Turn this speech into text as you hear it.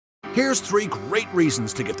Here's 3 great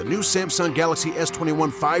reasons to get the new Samsung Galaxy S21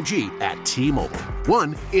 5G at T-Mobile.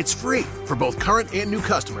 1, it's free for both current and new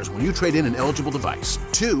customers when you trade in an eligible device.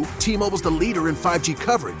 2, T-Mobile's the leader in 5G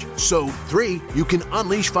coverage. So 3, you can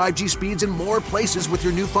unleash 5G speeds in more places with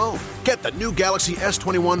your new phone. Get the new Galaxy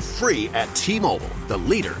S21 free at T-Mobile, the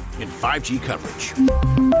leader in 5G coverage.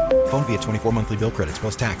 Phone via 24 monthly bill credits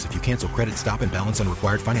plus tax. If you cancel credit, stop and balance on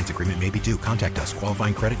required finance agreement may be due. Contact us.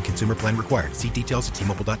 Qualifying credit and consumer plan required. See details at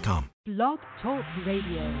T-Mobile.com. Blog Talk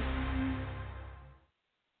Radio.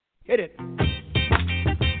 Hit it.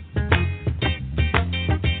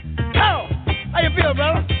 Oh, how you feel,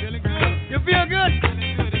 brother? Feeling good. You feel good?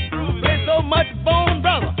 Feeling good. It's groovy. Play so much bone,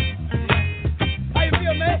 brother. How you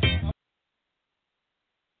feel, man?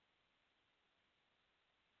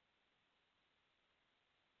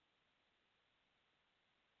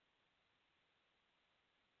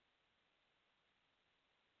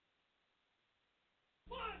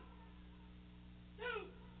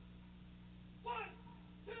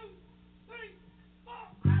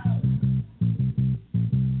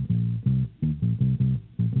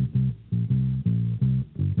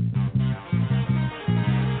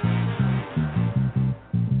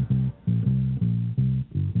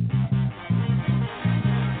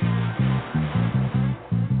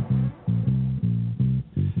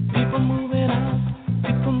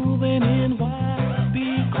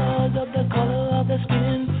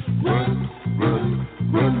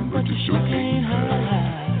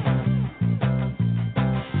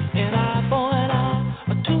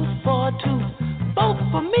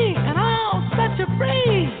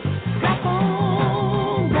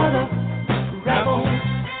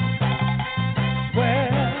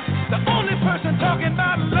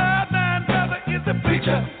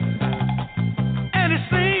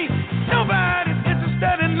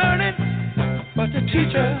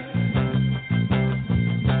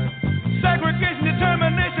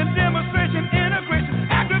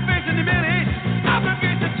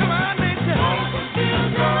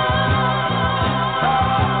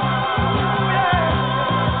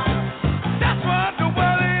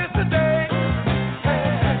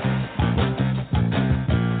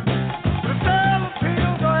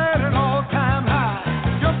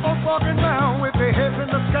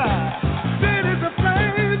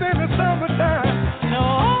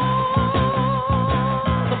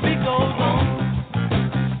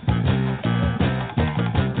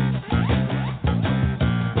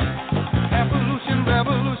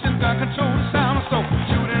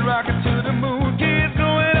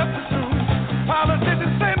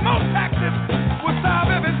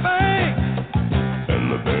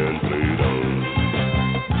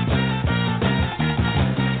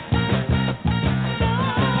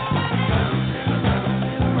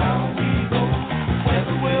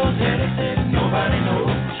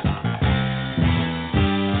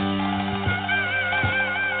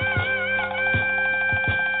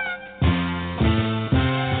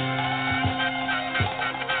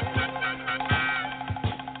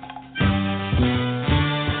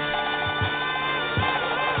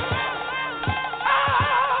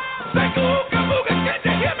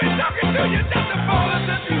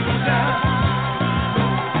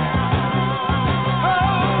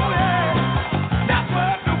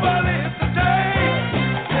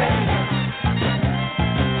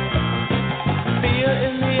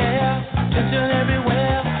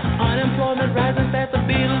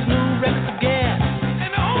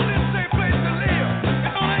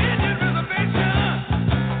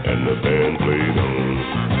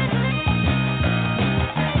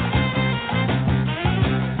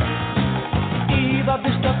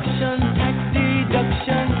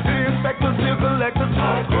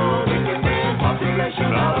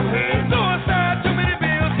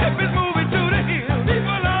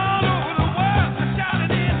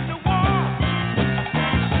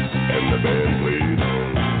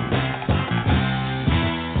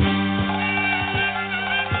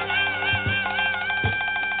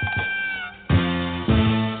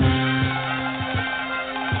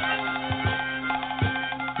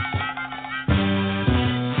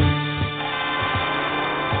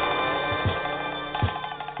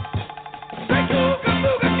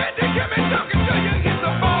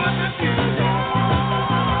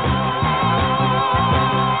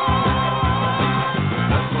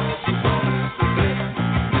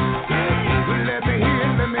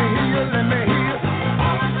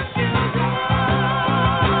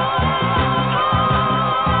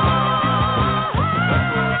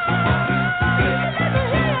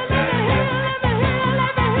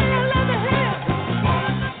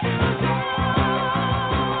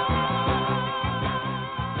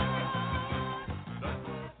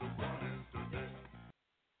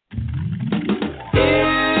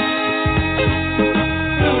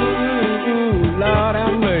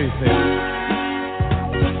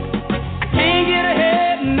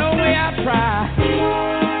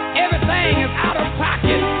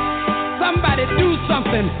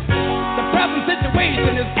 understand the present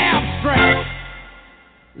situation is abstract.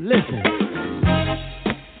 Listen.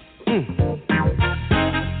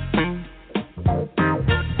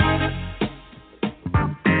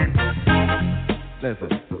 Listen.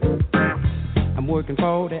 I'm working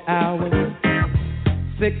 40 hours,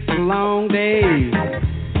 6 long days,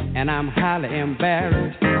 and I'm highly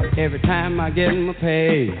embarrassed every time I get my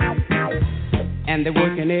pay. And they're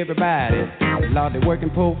working everybody, Lord, they're working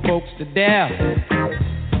poor folks to death.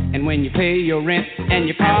 And when you pay your rent and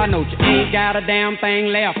your car note, you ain't got a damn thing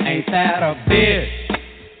left. Ain't that a bitch?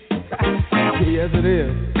 Yes, it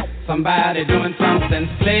is. Somebody doing something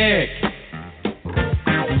slick.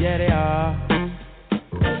 Yeah, they are.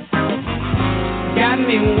 Got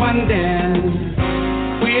me wondering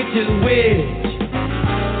which is which.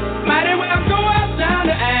 Might as well go out down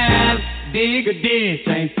the ass, dig a ditch.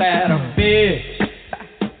 Ain't that a bitch?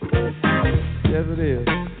 Yes, it is.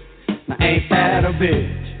 Now, ain't that a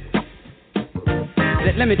bitch?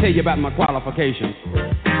 Let me tell you about my qualifications.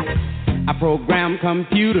 I program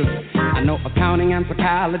computers. I know accounting and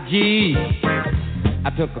psychology. I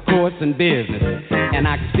took a course in business, and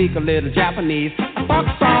I can speak a little Japanese.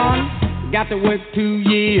 Fuck on. Got to work 2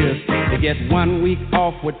 years to get 1 week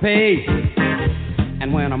off with pay.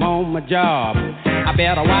 And when I'm on my job, I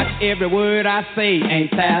better watch every word I say.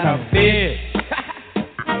 Ain't that a bitch?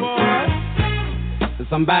 Boy,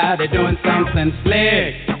 somebody doing something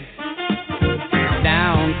slick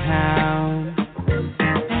downtown.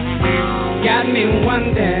 Got me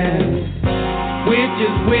wondering which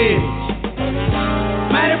is which.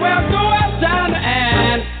 Might as well go outside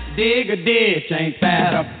and dig a ditch. Ain't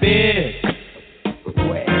that a bitch?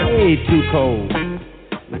 Way too cold.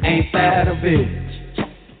 Ain't that a bitch?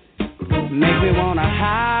 Make me wanna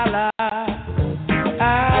holler.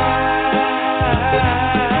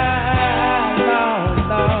 Lord,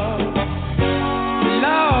 Lord,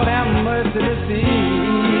 Lord, have mercy to see.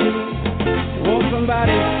 Won't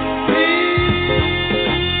somebody please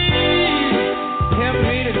help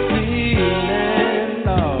me to see? And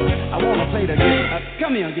Lord, I wanna play the guitar.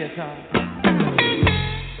 Come here, guitar.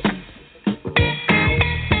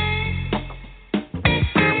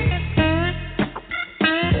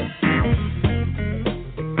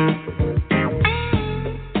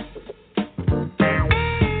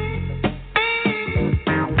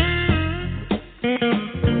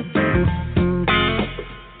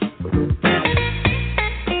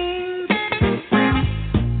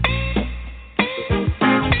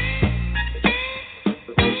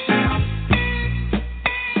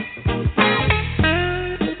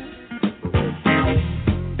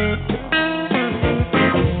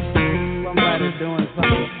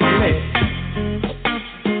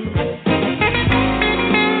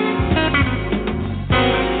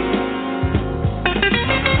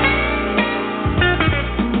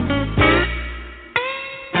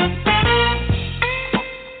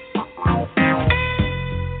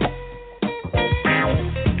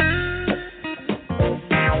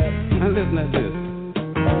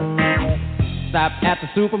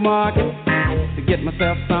 Supermarket to get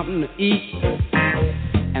myself something to eat,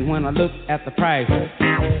 and when I looked at the price,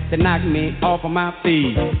 they knocked me off of my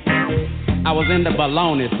feet. I was in the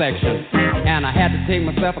bologna section, and I had to take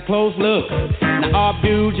myself a close look. Now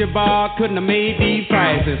Abdul-Jabbar couldn't have made these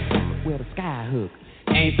prices with a sky hook.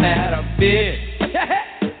 Ain't that a bitch?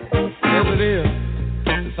 Yes, it is.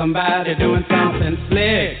 Somebody doing something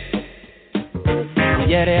slick.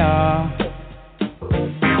 Yeah, they are.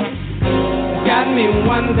 Got me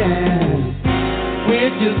wondering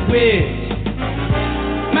which is which.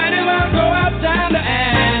 Might as well go out down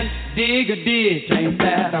and dig a ditch. Ain't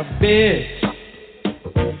that a bitch?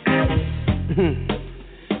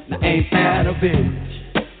 Now ain't that a bitch?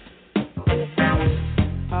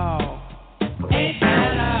 Oh, ain't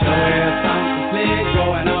that a bitch? Show us something slick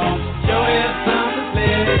going on. Show us something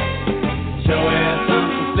slick. Show us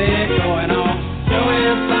something slick going on. Show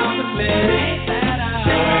us something slick.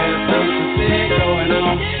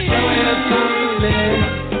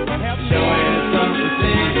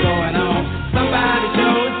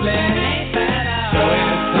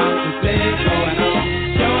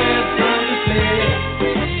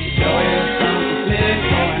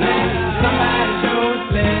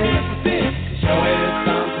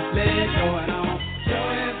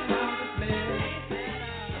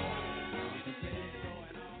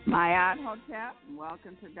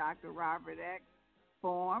 Welcome to Dr. Robert X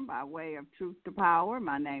Forum by way of Truth to Power.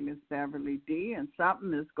 My name is Beverly D, and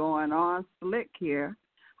something is going on slick here.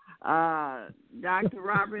 Dr.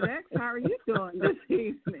 Robert X, how are you doing this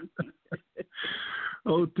evening?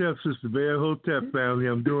 Hotep, Sister Bear, Hotep family,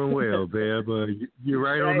 I'm doing well, Bear, but you're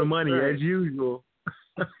right on the money as usual.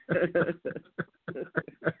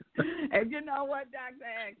 And you know what, Dr.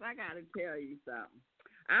 X, I got to tell you something.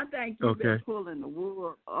 I think you've been pulling the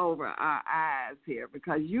wool over our eyes here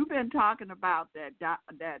because you've been talking about that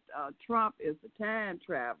Trump is a time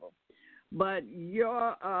travel. But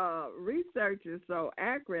your research is so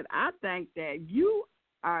accurate, I think that you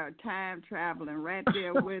are time traveling right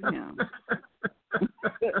there with him.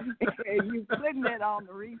 And you putting it on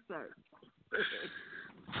the research.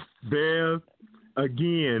 Bev,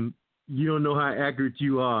 again, you don't know how accurate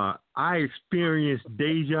you are. I experienced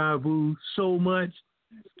deja vu so much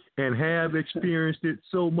and have experienced it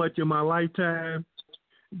so much in my lifetime.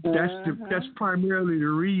 That's primarily the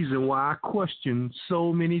reason why I question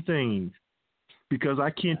so many things, because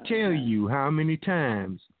I can't tell you how many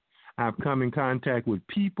times I've come in contact with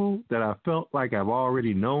people that I felt like I've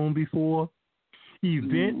already known before.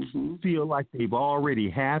 Events feel like they've already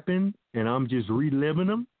happened, and I'm just reliving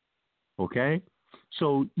them, okay?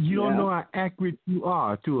 So you don't know how accurate you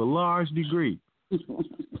are to a large degree.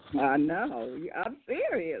 I know. I'm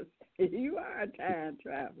serious. You are a time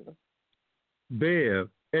traveler. Bev,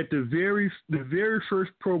 at the very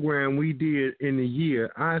first program we did in the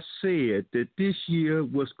year, I said that this year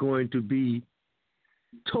was going to be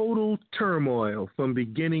total turmoil from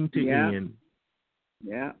beginning to end.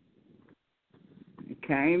 Yeah. It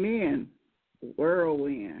came in.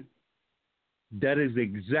 Whirlwind. That is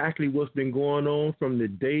exactly what's been going on from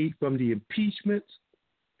the impeachments.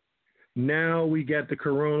 Now we got the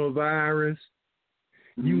coronavirus.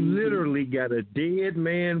 You literally got a dead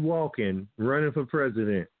man walking, running for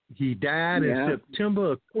president. He died in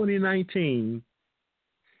September of 2019,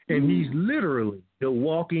 and he's literally the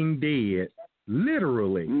walking dead.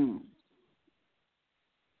 Literally.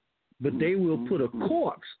 But they will put a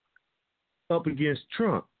corpse up against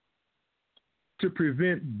Trump to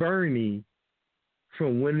prevent Bernie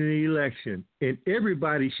from winning the election. And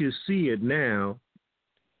everybody should see it now,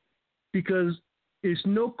 because it's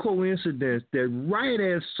no coincidence that right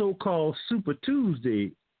as so-called Super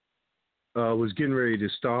Tuesday was getting ready to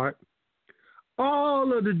start,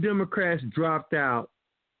 all of the Democrats dropped out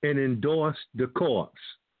and endorsed the corpse.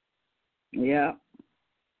 Yeah.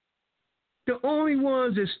 The only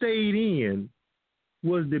ones that stayed in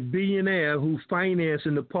was the billionaire who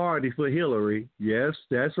financing the party for Hillary. Yes,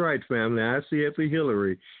 that's right, family. I see it for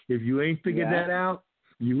Hillary. If you ain't figured that out,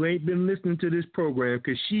 you ain't been listening to this program,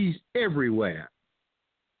 because she's everywhere.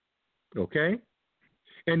 Okay?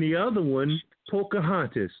 And the other one,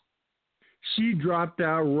 Pocahontas, she dropped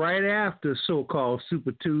out right after so-called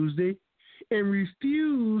Super Tuesday and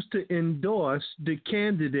refused to endorse the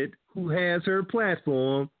candidate who has her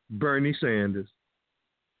platform, Bernie Sanders.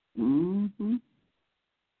 Mm-hmm.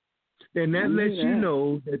 And that lets you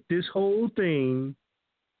know that this whole thing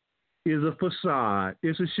is a facade.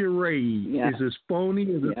 It's a charade. Yeah. It's as phony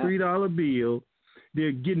as a $3 bill.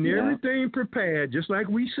 They're getting everything prepared, just like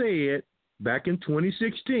we said back in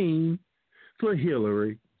 2016, for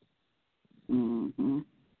Hillary. Mm-hmm.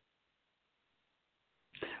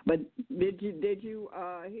 But did you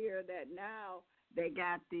hear that now they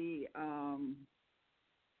got the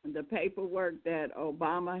paperwork that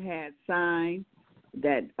Obama had signed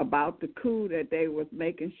that about the coup, that they was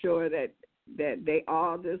making sure that they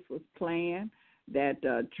all this was planned, that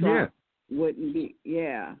Trump wouldn't be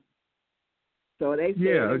So they said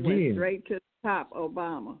it went straight to the top,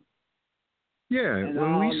 Obama. Yeah, and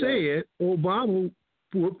when we say it, Obama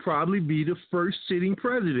would probably be the first sitting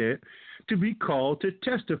president to be called to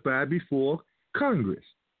testify before Congress.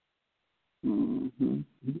 Mm-hmm.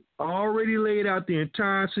 Already laid out the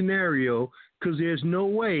entire scenario, because there's no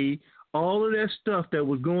way all of that stuff that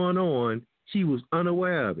was going on, he was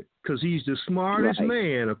unaware of it, because he's the smartest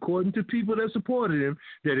man, according to people that supported him,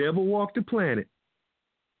 that ever walked the planet.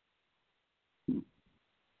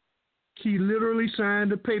 He literally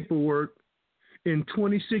signed the paperwork in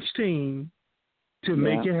 2016 to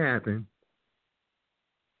make it happen.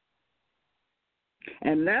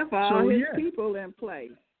 And left all his people in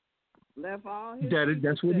place. Left all his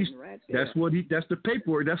that's what that's the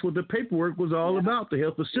paperwork. That's what the paperwork was all about, to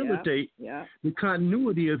help facilitate the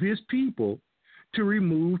continuity of his people to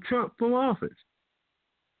remove Trump from office.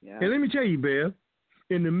 Yeah. And let me tell you, Bev,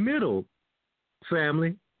 in the middle,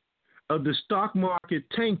 family, of the stock market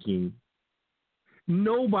tanking,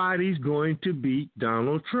 nobody's going to beat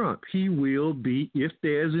Donald Trump. He will be, if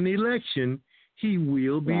there's an election, he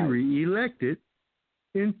will be reelected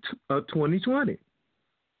in 2020.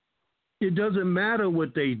 It doesn't matter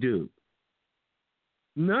what they do.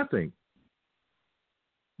 Nothing.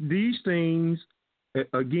 These things,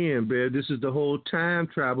 again, Bear, this is the whole time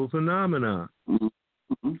travel phenomenon.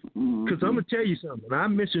 Because I'm going to tell you something. I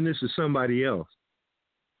mentioned this to somebody else.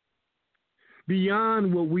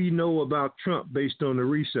 beyond what we know about Trump based on the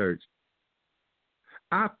research,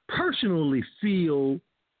 I personally feel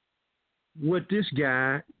what this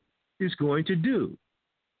guy is going to do.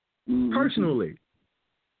 Mm-hmm. Personally.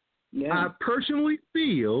 Yeah. I personally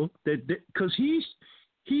feel that because he's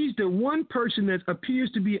the one person that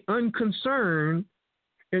appears to be unconcerned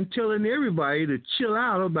and telling everybody to chill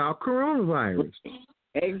out about coronavirus.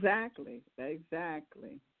 Exactly.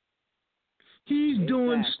 He's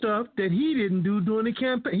doing stuff that he didn't do during the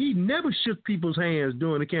campaign. He never shook people's hands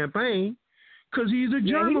during the campaign because he's a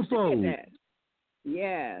germaphobe.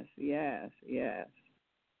 Yes. Yeah.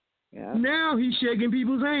 Now he's shaking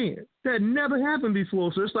people's hands. That never happened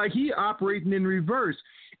before. So it's like he operating in reverse,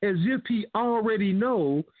 as if he already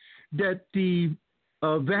know that the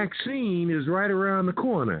vaccine is right around the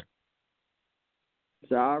corner.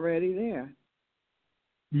 It's already there.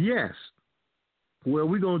 Yes. Well,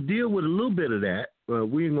 we're gonna deal with a little bit of that.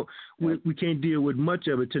 We can't deal with much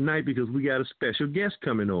of it tonight because we got a special guest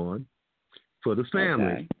coming on for the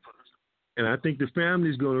family, okay. And I think the family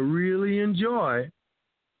is gonna really enjoy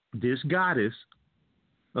this goddess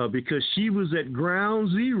because she was at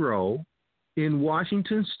ground zero in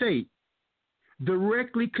Washington State,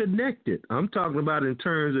 directly connected. I'm talking about in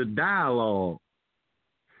terms of dialogue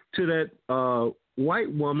to that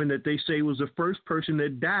white woman that they say was the first person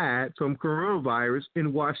that died from coronavirus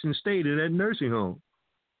in Washington State in that nursing home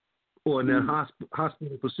or in that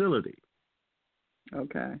hospital facility.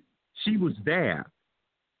 Okay. She was there.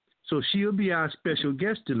 So she'll be our special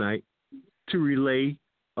guest tonight to relay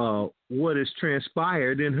what has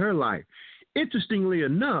transpired in her life. Interestingly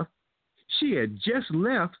enough, she had just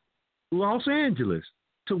left Los Angeles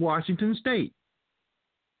to Washington State.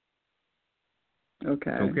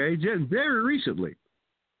 Okay, just very recently.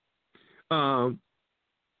 So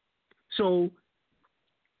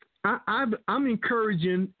I'm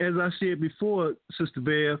encouraging, as I said before, Sister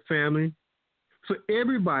Bear family, for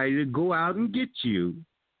everybody to go out and get you.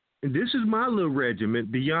 And this is my little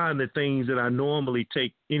regiment beyond the things that I normally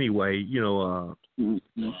take anyway. You know,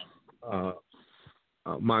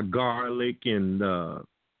 my garlic and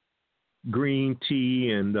green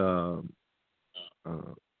tea and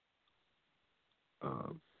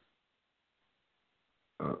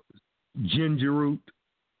ginger root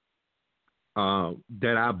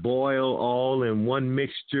that I boil all in one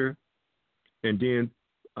mixture, and then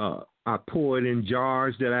I pour it in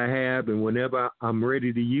jars that I have, and whenever I'm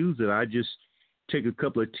ready to use it, I just take a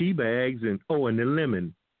couple of tea bags and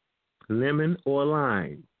the lemon or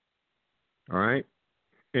lime. All right,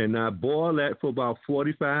 and I boil that for about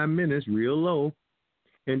 45 minutes, real low.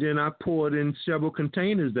 And then I pour it in several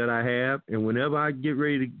containers that I have. And whenever I get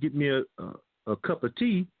ready to get me a cup of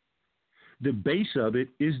tea, the base of it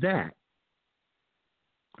is that.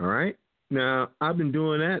 All right. Now, I've been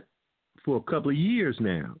doing that for a couple of years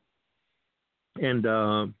now. And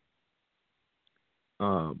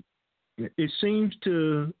it seems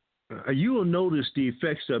to, you will notice the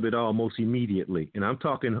effects of it almost immediately. And I'm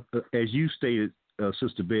talking, as you stated,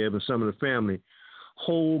 Sister Bev and some of the family,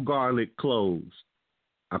 whole garlic cloves.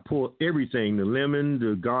 I pour everything, the lemon,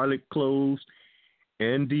 the garlic cloves,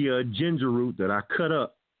 and the ginger root that I cut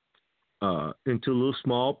up into little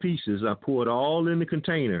small pieces. I pour it all in the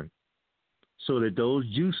container so that those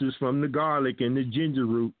juices from the garlic and the ginger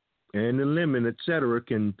root and the lemon, etc.,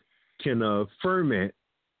 can ferment.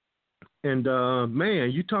 And,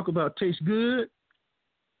 man, you talk about taste good.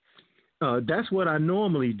 That's what I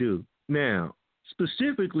normally do. Now,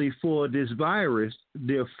 specifically for this virus,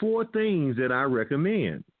 there are 4 things that I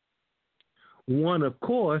recommend. One, of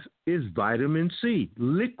course, is vitamin C.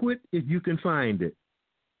 Liquid, if you can find it.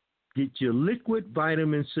 Get your liquid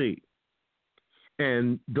vitamin C.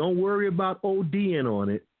 And don't worry about ODing on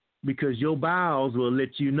it because your bowels will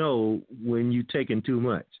let you know when you're taking too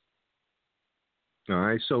much. All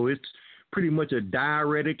right, so it's pretty much a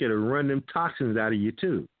diuretic. It'll run them toxins out of you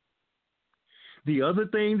too. The other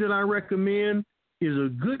thing that I recommend is a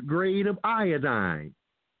good grade of iodine.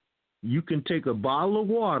 You can take a bottle of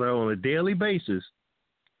water on a daily basis,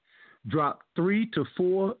 drop 3 to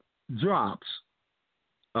 4 drops,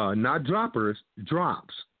 not droppers,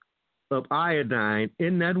 drops of iodine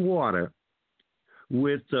in that water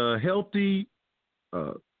with a healthy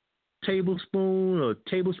tablespoon or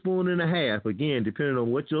tablespoon and a half, again, depending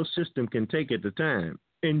on what your system can take at the time,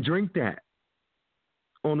 and drink that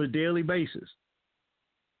on a daily basis.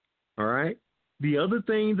 All right? The other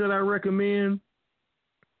thing that I recommend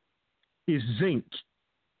is zinc.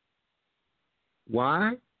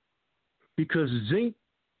 Why? Because zinc,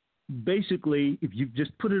 basically, if you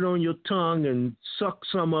just put it on your tongue and suck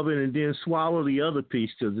some of it and then swallow the other piece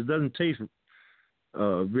because it doesn't taste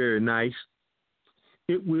very nice,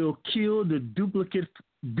 It will kill the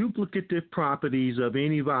duplicative properties of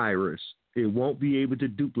any virus. It won't be able to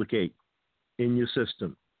duplicate in your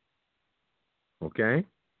system. Okay?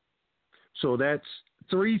 So that's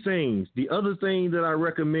 3 things. The other thing that I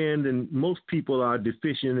recommend, and most people are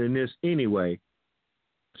deficient in this anyway,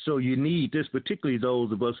 so you need this, particularly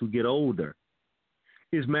those of us who get older,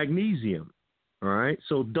 is magnesium. All right?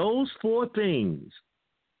 So those 4 things,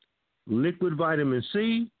 liquid vitamin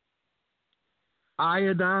C,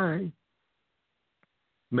 iodine,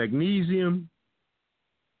 magnesium,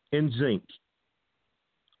 and zinc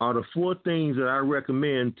are the 4 things that I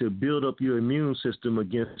recommend to build up your immune system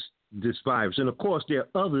against this virus. And of course, there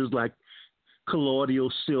are others like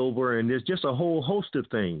colloidal silver, and there's just a whole host of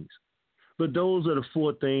things. But those are the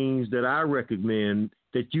 4 things that I recommend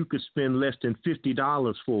that you could spend less than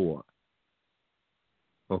 $50 for.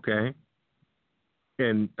 Okay?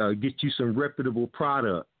 And get you some reputable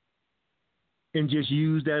product. And just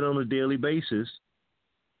use that on a daily basis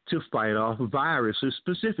to fight off viruses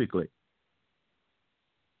specifically.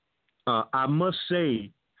 I must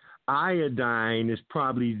say, iodine is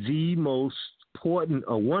probably the most important,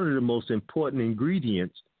 or one of the most important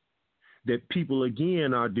ingredients that people,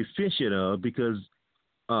 again, are deficient of, because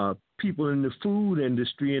people in the food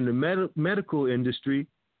industry and the medical industry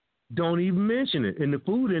don't even mention it. In the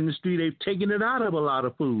food industry, they've taken it out of a lot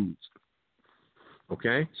of foods.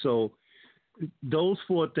 Okay? So those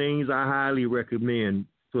 4 things I highly recommend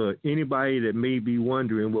for anybody that may be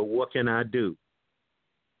wondering, well, what can I do?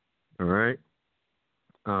 All right?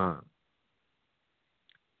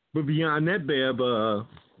 But beyond that, Bev,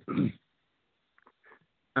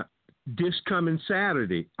 this coming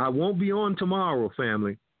Saturday, I won't be on tomorrow,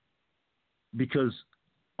 family, because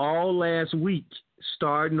all last week,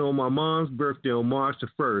 starting on my mom's birthday on March the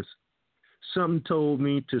 1st, something told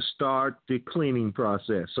me to start the cleaning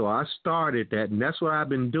process. So I started that, and that's what I've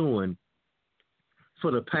been doing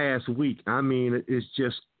for the past week. I mean, it's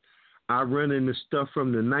just, I run into stuff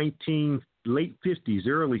from the late 50s,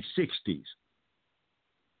 early 60s.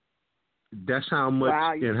 That's how much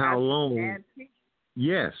and how long.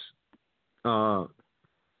 Yes.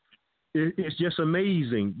 It's just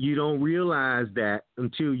amazing. You don't realize that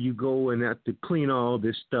until you go and have to clean all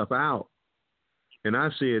this stuff out. And I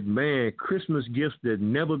said, man, Christmas gifts that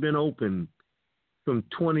never been opened from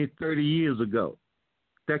 20, 30 years ago.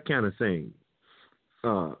 That kind of thing.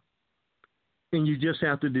 And you just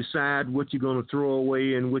have to decide what you're going to throw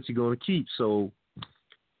away and what you're going to keep. So,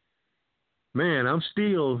 man, I'm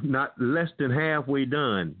still not less than halfway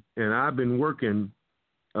done. And I've been working,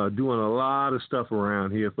 doing a lot of stuff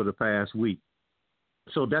around here for the past week.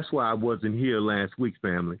 So that's why I wasn't here last week,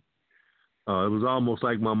 family. It was almost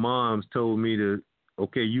like my mom's told me to,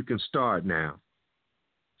 okay, you can start now.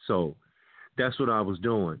 So that's what I was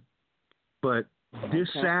doing. But this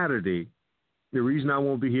Saturday, the reason I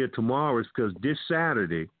won't be here tomorrow is because this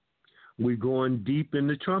Saturday, we're going deep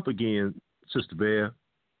into Trump again, Sister Bear.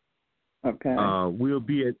 Okay. We'll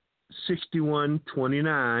be at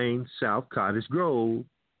 6129 South Cottage Grove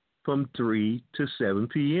from 3 to 7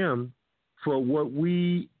 p.m. for what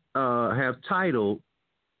we have titled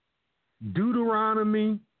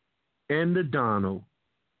Deuteronomy and the Donald,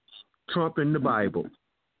 Trump in the Bible.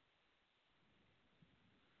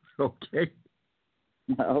 Okay.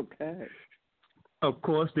 Okay. Of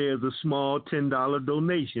course, there's a small $10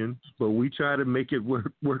 donation, but we try to make it worth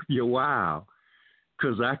your while.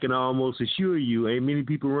 Because I can almost assure you, ain't many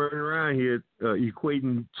people running around here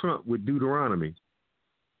equating Trump with Deuteronomy.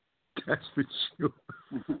 That's for sure.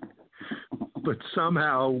 But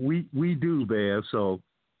somehow we do, Bev. So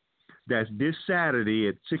that's this Saturday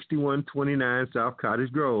at 6129 South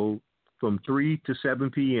Cottage Grove from 3 to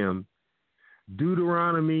 7 p.m.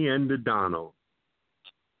 Deuteronomy and the Donald.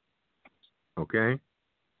 Okay?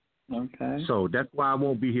 Okay. So that's why I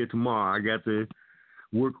won't be here tomorrow. I got to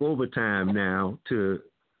work overtime now to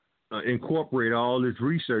incorporate all this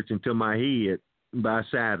research into my head by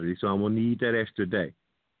Saturday. So I'm going to need that extra day.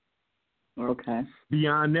 Okay.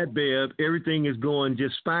 Beyond that, Bev, everything is going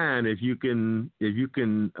just fine if you can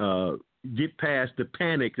get past the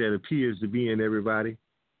panic that appears to be in everybody.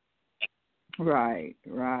 Right,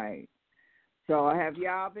 right. So have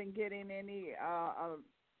y'all been getting any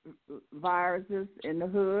viruses in the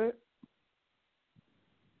hood?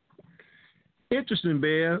 Interesting,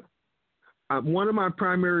 Bev. One of my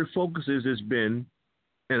primary focuses has been,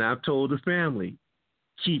 and I've told the family,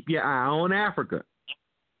 keep your eye on Africa.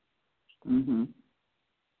 Mm-hmm.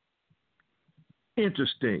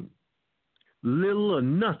 Interesting. Little or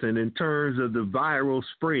nothing in terms of the viral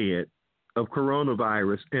spread of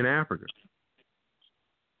coronavirus in Africa.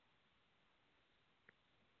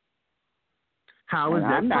 How is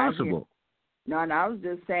that possible? No, I was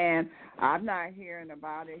just saying I'm not hearing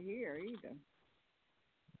about it here either.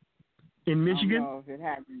 In Michigan? I don't know if it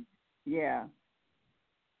happened. Yeah.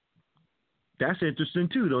 That's interesting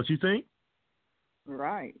too, don't you think?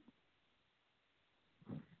 Right.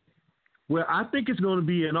 Well, I think it's going to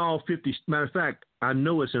be in all 50. Matter of fact, I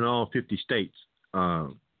know it's in all 50 states.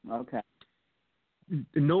 Okay.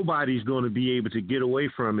 Nobody's going to be able to get away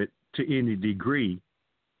from it to any degree.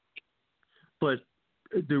 But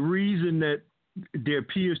the reason that there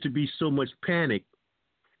appears to be so much panic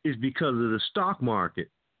is because of the stock market.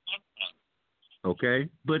 Okay?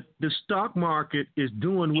 But the stock market is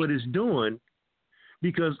doing what it's doing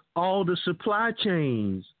because all the supply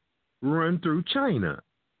chains run through China.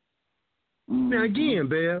 Now, again,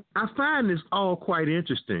 Bev, I find this all quite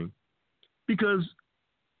interesting because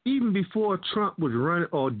even before Trump was running,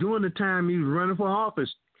 or during the time he was running for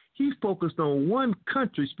office, he focused on one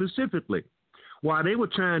country specifically. While they were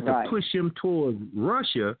trying to push him towards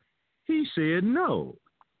Russia, he said no.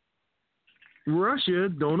 Russia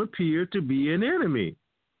don't appear to be an enemy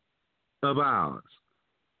of ours.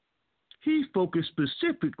 He focused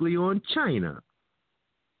specifically on China.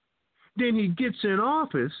 Then he gets in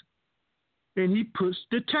office and he puts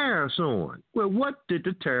the tariffs on. Well, what did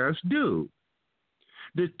the tariffs do?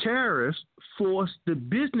 The tariffs forced the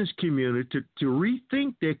business community to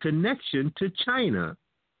rethink their connection to China.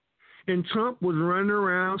 And Trump was running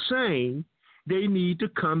around saying they need to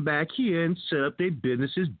come back here and set up their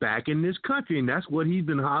businesses back in this country. And that's what he's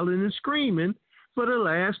been hollering and screaming for the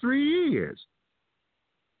last 3 years.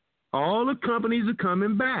 All the companies are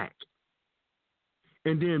coming back.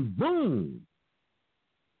 And then, boom,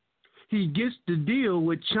 he gets to deal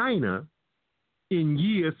with China in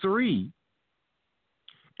year 3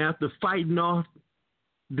 after fighting off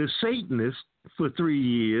the Satanists for 3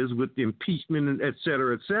 years with impeachment, et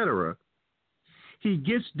cetera, et cetera. He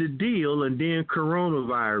gets the deal, and then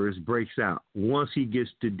coronavirus breaks out once he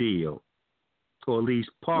gets the deal, or at least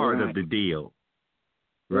part of the deal,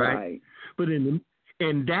 right? But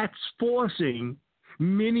and that's forcing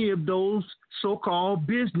many of those so-called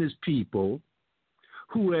business people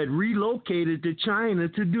who had relocated to China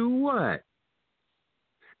to do what?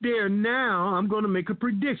 They're now, I'm going to make a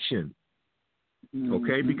prediction,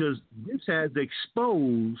 okay, because this has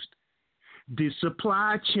exposed the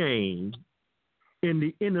supply chain and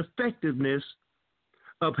the ineffectiveness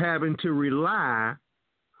of having to rely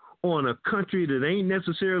on a country that ain't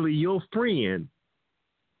necessarily your friend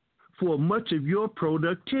for much of your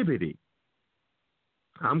productivity.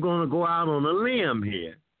 I'm going to go out on a limb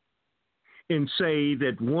here and say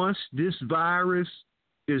that once this virus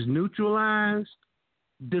is neutralized,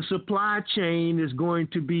 the supply chain is going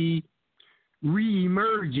to be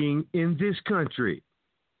re-emerging in this country.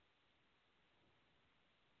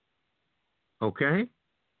 Okay?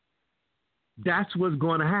 That's what's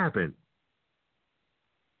going to happen.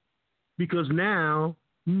 Because now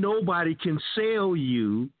nobody can sell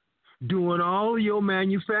you doing all your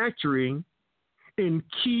manufacturing in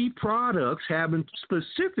key products having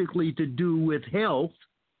specifically to do with health.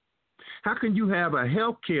 How can you have a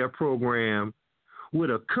healthcare program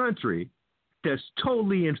with a country that's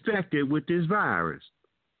totally infected with this virus?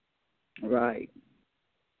 Right.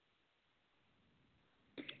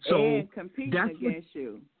 So and competing against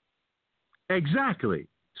you. Exactly.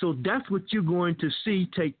 So that's what you're going to see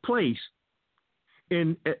take place.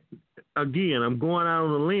 And again, I'm going out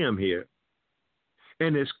on a limb here.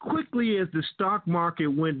 And as quickly as the stock market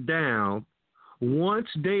went down, once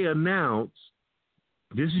they announced,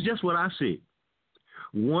 this is just what I see,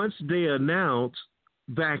 once they announced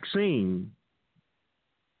vaccine,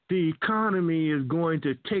 the economy is going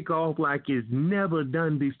to take off like it's never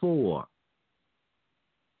done before.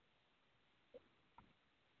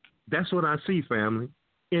 That's what I see, family.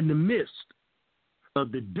 In the midst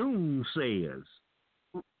of the doomsayers,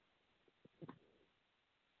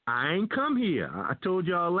 I ain't come here. I told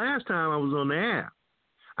y'all last time I was on the air.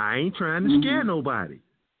 I ain't trying to scare nobody.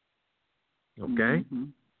 Okay?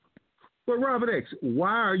 But Robert X,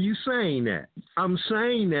 why are you saying that? I'm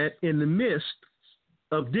saying that in the midst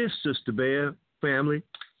of this, Sister Bear family,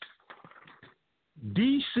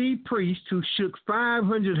 D.C. priest who shook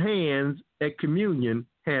 500 hands at communion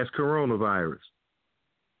has coronavirus.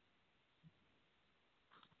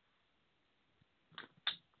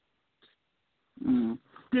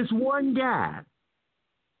 This one guy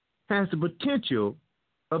has the potential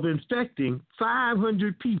of infecting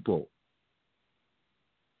 500 people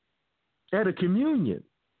at a communion.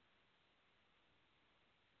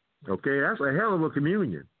 Okay, that's a hell of a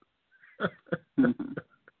communion.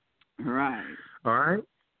 Right. All right.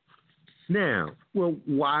 Now, well,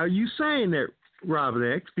 why are you saying that,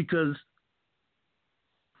 Robert X, because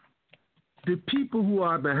the people who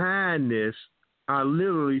are behind this are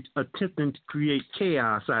literally attempting to create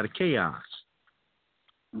chaos out of chaos.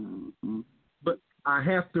 Mm-hmm. But I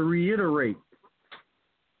have to reiterate,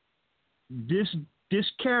 this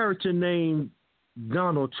character named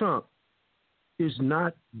Donald Trump is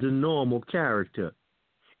not the normal character.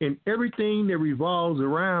 And everything that revolves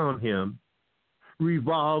around him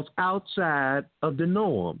revolves outside of the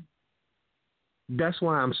norm. That's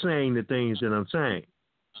why I'm saying the things that I'm saying.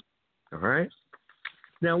 All right?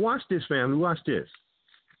 Now, watch this, family. Watch this.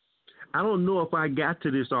 I don't know if I got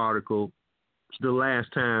to this article the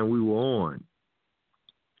last time we were on.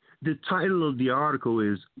 The title of the article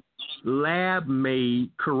is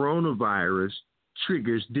Lab-Made Coronavirus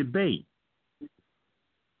Triggers Debate.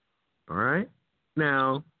 All right?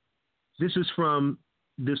 Now, this is from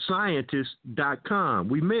thescientist.com.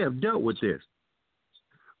 We may have dealt with this.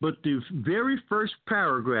 But the very first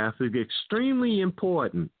paragraph is extremely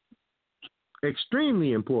important.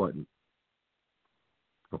 Extremely important.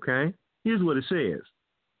 Okay? Here's what it says.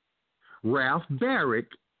 Ralph Baric,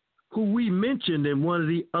 who we mentioned in one of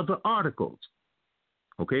the other articles.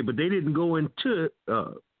 Okay, but they didn't go into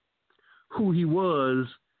who he was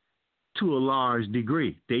to a large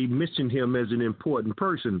degree. They mentioned him as an important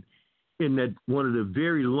person in that one of the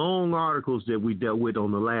very long articles that we dealt with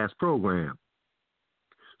on the last program.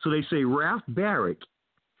 So they say Ralph Baric,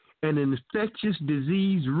 an infectious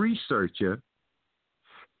disease researcher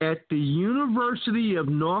at the University of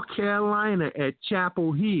North Carolina at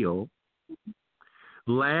Chapel Hill,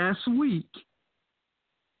 last week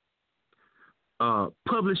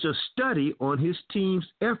published a study on his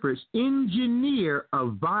team's efforts to engineer a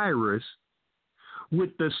virus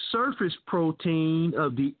with the surface protein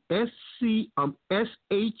of the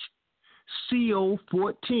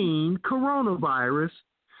SHCO14 coronavirus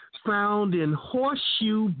found in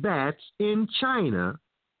horseshoe bats in China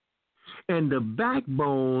and the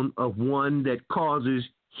backbone of one that causes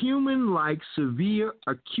human-like severe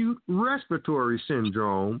acute respiratory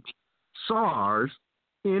syndrome, SARS,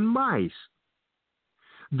 in mice.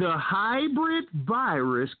 The hybrid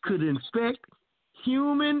virus could infect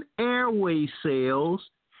human airway cells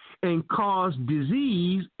and cause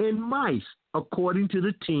disease in mice, according to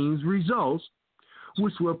the team's results,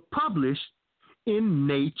 which were published in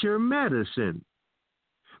Nature Medicine.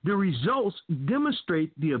 The results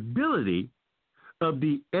demonstrate the ability of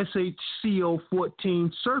the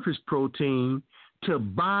SHCO14 surface protein to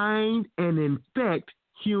bind and infect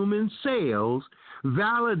human cells,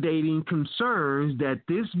 validating concerns that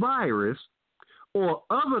this virus or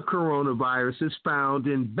other coronaviruses found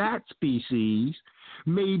in bat species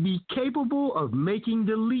may be capable of making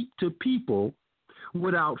the leap to people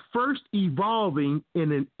without first evolving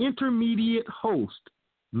in an intermediate host,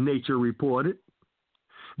 Nature reported.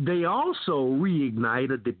 They also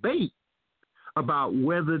reignite a debate about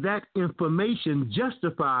whether that information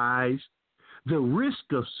justifies the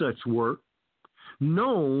risk of such work,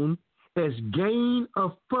 known as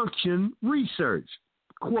gain-of-function research.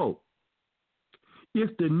 Quote,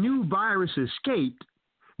 if the new virus escaped,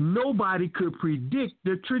 nobody could predict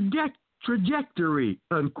the trajectory,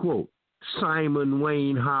 unquote. Simon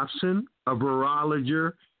Wayne Hobson, a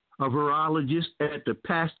virologist at the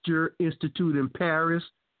Pasteur Institute in Paris,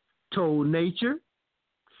 told Nature.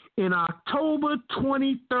 In October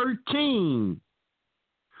 2013,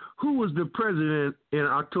 who was the president in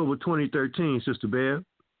October 2013, Sister Bear?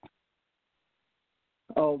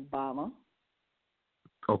 Obama.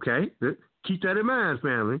 Okay, keep that in mind,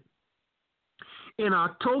 family. In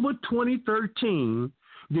October 2013,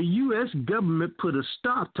 the U.S. government put a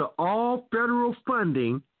stop to all federal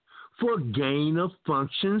funding for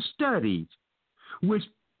gain-of-function studies, with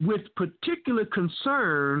particular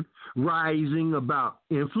concern rising about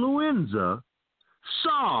influenza,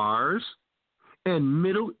 SARS, and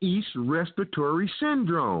Middle East respiratory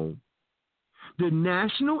syndrome. The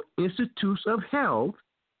National Institutes of Health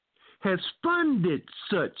has funded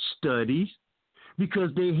such studies because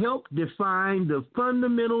they help define the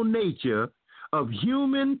fundamental nature of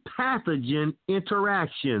human pathogen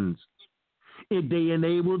interactions. They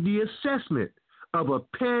enable the assessment of a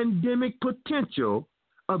pandemic potential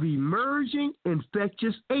of emerging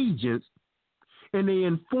infectious agents, and they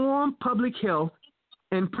inform public health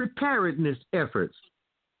and preparedness efforts.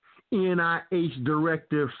 NIH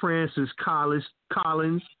Director Francis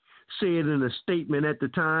Collins said in a statement at the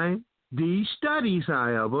time, these studies,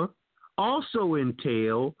 however, also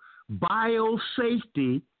entail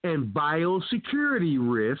biosafety and biosecurity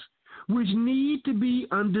risks, which need to be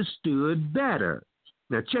understood better.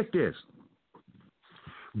 Now check this.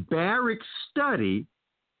 Barrick's study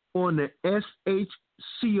on the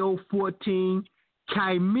SHCO14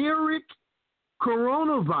 chimeric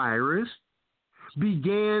coronavirus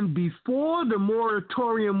began before the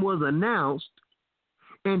moratorium was announced,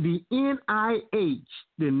 and the NIH,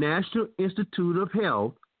 the National Institute of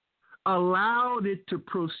Health, allowed it to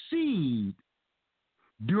proceed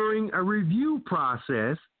during a review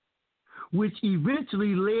process, which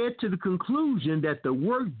eventually led to the conclusion that the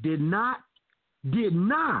work did not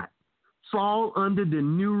fall under the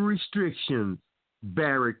new restrictions,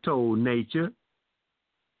 Barrick told Nature.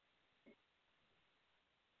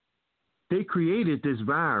 They created this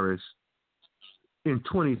virus in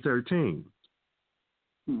 2013.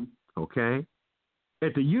 Okay?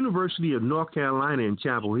 At the University of North Carolina in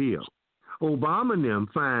Chapel Hill. Obama and them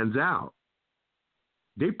finds out.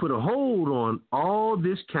 They put a hold on all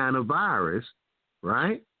this kind of virus,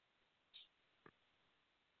 right?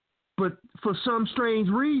 But for some strange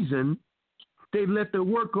reason, they let the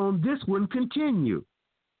work on this one continue.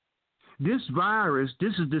 This virus,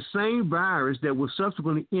 this is the same virus that will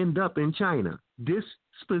subsequently end up in China. This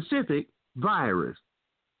specific virus,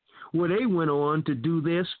 where they went on to do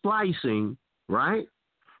their splicing, right,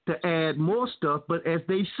 to add more stuff. But as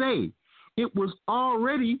they say, it was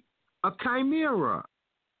already a chimera.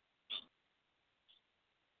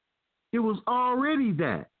 It was already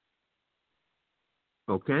that.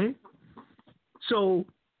 Okay? So,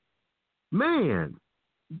 man,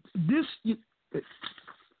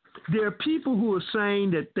 there are people who are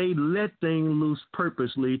saying that they let things loose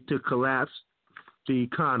purposely to collapse the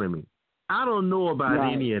economy. I don't know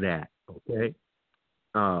about any of that, okay?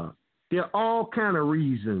 There are all kind of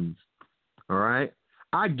reasons, all right?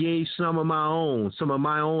 I gave some of my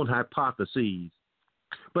own hypotheses,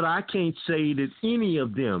 but I can't say that any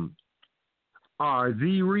of them are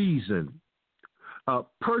the reason.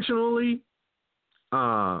 Personally,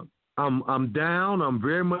 I'm down. I'm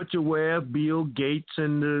very much aware of Bill Gates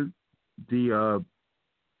and the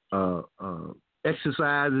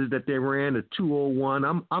exercises that they ran, the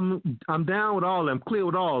 201. I'm down with all. I'm clear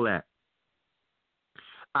with all that.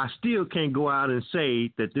 I still can't go out and say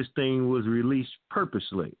that this thing was released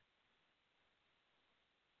purposely.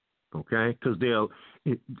 Okay, because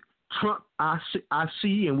Trump. I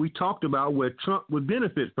see, and we talked about where Trump would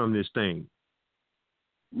benefit from this thing.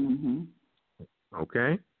 Mm-hmm.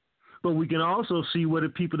 Okay, but we can also see where the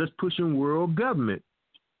people that's pushing world government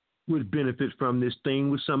would benefit from this thing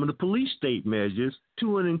with some of the police state measures,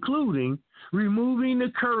 to and including removing the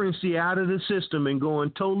currency out of the system and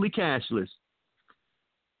going totally cashless.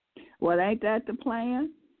 Well, ain't that the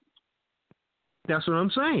plan? That's what I'm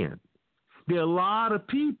saying. There are a lot of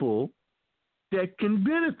people that can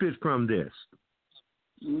benefit from this.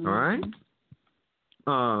 Mm-hmm. All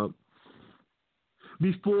right?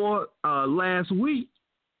 Before last week,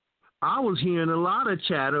 I was hearing a lot of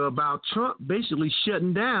chatter about Trump basically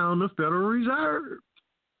shutting down the Federal Reserve.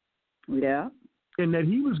 Yeah. And that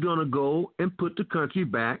he was going to go and put the country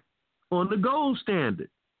back on the gold standard.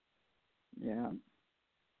 Yeah.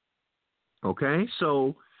 Okay?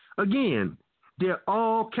 So, again, there are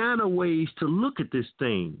all kind of ways to look at this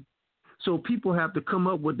thing. So people have to come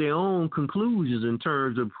up with their own conclusions in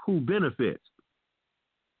terms of who benefits.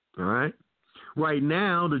 All right? Right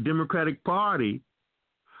now, the Democratic Party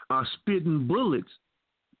are spitting bullets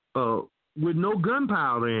with no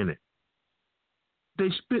gunpowder in it. They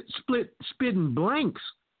spitting blanks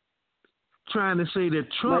trying to say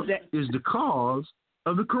that Trump is the cause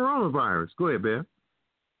of the coronavirus. Go ahead, Bear.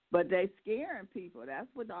 But they scaring people. That's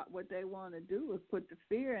what they want to do, is put the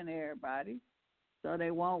fear in everybody so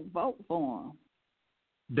they won't vote for them.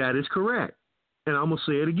 That is correct. And I'm going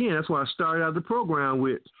to say it again. That's why I started out the program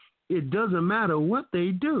with, it doesn't matter what they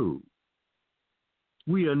do.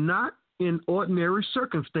 We are not in ordinary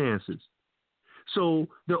circumstances. So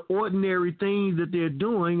the ordinary things that they're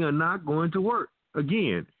doing are not going to work.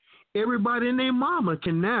 Again, everybody and their mama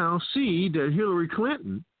can now see that Hillary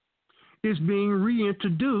Clinton is being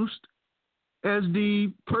reintroduced as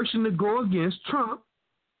the person to go against Trump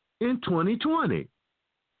in 2020.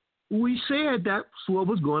 We said that's what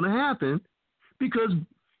was going to happen because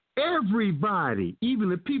everybody, even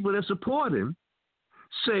the people that support him,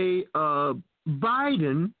 say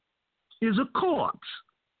Biden is a corpse.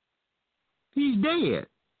 He's dead.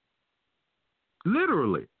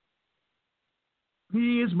 Literally.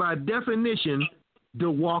 He is, by definition, the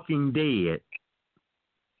walking dead.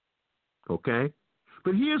 Okay?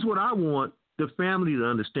 But here's what I want the family to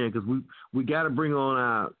understand, because we got to bring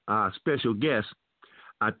on our special guest,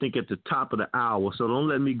 I think, at the top of the hour. So don't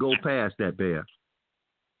let me go past that, Bear.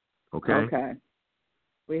 Okay? Okay.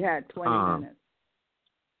 We had 20 minutes.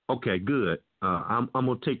 Okay, good. I'm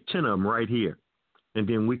going to take 10 of them right here. and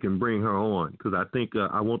then we can bring her on, because I think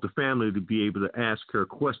I want the family to be able to ask her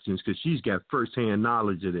questions, because she's got firsthand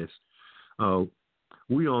knowledge of this.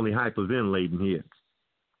 We only hyperventilating here.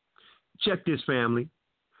 Check this, family.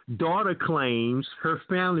 Daughter claims her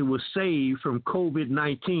family was saved from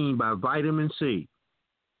COVID-19 by vitamin C.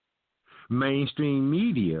 Mainstream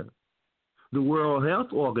media, the World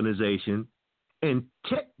Health Organization, and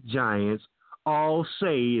tech giants all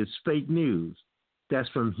say it's fake news. That's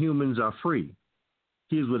from Humans Are Free.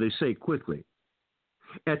 Here's what they say quickly.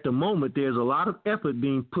 At the moment, there's a lot of effort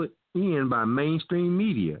being put in by mainstream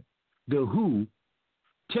media, the WHO,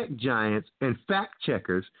 tech giants, and fact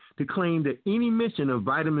checkers to claim that any mention of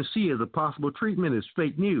vitamin C as a possible treatment is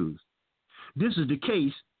fake news. This is the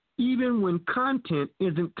case even when content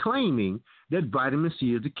isn't claiming that vitamin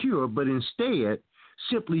C is a cure, but instead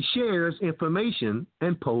simply shares information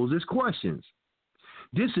and poses questions.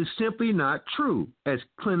 This is simply not true, as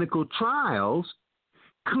clinical trials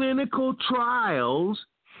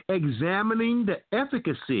examining the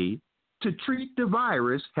efficacy to treat the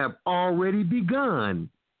virus have already begun.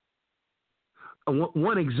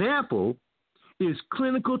 One example is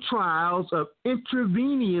clinical trials of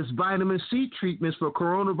intravenous vitamin C treatments for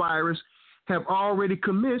coronavirus have already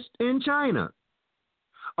commenced in China.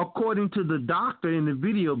 According to the doctor in the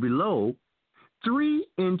video below, 3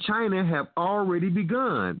 in China have already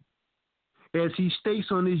begun, as he states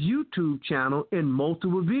on his YouTube channel in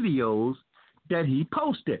multiple videos that he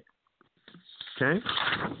posted. Okay?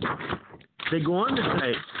 They go on to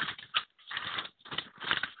say,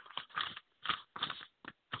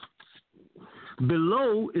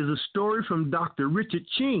 below is a story from Dr. Richard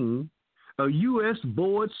Ching, a U.S.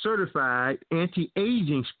 board-certified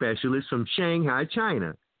anti-aging specialist from Shanghai,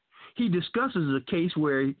 China. He discusses a case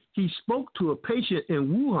where he spoke to a patient in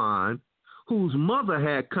Wuhan whose mother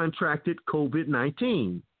had contracted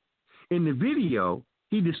COVID-19. In the video,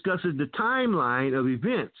 he discusses the timeline of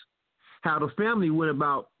events, how the family went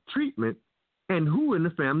about treatment, and who in the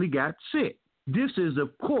family got sick. This is,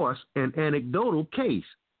 of course, an anecdotal case.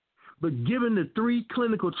 But given the 3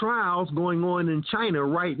 clinical trials going on in China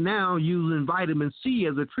right now using vitamin C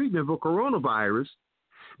as a treatment for coronavirus,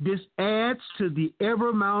 this adds to the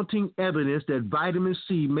ever-mounting evidence that vitamin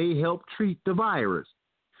C may help treat the virus.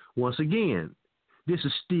 Once again, this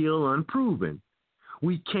is still unproven.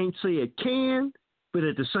 We can't say it can, but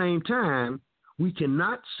at the same time, we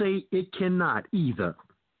cannot say it cannot either.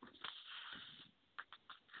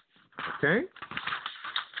 Okay?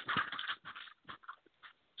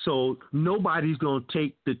 So nobody's going to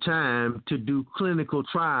take the time to do clinical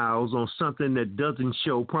trials on something that doesn't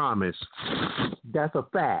show promise. That's a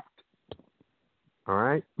fact. All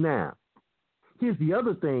right? Now, here's the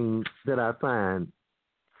other thing that I find.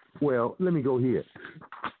 Well, let me go here.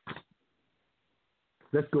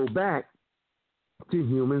 Let's go back to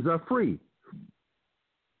Humans Are Free.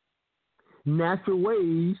 Natural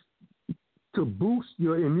ways to boost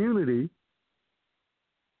your immunity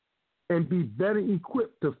and be better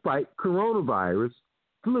equipped to fight coronavirus,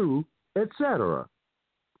 flu, etc.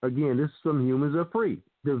 Again, this is from Humans Are Free.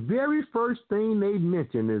 The very first thing they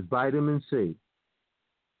mention is vitamin C.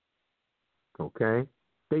 Okay?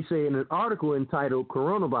 They say in an article entitled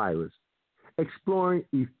Coronavirus, Exploring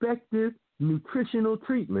Effective Nutritional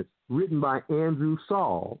Treatments, written by Andrew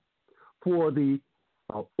Saul for the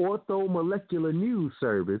Orthomolecular News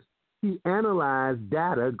Service, he analyzed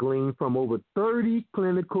data gleaned from over 30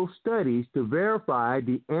 clinical studies to verify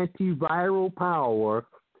the antiviral power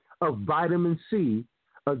of vitamin C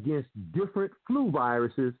against different flu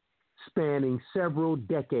viruses spanning several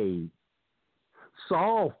decades.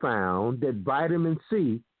 Saul found that vitamin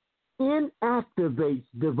C inactivates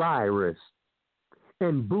the virus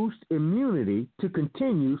and boosts immunity to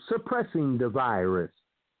continue suppressing the virus.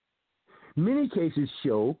 Many cases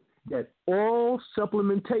show that oral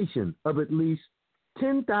supplementation of at least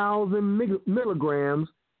 10,000 milligrams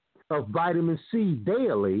of vitamin C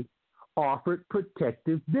daily offered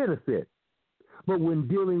protective benefit. But when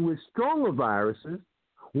dealing with stronger viruses,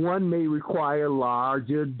 one may require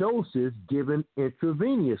larger doses given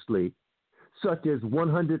intravenously, such as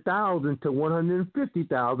 100,000 to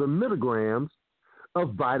 150,000 milligrams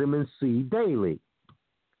of vitamin C daily.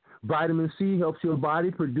 Vitamin C helps your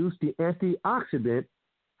body produce the antioxidant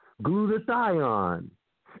glutathione,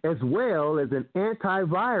 as well as an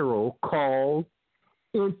antiviral called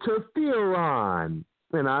interferon.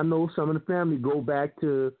 And I know some of the family go back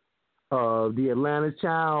to the Atlanta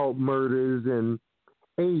child murders and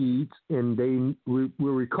AIDS, and they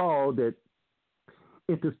will recall that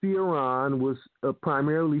interferon was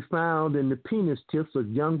primarily found in the penis tips of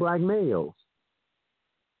young black males.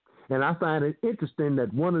 And I find it interesting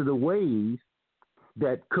that one of the ways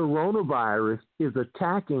that coronavirus is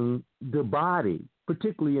attacking the body,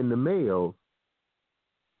 particularly in the males,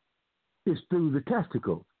 is through the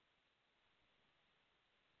testicles.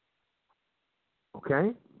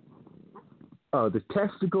 Okay? The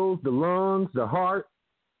testicles, the lungs, the heart,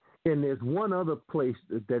 and there's one other place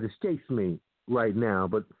that escapes me right now,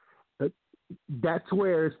 but that's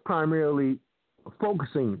where it's primarily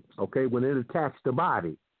focusing, okay, when it attacks the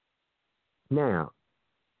body. Now,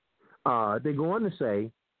 they go on to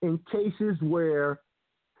say, in cases where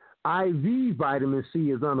IV vitamin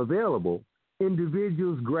C is unavailable,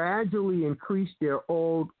 individuals gradually increase their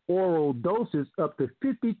oral doses up to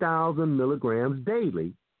 50,000 milligrams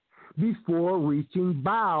daily before reaching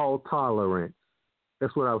bowel tolerance.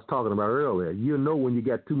 That's what I was talking about earlier. You know when you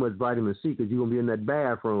got too much vitamin C because you're going to be in that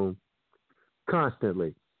bathroom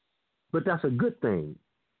constantly. But that's a good thing.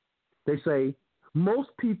 They say most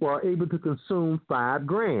people are able to consume 5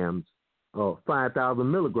 grams or 5,000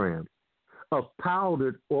 milligrams of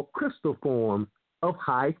powdered or crystal form of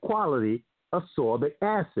high quality ascorbic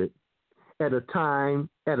acid at a time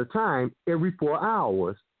every 4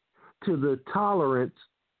 hours to the tolerance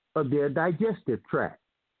of their digestive tract.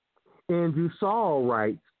 Andrew Saul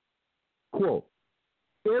writes, quote,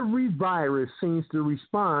 every virus seems to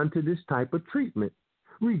respond to this type of treatment,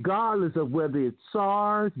 regardless of whether it's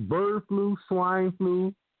SARS, bird flu, swine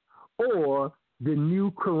flu, or the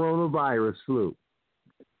new coronavirus flu.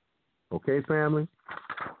 Okay, family?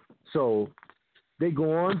 So they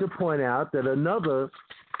go on to point out that another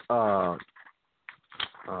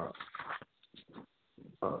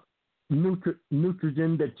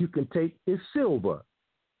nutrient that you can take is silver.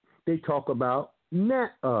 They talk about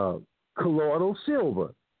colloidal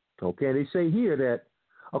silver. Okay, they say here that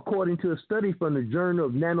according to a study from the Journal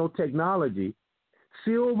of Nanotechnology,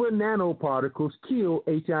 silver nanoparticles kill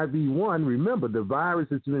HIV-1. Remember, the virus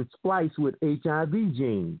has been spliced with HIV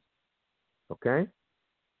genes. Okay?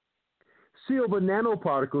 Silver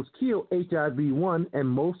nanoparticles kill HIV-1 and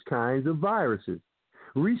most kinds of viruses.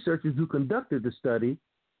 Researchers who conducted the study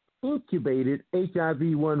incubated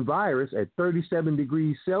HIV-1 virus at 37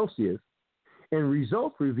 degrees Celsius, and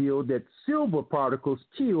results revealed that silver particles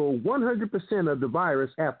kill 100% of the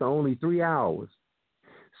virus after only 3 hours.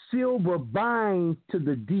 Silver binds to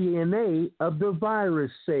the DNA of the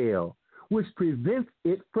virus cell, which prevents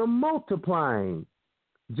it from multiplying,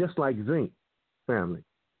 just like zinc, family.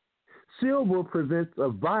 Silver prevents a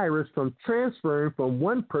virus from transferring from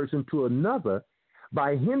one person to another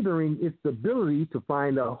by hindering its ability to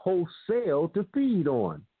find a host cell to feed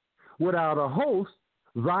on. Without a host,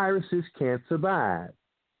 viruses can't survive.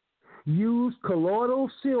 Use colloidal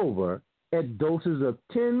silver at doses of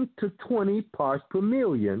 10 to 20 parts per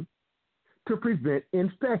million to prevent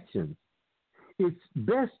infections. It's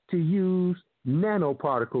best to use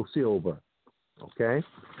nanoparticle silver. Okay?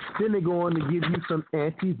 Then they go on to give you some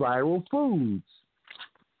antiviral foods.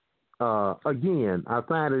 Again, I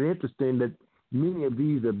find it interesting that many of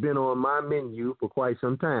these have been on my menu for quite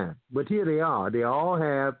some time. But here they are. They all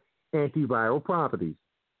have antiviral properties.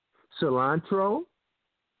 Cilantro,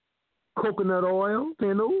 coconut oil,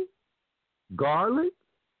 fennel, garlic,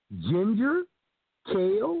 ginger,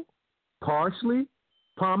 kale, parsley,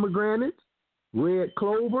 pomegranates, red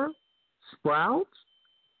clover, sprouts,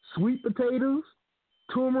 sweet potatoes,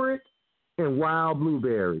 turmeric, and wild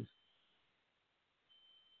blueberries.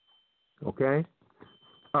 Okay?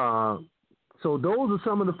 So those are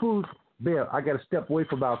some of the foods. Bill, I got to step away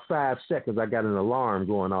for about 5 seconds. I got an alarm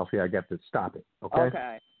going off here. I got to stop it. Okay?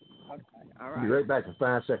 Okay. All right. Be right back in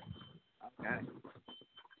 5 seconds.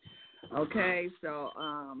 Okay, so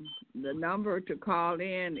the number to call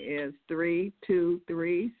in is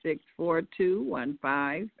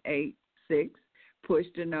 323-642-1586. Push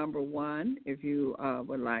the number 1 if you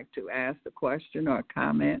would like to ask a question or a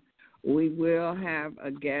comment. We will have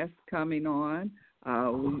a guest coming on,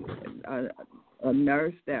 a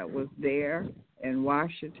nurse that was there in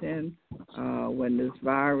Washington when this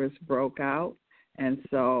virus broke out. And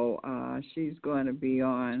so she's going to be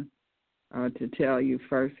on to tell you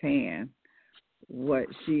firsthand what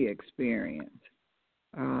she experienced.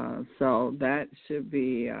 So that should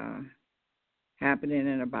be happening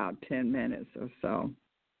in about 10 minutes or so.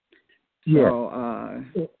 Yeah. So,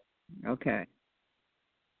 okay.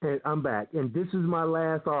 And I'm back. And this is my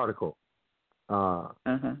last article.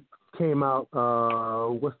 Came out,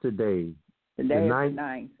 what's the day? Today is the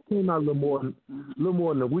 9th. Came out a little more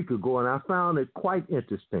than a week ago, and I found it quite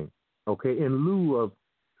interesting, okay, in lieu of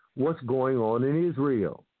what's going on in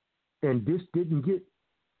Israel. And this didn't get,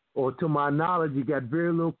 or to my knowledge, it got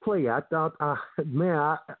very little play. I thought, I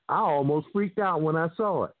almost freaked out when I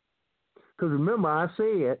saw it. Because remember, I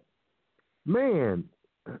said man,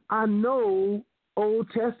 I know Old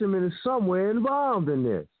Testament is somewhere involved in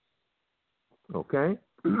this. Okay?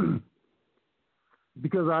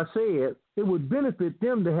 Because I said it would benefit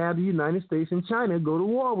them to have the United States and China go to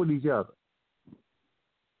war with each other.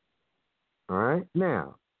 All right?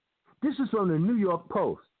 Now, this is from the New York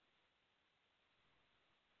Post.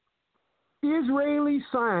 Israeli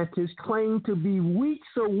scientists claim to be weeks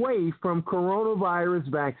away from coronavirus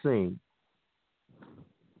vaccine.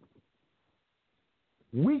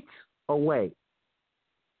 Weeks away.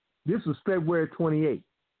 This was February 28th.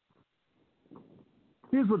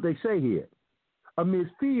 Here's what they say here. Amid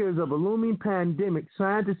fears of a looming pandemic,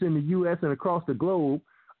 scientists in the U.S. and across the globe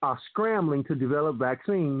are scrambling to develop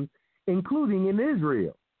vaccines, including in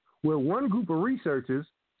Israel, where one group of researchers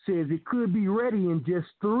says it could be ready in just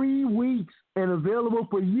 3 weeks and available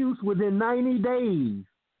for use within 90 days.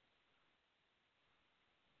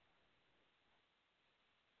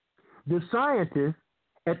 The scientists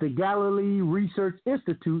at the Galilee Research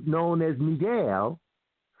Institute, known as Miguel,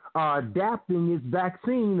 are adapting its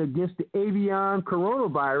vaccine against the avian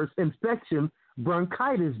coronavirus infection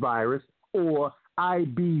bronchitis virus, or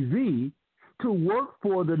IBV, to work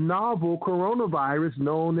for the novel coronavirus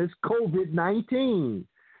known as COVID-19,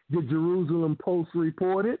 the Jerusalem Post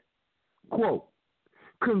reported. Quote,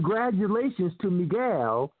 "Congratulations to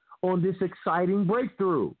Miguel on this exciting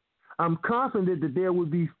breakthrough. I'm confident that there will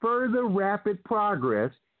be further rapid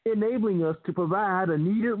progress, enabling us to provide a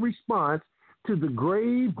needed response to the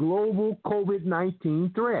grave global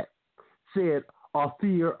COVID-19 threat," said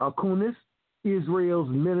Ophir Akunis, Israel's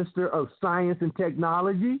Minister of Science and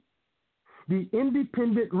Technology. The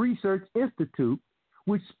Independent Research Institute,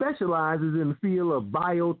 which specializes in the field of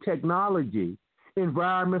biotechnology,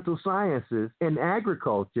 environmental sciences, and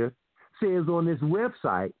agriculture, says on its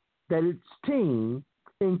website that its team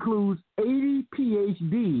includes 80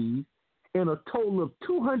 PhDs and a total of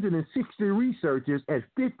 260 researchers at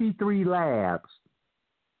 53 labs.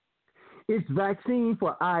 Its vaccine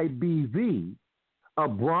for IBV, a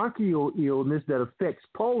bronchial illness that affects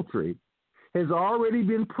poultry, has already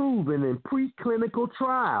been proven in preclinical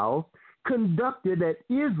trials conducted at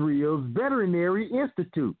Israel's Veterinary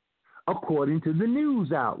Institute, according to the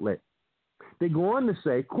news outlet. They go on to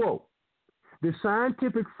say, quote, "The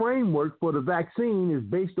scientific framework for the vaccine is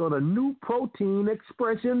based on a new protein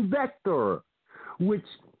expression vector, which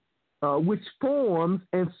forms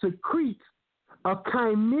and secretes a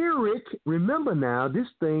chimeric." Remember now,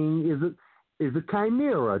 this thing is a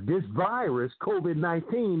chimera. This virus,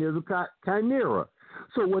 COVID-19, is a chimera.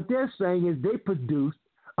 So what they're saying is they produced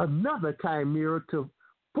another chimera to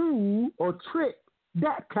fool or trick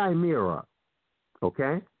that chimera.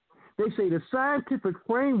 Okay? They say the scientific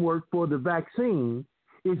framework for the vaccine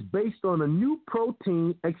is based on a new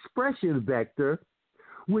protein expression vector,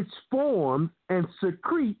 which forms and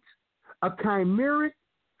secretes a chimeric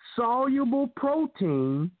soluble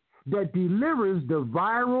protein that delivers the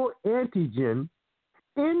viral antigen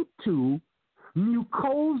into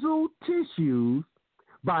mucosal tissues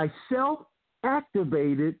by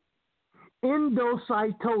self-activated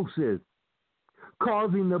endocytosis,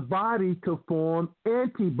 causing the body to form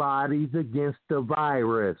antibodies against the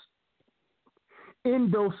virus.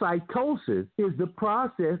 Endocytosis is the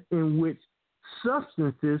process in which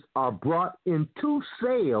substances are brought into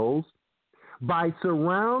cells by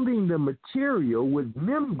surrounding the material with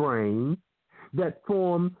membranes that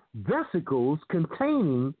form vesicles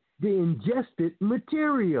containing the ingested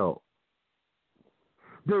material.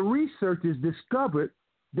 The researchers discovered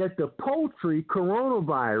that the poultry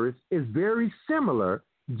coronavirus is very similar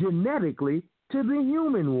genetically to the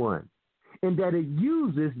human one, and that it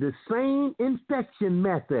uses the same infection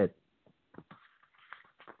method.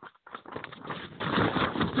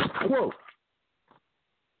 Quote,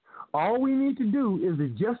 "All we need to do is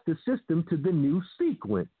adjust the system to the new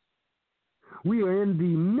sequence. We are in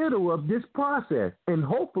the middle of this process, and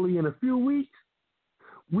hopefully in a few weeks,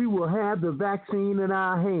 we will have the vaccine in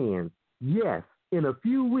our hands. Yes, in a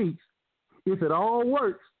few weeks, if it all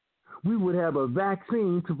works, we would have a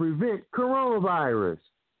vaccine to prevent coronavirus.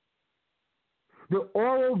 The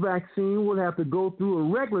oral vaccine will have to go through a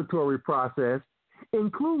regulatory process,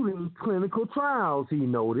 including clinical trials," he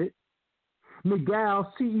noted.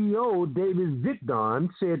 Miguel CEO David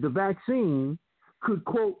Zidane said the vaccine could,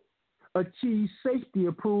 quote, "achieve safety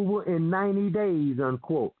approval in 90 days,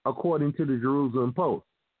 unquote, according to the Jerusalem Post.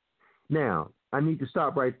 Now, I need to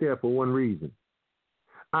stop right there for one reason.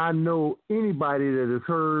 I know anybody that has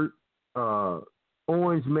heard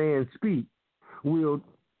Orange Man speak will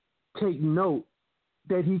take note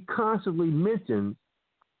that he constantly mentions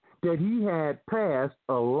that he had passed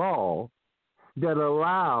a law that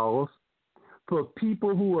allows for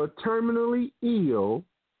people who are terminally ill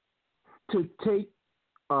to take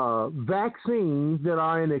vaccines that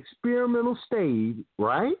are in experimental stage,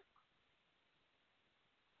 right?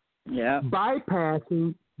 Yeah.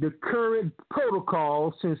 Bypassing the current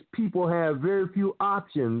protocol since people have very few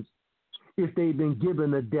options if they've been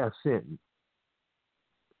given a death sentence.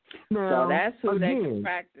 Now, So that's who they again, can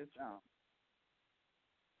practice on.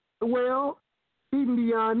 well, even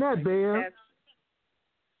beyond that, Bear,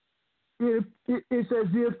 it's as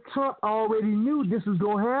if Trump already knew this was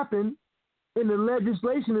going to happen, and the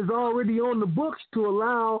legislation is already on the books to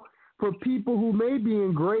allow for people who may be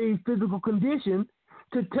in grave physical condition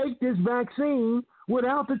to take this vaccine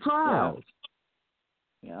without the trials.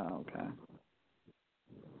 Yeah, okay.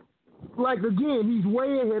 Like, again, he's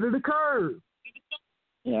way ahead of the curve.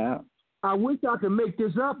 Yeah. I wish I could make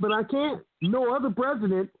this up, but I can't. No other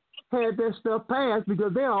president had that stuff passed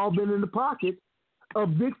because they all been in the pocket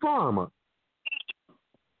of Big Pharma.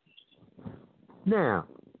 Now,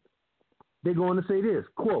 they're going to say this,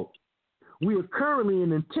 quote, "We are currently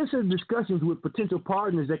in intensive discussions with potential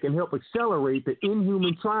partners that can help accelerate the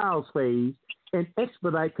in-human trials phase and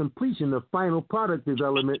expedite completion of final product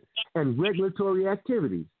development and regulatory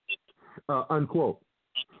activities," unquote.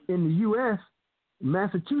 In the U.S.,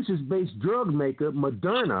 Massachusetts-based drug maker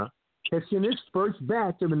Moderna has sent its first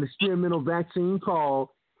batch of an experimental vaccine called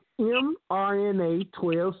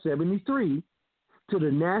mRNA-1273 to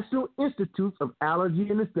the National Institute of Allergy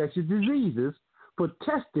and Infectious Diseases for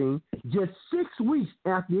testing just 6 weeks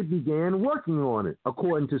after it began working on it,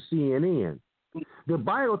 according to CNN. The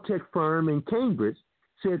biotech firm in Cambridge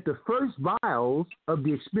said the first vials of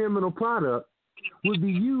the experimental product would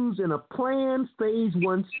be used in a planned phase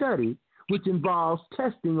 1 study, which involves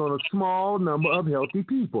testing on a small number of healthy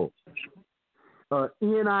people.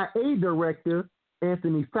 NIA Director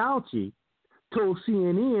Anthony Fauci told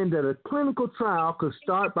CNN that a clinical trial could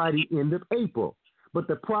start by the end of April, but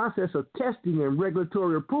the process of testing and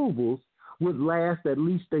regulatory approvals would last at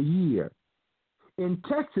least a year. In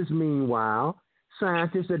Texas, meanwhile,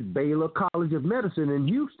 scientists at Baylor College of Medicine in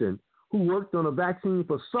Houston, who worked on a vaccine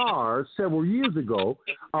for SARS several years ago,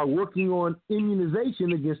 are working on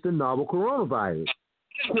immunization against the novel coronavirus.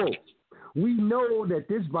 Quote, "We know that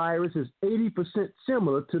this virus is 80%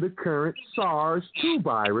 similar to the current SARS-2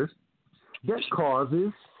 virus that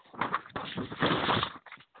causes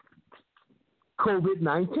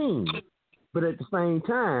COVID-19. But at the same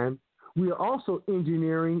time, we are also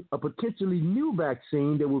engineering a potentially new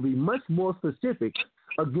vaccine that will be much more specific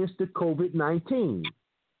against the COVID-19,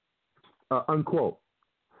 unquote.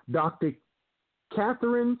 Dr.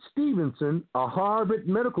 Catherine Stevenson, a Harvard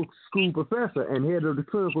Medical School professor and head of the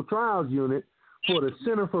clinical trials unit for the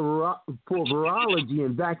Center for Virology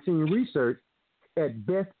and Vaccine Research at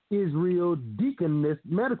Beth Israel Deaconess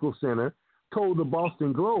Medical Center, told the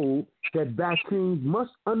Boston Globe that vaccines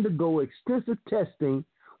must undergo extensive testing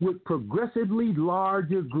with progressively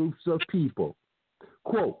larger groups of people.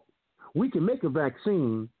 Quote, "We can make a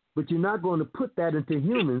vaccine, but you're not going to put that into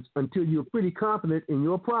humans until you're pretty confident in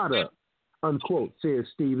your product," unquote, says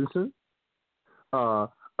Stevenson.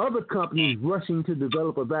 Other companies rushing to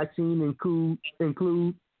develop a vaccine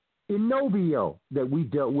include Inovio, that we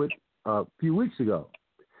dealt with a few weeks ago,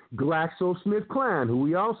 GlaxoSmithKline, who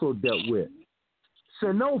we also dealt with,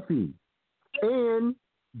 Sanofi, and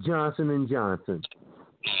Johnson & Johnson.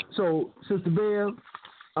 So, Sister Bev,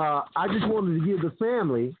 I just wanted to give the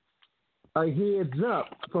family a heads up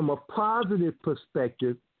from a positive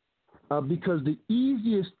perspective, because the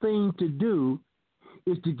easiest thing to do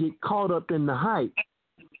is to get caught up in the hype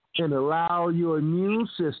and allow your immune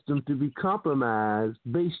system to be compromised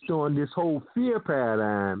based on this whole fear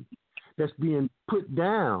paradigm that's being put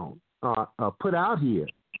out here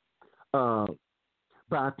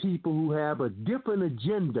by people who have a different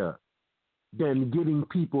agenda than getting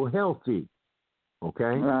people healthy.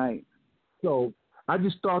 Okay? Right. So I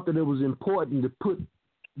just thought that it was important to put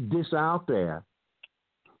this out there.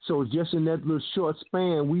 So just in that little short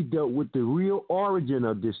span, we dealt with the real origin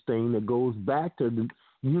of this thing that goes back to the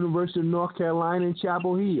University of North Carolina in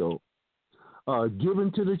Chapel Hill,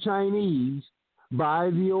 given to the Chinese by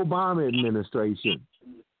the Obama administration,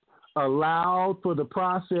 allowed for the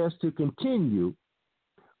process to continue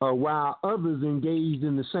while others engaged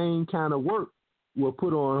in the same kind of work were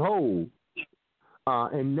put on hold.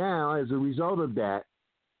 And now, as a result of that,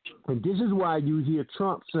 and this is why you hear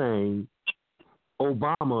Trump saying,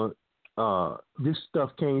 Obama, this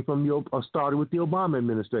stuff came from started with the Obama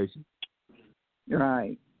administration.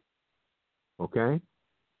 Right. Okay?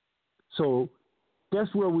 So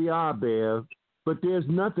that's where we are, Bev. But there's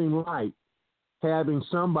nothing like having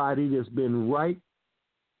somebody that's been right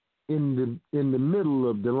in the middle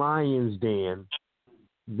of the lion's den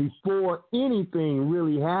before anything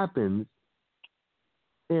really happens.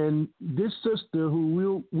 And this sister,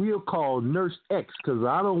 who we'll call Nurse X, because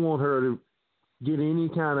I don't want her to get any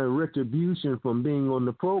kind of retribution from being on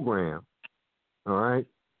the program, all right,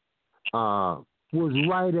 was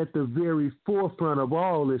right at the very forefront of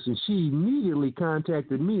all this. And she immediately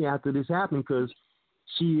contacted me after this happened because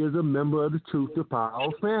she is a member of the Truth to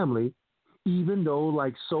Power family, even though,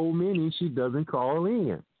 like so many, she doesn't call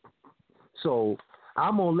in. So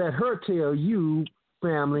I'm going to let her tell you,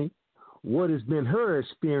 family, what has been her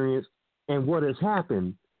experience and what has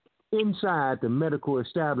happened inside the medical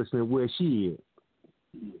establishment where she is.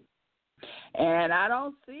 And I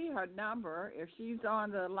don't see her number. If she's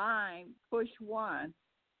on the line, push 1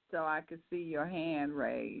 so I can see your hand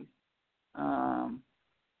raised.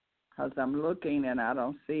 Because I'm looking and I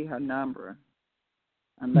don't see her number.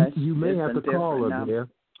 Unless you may have to call her number. there.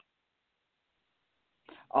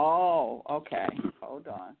 Oh, okay. Hold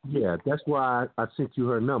on. Yeah, that's why I sent you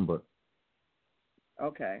her number.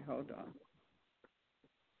 Okay, hold on.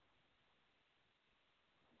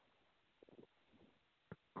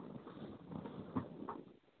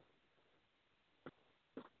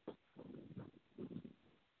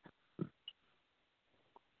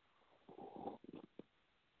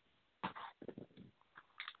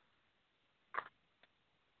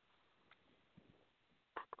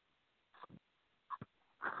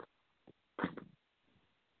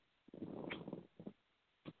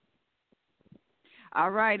 All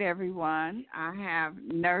right, everyone. I have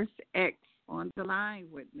Nurse X on the line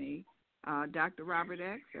with me. Dr. Robert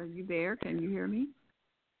X, are you there? Can you hear me?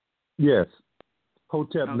 Yes.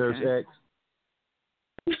 Hotep, Okay. Nurse X.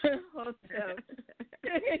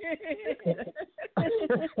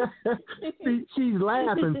 See, she's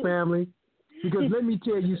laughing, family, because let me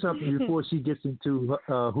tell you something before she gets into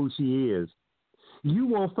who she is. You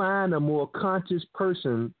won't find a more conscious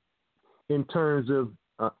person in terms of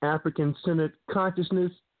African-centered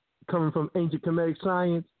consciousness coming from ancient Kemetic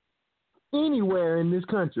science anywhere in this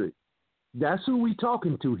country. That's who we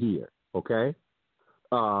talking to here, okay?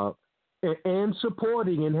 And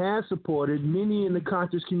supporting and has supported many in the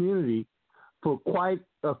conscious community for quite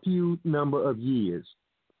a few number of years,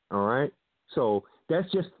 all right? So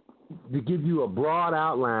that's just to give you a broad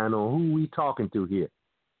outline on who we talking to here.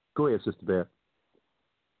 Go ahead, Sister Beth.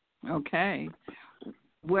 Okay.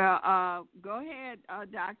 Well, go ahead,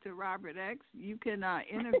 Dr. Robert X. You can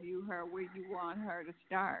interview her where you want her to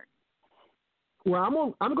start.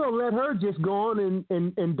 Well, I'm gonna let her just go on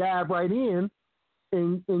and dive right in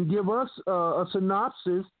and give us a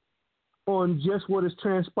synopsis on just what has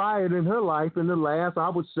transpired in her life in the last, I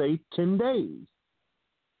would say, 10 days.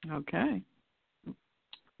 Okay.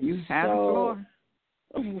 You have the floor.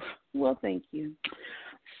 Well, thank you.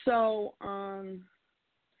 So, I'm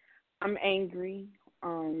angry.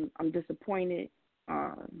 I'm disappointed.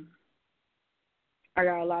 I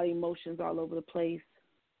got a lot of emotions all over the place.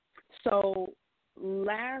 So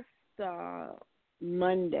last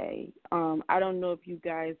Monday, I don't know if you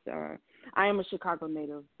guys are. I am a Chicago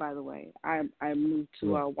native, by the way. I moved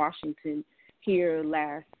to Washington here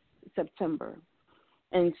last September,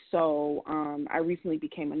 and so I recently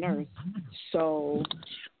became a nurse. So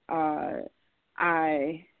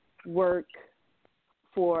I work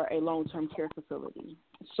for a long-term care facility.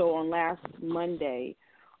 So on last Monday,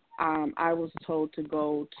 I was told to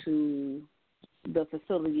go to the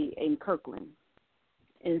facility in Kirkland.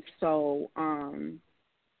 And so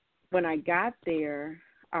when I got there,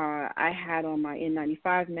 I had on my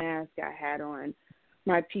N95 mask. I had on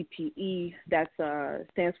my PPE. That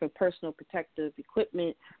stands for personal protective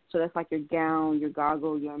equipment. So that's like your gown, your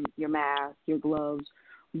goggle, your mask, your gloves.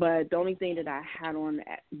 But the only thing that I had on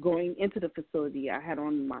going into the facility, I had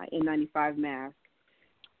on my N95 mask,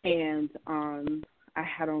 and I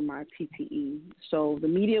had on my PPE. So the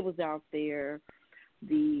media was out there,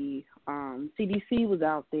 the CDC was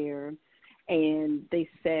out there, and they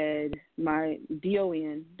said my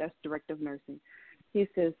DON, that's Director of Nursing, he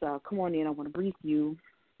says, come on in, I want to brief you.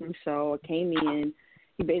 And so I came in.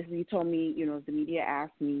 He basically told me, if the media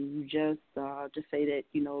asked me, you just say that,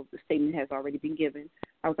 the statement has already been given.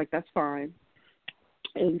 I was like, that's fine.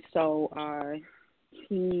 And so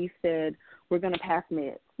he said, we're going to pass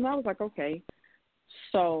meds. And I was like, okay.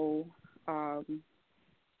 So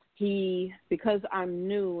because I'm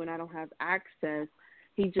new and I don't have access,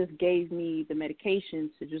 he just gave me the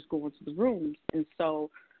medications to just go into the rooms. And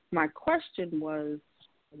so my question was,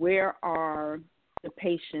 where are the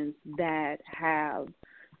patients that have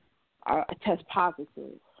a test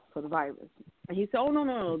positive for the virus? And he said, oh,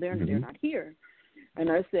 no, they're not here.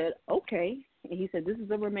 And I said, okay. And he said, this is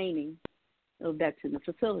the remaining of that's in the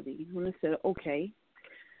facility. And I said, okay.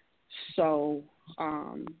 So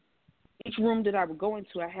each room that I would go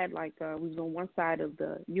into, I had we was on one side of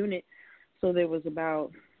the unit. So there was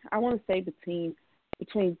about, I want to say between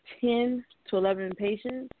 10 to 11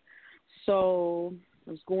 patients. So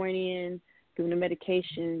I was going in, giving them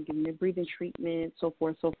medication, giving them breathing treatment, so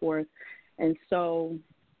forth. And so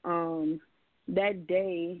that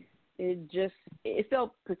day, it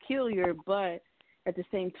felt peculiar, but at the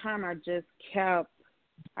same time, I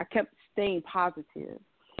kept staying positive.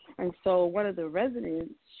 And so one of the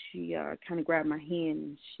residents, she kind of grabbed my hand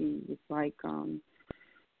and she was like, am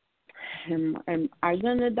I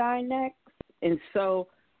gonna die next? And so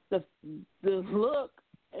the look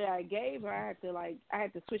that I gave her, I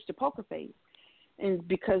had to switch to poker face, and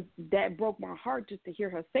because that broke my heart just to hear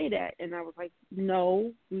her say that. And I was like,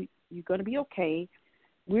 no, you're gonna be okay.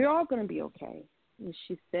 We're all gonna be okay. And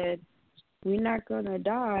she said, we're not gonna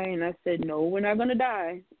die. And I said, no, we're not gonna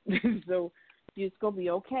die. So you're just gonna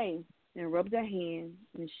be okay. And rubbed her hand,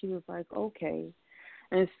 and she was like, okay.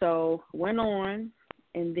 And so went on,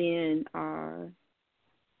 and then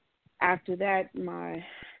after that, my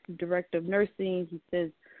director of nursing, he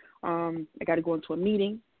says, I got to go into a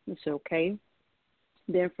meeting. I said, okay.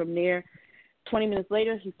 Then from there, 20 minutes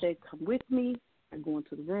later, he said, come with me. I go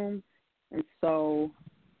into the room. And so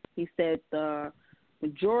he said the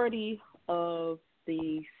majority of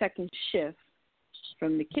the second shift,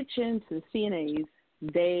 from the kitchen to the CNAs,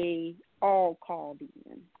 they all called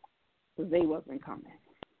in because they wasn't coming.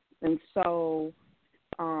 And so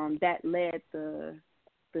that led the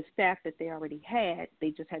staff that they already had,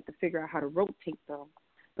 they just had to figure out how to rotate them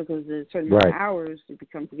because at a certain amount of hours, it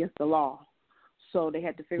becomes against the law. So they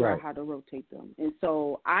had to figure out how to rotate them. And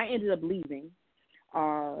so I ended up leaving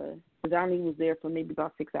because I only was there for maybe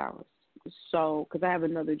about 6 hours. So because I have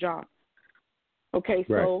another job. Okay,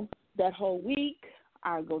 so that whole week,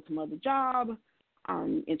 I go to my other job,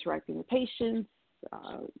 interacting with patients,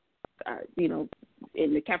 in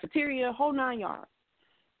the cafeteria, whole 9 yards.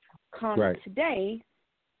 Today,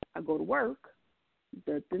 I go to work,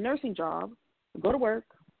 the nursing job, I go to work,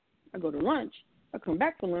 I go to lunch, I come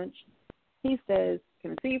back for lunch. He says,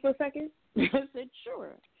 can I see you for a second? I said,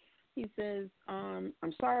 sure. He says, I'm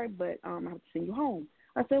sorry, but I have to send you home.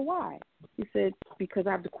 I said, why? He said, because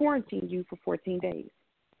I have to quarantine you for 14 days.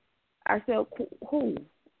 I said, who?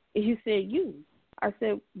 He said, you. I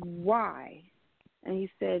said, why? And he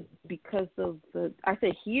said, because of I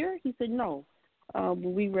said, here? He said, no.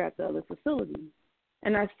 We were at the other facility.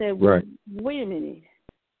 And I said, wait a minute.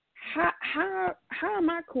 How am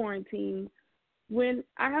I quarantined when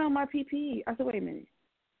I had on my PPE? I said, wait a minute.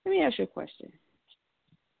 Let me ask you a question.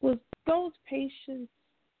 Was those patients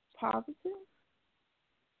positive?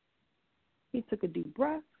 He took a deep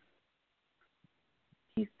breath.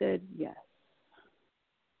 He said, yes.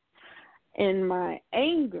 In my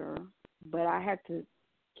anger, but I had to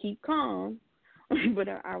keep calm, but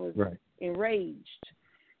I was enraged.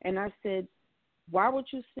 And I said, why would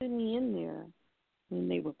you send me in there when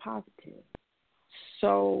they were positive?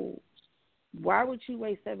 So why would you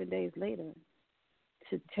wait 7 days later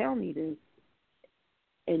to tell me this?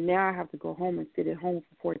 And now I have to go home and sit at home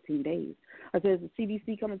for 14 days. I said, is the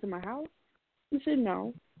CDC coming to my house? He said,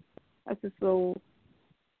 no. I said, so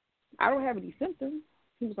I don't have any symptoms.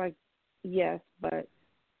 He was like, yes, but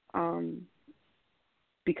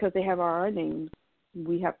because they have our names,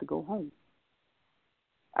 we have to go home.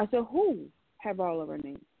 I said, who have all of our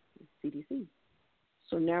names? CDC.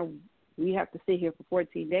 So now we have to sit here for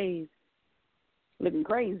 14 days looking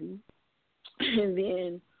crazy, and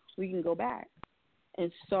then we can go back.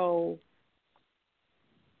 And so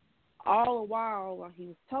all the while he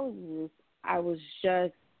was telling me this, I was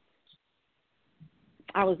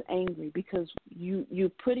angry because you're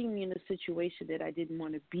putting me in a situation that I didn't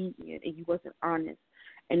want to be in, and you wasn't honest.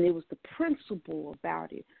 And it was the principle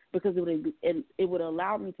about it, because it would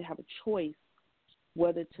allow me to have a choice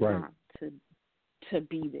whether to not to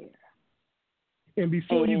be there. And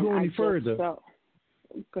before you go any further, go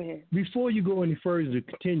ahead. Before you go any further to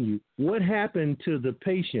continue, what happened to the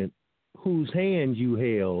patient whose hand you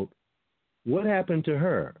held? What happened to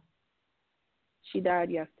her? She died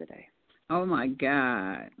yesterday. Oh, my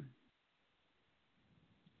God.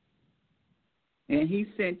 And he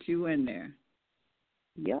sent you in there.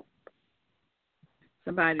 Yep.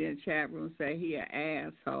 Somebody in the chat room say he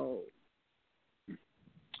an asshole.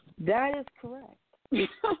 That is correct.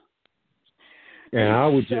 And I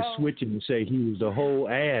would just switch it and say he was the whole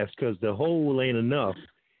ass, because the whole ain't enough.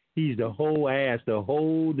 He's the whole ass,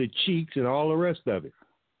 the cheeks, and all the rest of it.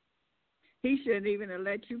 He shouldn't even have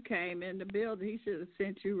let you came in the building. He should have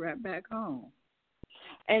sent you right back home.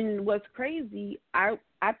 And what's crazy, I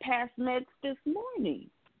passed meds this morning,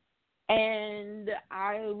 and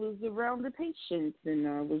I was around the patients, and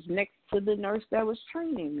I was next to the nurse that was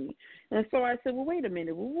training me. And so I said, well, wait a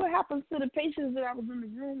minute. Well, what happened to the patients that I was in the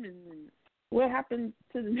room, and what happened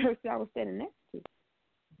to the nurse that I was standing next to?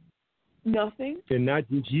 Nothing. And not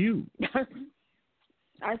just you.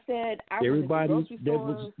 I said, I everybody went to the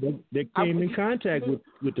grocery stores. that came in contact with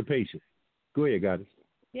the patient. Go ahead, Goddess.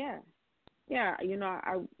 Yeah.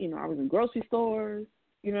 I was in grocery stores.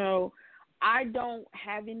 I don't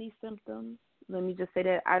have any symptoms. Let me just say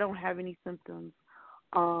that I don't have any symptoms.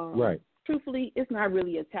 Right. Truthfully, it's not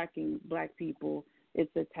really attacking black people.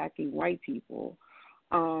 It's attacking white people.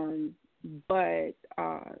 But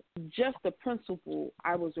just the principle,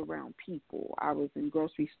 I was around people. I was in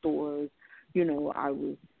grocery stores. I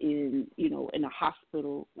was in a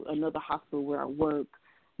hospital, another hospital where I work.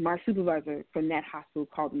 My supervisor from that hospital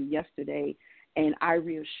called me yesterday, and I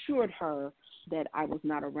reassured her that I was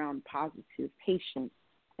not around positive patients.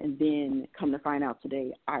 And then come to find out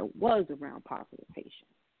today, I was around positive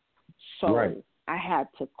patients. So I had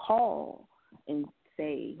to call and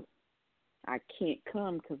say, I can't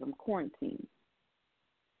come because I'm quarantined.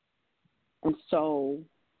 And so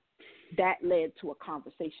that led to a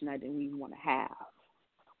conversation I didn't even want to have,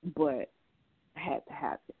 but I had to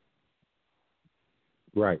have it.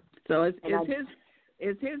 Right. So is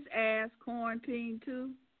his ass quarantined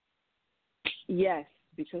too? Yes,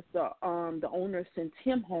 because the owner sent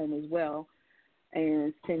him home as well,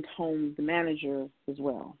 and sent home the manager as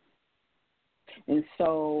well. And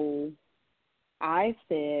so I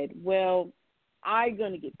said, well, I'm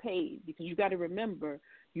going to get paid, because you got to remember,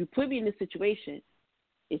 you put me in this situation,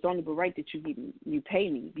 it's only but right that you pay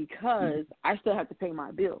me, because I still have to pay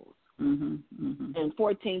my bills. Mm-hmm, mm-hmm. And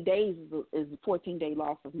 14 days is a 14-day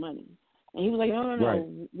loss of money. And he was like,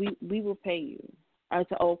 no, we will pay you. I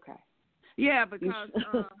said, okay. Yeah, because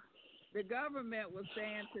the government was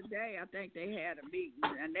saying today, I think they had a meeting,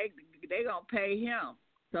 and they going to pay him.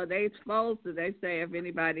 So they say if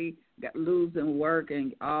anybody got losing work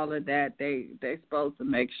and all of that, they supposed to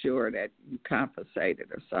make sure that you compensated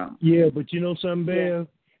or something. Yeah, but you know something, Bev?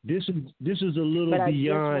 This is a little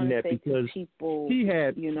beyond that, because people, he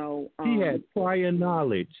had prior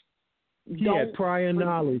knowledge. He had prior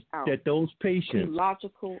knowledge that those patients be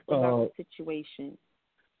logical about the situation.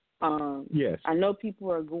 Yes. I know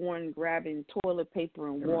people are going and grabbing toilet paper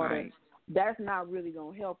and water. Right. That's not really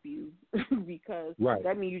going to help you, because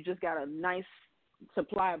that means you just got a nice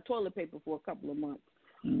supply of toilet paper for a couple of months.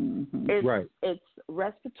 Mm-hmm. It's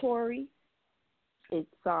respiratory. It's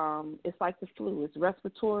like the flu. It's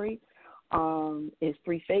respiratory. It's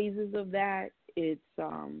 3 phases of that. It's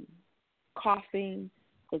coughing.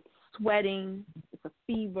 It's sweating. It's a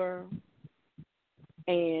fever.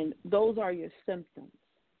 And those are your symptoms.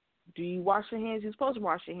 Do you wash your hands? You're supposed to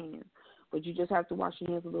wash your hands, but you just have to wash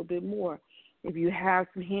your hands a little bit more. If you have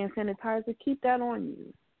some hand sanitizer, keep that on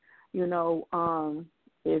you.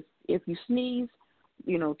 If you sneeze,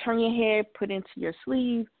 turn your head, put it into your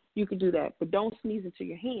sleeve. You can do that, but don't sneeze into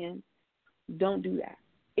your hand. Don't do that.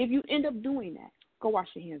 If you end up doing that, go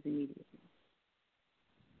wash your hands immediately.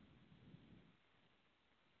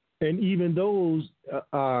 And even those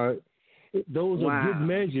are good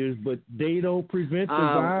measures, but they don't prevent the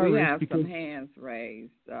virus. We have some hands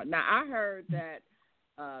raised. Now, I heard that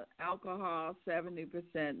alcohol,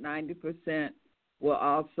 70%, 90%, will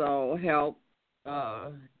also help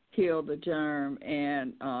kill the germ,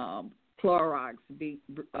 and Clorox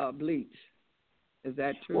bleach. Is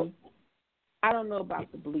that true? Well, I don't know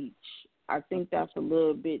about the bleach. I think that's a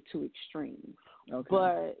little bit too extreme. Okay.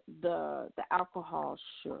 But the alcohol,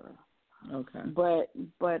 sure. Okay. But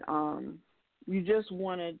you just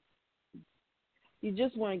want to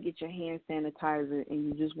get your hand sanitizer, and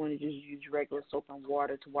you just want to just use regular soap and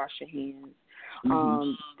water to wash your hands.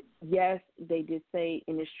 Mm-hmm. Yes, they did say,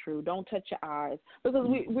 and it's true, don't touch your eyes, because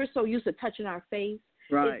we're so used to touching our face.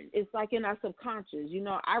 Right. It's like in our subconscious.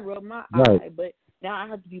 I rub my eye, but now I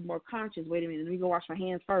have to be more conscious. Wait a minute, let me go wash my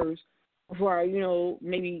hands first before I,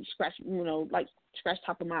 maybe scratch, like scratch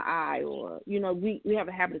top of my eye, or, we have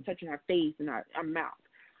a habit of touching our face and our mouth.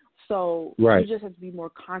 So you just have to be more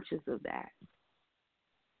conscious of that.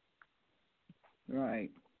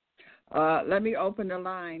 Right. Let me open the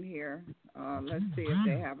line here. Let's see if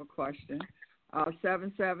they have a question.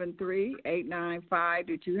 773-895.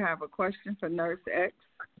 Did you have a question for Nurse X?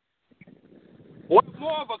 Well,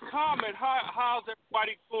 more of a comment. How's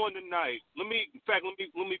everybody doing tonight? Let me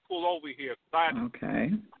pull over here.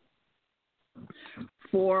 Okay.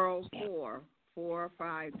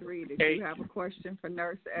 404-453. Did you have a question for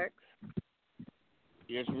Nurse X?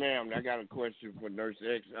 Yes, ma'am. I got a question for Nurse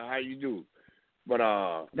X. How you do? But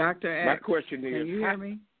Dr. X, my question is, can you hear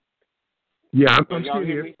me? Yeah, I'm y'all still hear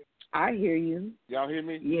here. me? I hear you. Y'all hear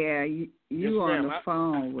me? Yeah, you Yes, on ma'am. the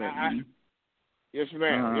phone with me. Yes,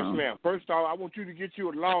 ma'am. Yes, ma'am. First off, I want you to get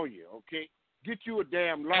you a lawyer, okay? Get you a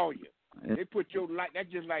damn lawyer. They put your life. That's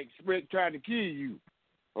just like spread trying to kill you,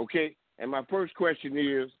 okay? And my first question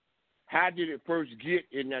is, how did it first get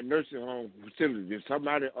in that nursing home facility? Did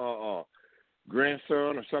somebody,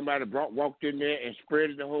 grandson or somebody walked in there and spread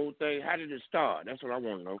the whole thing? How did it start? That's what I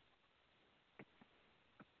want to know.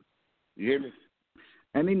 You hear me?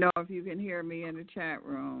 Let me know if you can hear me in the chat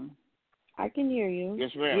room. I can hear you.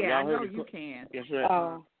 Yes, ma'am. Yeah, I Y'all know heard you can. Yes, ma'am.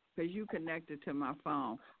 Oh. Because you connected to my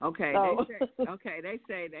phone. Okay. Oh. They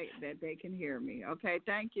say that they can hear me. Okay.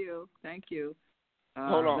 Thank you.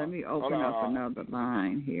 Hold on. Let me open up another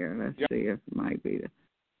line here. Let's see if it might be the.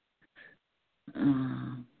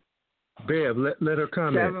 Bev, let her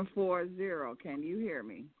comment. 740. Can you hear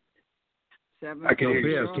me? I can hear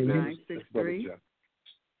you. Bev, can you? 963.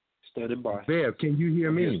 Standing by. Bev, can you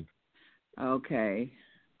hear me? Okay.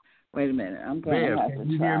 Wait a minute. I'm going to have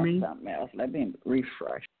to try something else. Let me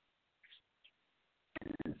refresh.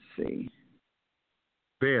 Let's see.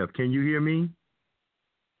 Bev, can you hear me?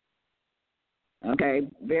 Okay,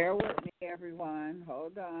 bear with me, everyone.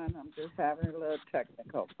 Hold on. I'm just having a little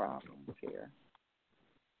technical problems here.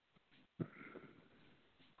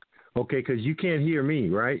 Okay, because you can't hear me,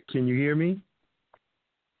 right? Can you hear me?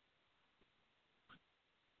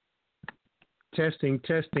 Testing.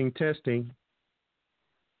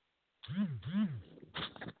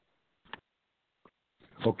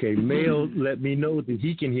 Okay, Mel let me know that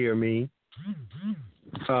he can hear me.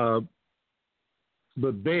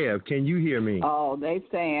 But Bev, can you hear me? Oh, they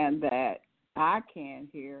saying that I can't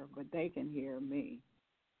hear, but they can hear me.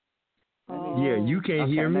 Yeah, you can't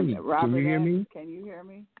hear me. Robert, can you hear me? Can you hear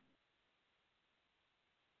me?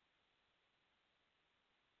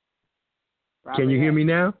 Robert can you hear me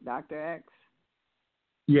now? Dr. X?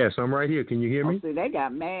 Yes, I'm right here. Can you hear me? See, they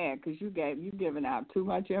got mad because you giving out too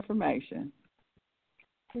much information.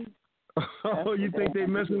 Oh, you think they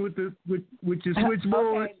messing with your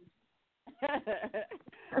switchboard?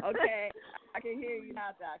 Okay, I can hear you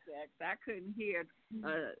now, Dr. X. I couldn't hear.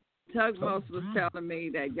 Tugmos was telling me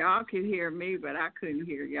that y'all could hear me, but I couldn't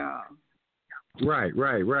hear y'all. Right.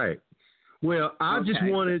 Well, I just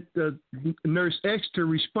wanted Nurse X to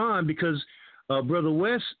respond because Brother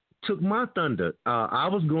West took my thunder. I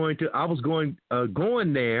was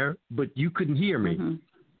going there, but you couldn't hear me,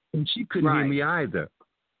 and she couldn't hear me either.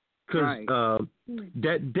 Because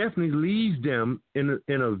that definitely leaves them in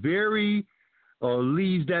a very,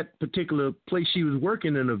 leaves that particular place she was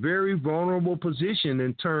working in a very vulnerable position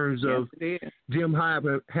in terms of them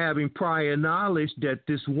having prior knowledge that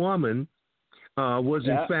this woman was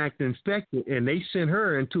in fact infected, and they sent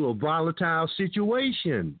her into a volatile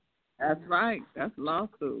situation. That's right. That's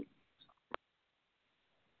lawsuit.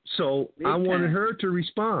 So I wanted her to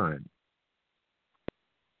respond.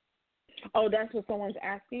 Oh, that's what someone's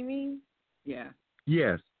asking me? Yeah.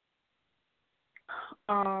 Yes.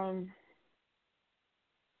 Like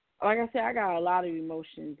I said, I got a lot of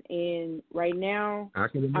emotions, and right now, I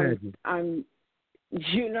can imagine. I'm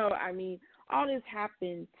all this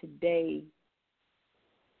happened today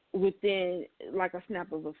within like a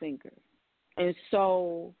snap of a finger. And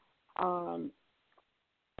so, am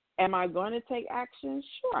I going to take action?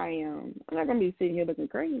 Sure I am. I'm not going to be sitting here looking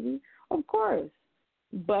crazy, of course.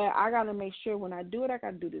 But I got to make sure when I do it, I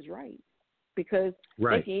got to do this right. Because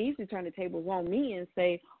they can easily turn the tables on me and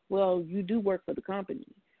say, well, you do work for the company.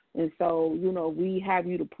 And so, we have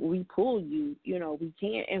you we pull you, we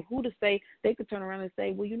can't. And who to say, they could turn around and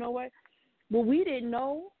say, well, you know what? Well, we didn't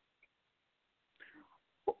know.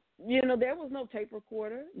 There was no tape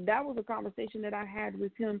recorder. That was a conversation that I had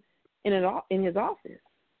with him in his office.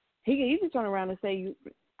 He can easily turn around and say,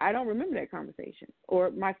 I don't remember that conversation.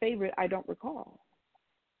 Or my favorite, I don't recall.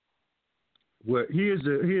 Well, here's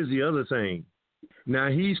the other thing. Now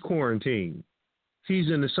he's quarantined.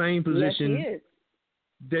 He's in the same position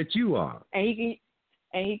that you are. And he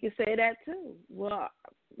can say that too. Well,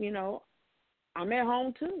 I'm at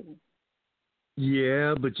home too.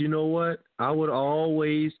 Yeah, but you know what? I would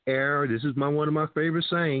always err. This is one of my favorite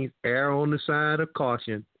sayings: err on the side of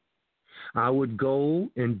caution. I would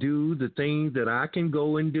go and do the things that I can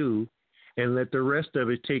go and do, and let the rest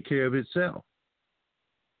of it take care of itself.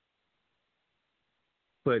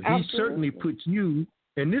 But he certainly puts you,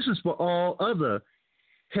 and this is for all other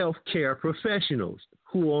healthcare professionals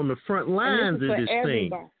who are on the front lines of this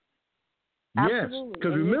thing. Absolutely. Yes,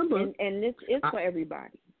 because remember, and this is for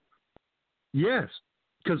everybody. Yes,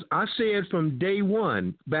 because I said from day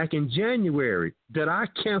one back in January that I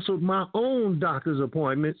canceled my own doctor's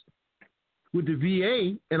appointments with the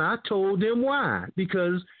VA, and I told them why.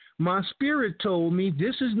 Because my spirit told me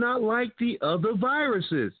this is not like the other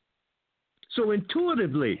viruses. So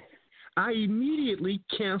intuitively, I immediately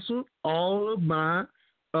canceled all of my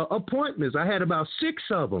appointments. I had about 6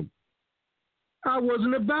 of them. I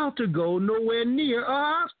wasn't about to go nowhere near a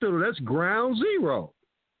hospital. That's ground zero.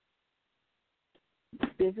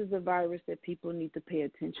 This is a virus that people need to pay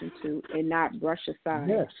attention to and not brush aside.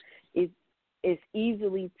 Yes. It's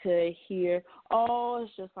easily to hear, oh,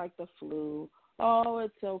 it's just like the flu. Oh,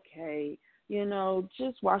 it's okay. You know,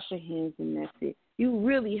 just wash your hands and that's it. You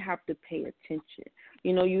really have to pay attention.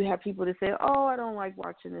 You know, you have people that say, oh, I don't like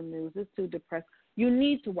watching the news. It's too depressed. You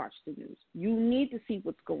need to watch the news. You need to see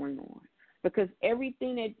what's going on. Because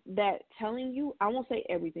everything that telling you, I won't say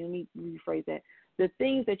everything, let me rephrase that. The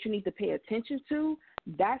things that you need to pay attention to,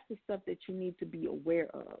 that's the stuff that you need to be aware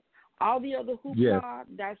of. All the other hoopla,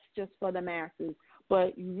 that's just for the masses.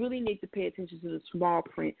 But you really need to pay attention to the small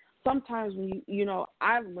print. Sometimes when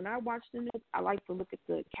when I watch the news, I like to look at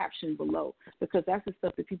the caption below because that's the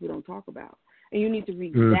stuff that people don't talk about. And you need to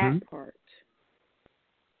read that part.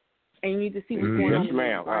 And you need to see what's going on in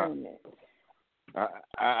the environment.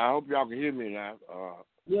 I hope y'all can hear me now.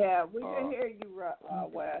 Yeah, we can hear you,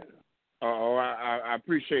 Wes. I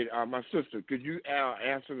appreciate it. My sister, could you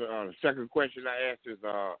answer the second question I asked is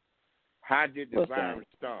how did the virus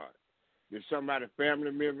start? Did somebody,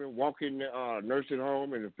 family member, walk in the nursing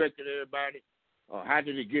home and infected everybody? How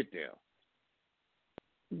did it get there?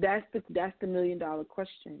 That's the $1 million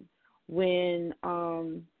question. When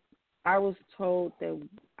I was told that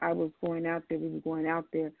I was going out there, we were going out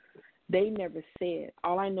there, they never said.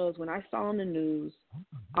 All I know is when I saw on the news,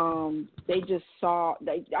 I just saw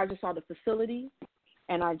the facility,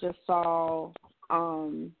 and I just saw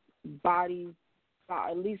bodies,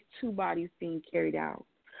 at least 2 bodies being carried out,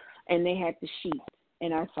 and they had the sheet,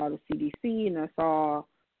 and I saw the CDC, and I saw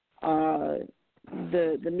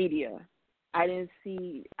the media. I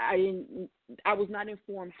was not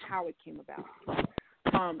informed how it came about.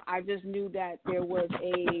 I just knew that there was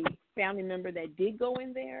a family member that did go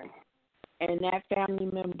in there, and that family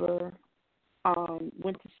member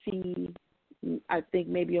went to see, I think,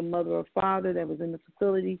 maybe a mother or father that was in the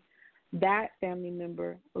facility. That family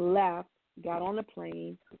member left, got on a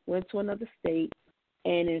plane, went to another state,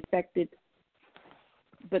 and infected.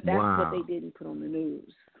 But that's what they didn't put on the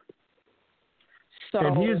news. So,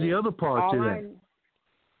 and here's the other part to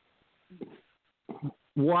that.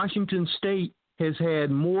 Washington State has had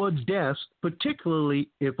more deaths, particularly,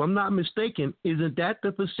 if I'm not mistaken, isn't that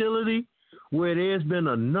the facility where there's been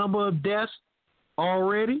a number of deaths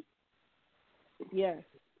already? Yes.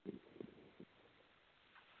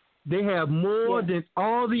 They have more than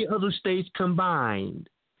all the other states combined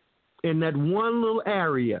in that one little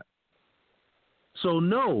area. So,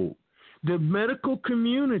 no, the medical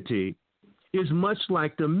community is much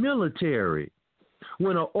like the military.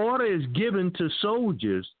 When an order is given to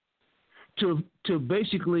soldiers to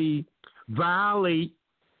basically violate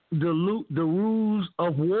the rules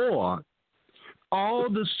of war, all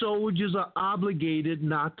the soldiers are obligated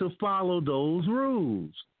not to follow those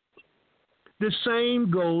rules. The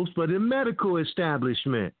same goes for the medical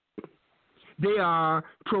establishment. They are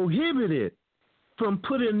prohibited from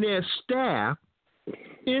putting their staff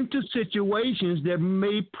into situations that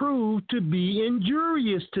may prove to be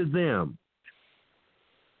injurious to them.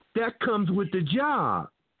 That comes with the job.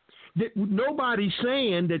 Nobody's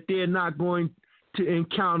saying that they're not going to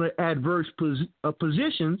encounter adverse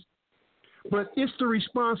positions, but it's the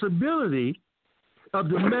responsibility of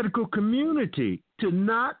the medical community to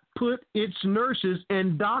not put its nurses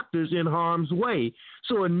and doctors in harm's way.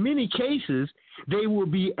 So in many cases, they will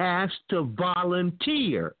be asked to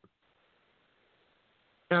volunteer.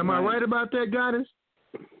 Am I right about that, Goddess?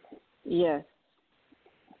 Yes.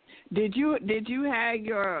 Did you have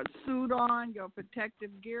your suit on, your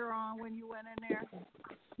protective gear on when you went in there?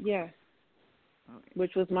 Yes. Okay.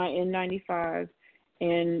 Which was my N95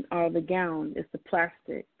 and the gown. It's the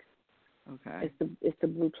plastic. Okay. It's the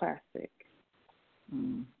blue plastic.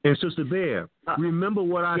 And Sister Bear, remember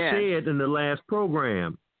what I said in the last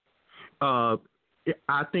program. I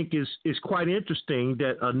think it's quite interesting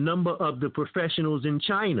that a number of the professionals in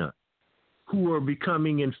China who are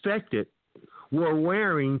becoming infected were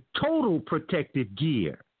wearing total protective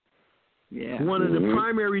gear. Yeah. One of the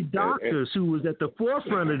primary doctors who was at the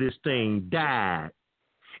forefront of this thing died,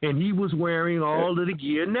 and he was wearing all of the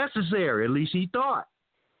gear necessary. At least he thought.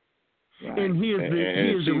 Right. And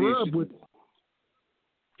here's the rub with.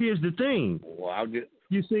 Here's the thing. Well,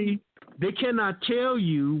 you see, they cannot tell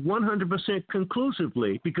you 100%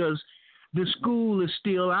 conclusively because the school is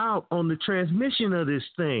still out on the transmission of this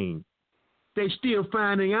thing. They're still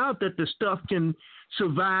finding out that the stuff can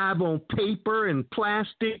survive on paper and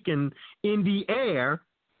plastic and in the air,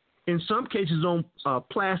 in some cases on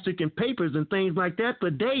plastic and papers and things like that for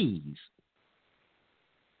days.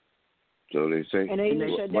 So they say. And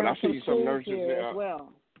they shut down some schools here as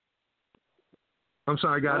well. I'm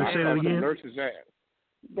sorry, guys. Say that again. Nurses at.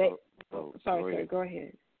 Sorry, sir. Go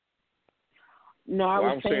ahead. No, I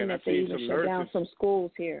was saying that they even shut down some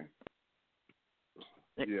schools here.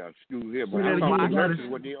 Yeah, school here, but I'm talking nurses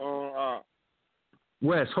what they on.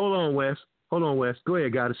 Wes, hold on, Wes. Go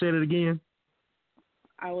ahead, guys. Say that again.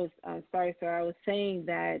 Sorry, sir. I was saying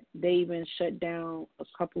that they even shut down a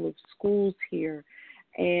couple of schools here,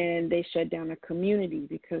 and they shut down a community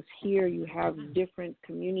because here you have different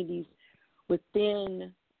communities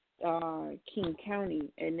within King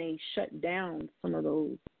County, and they shut down some of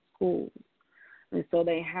those schools. And so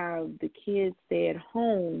they have the kids stay at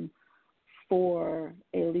home for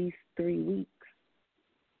at least 3 weeks.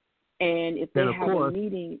 And if they have a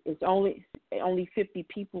meeting, it's only 50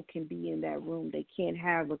 people can be in that room. They can't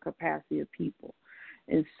have a capacity of people.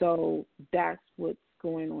 And so that's what's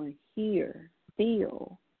going on here.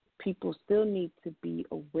 Still, people still need to be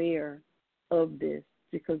aware of this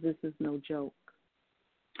because this is no joke.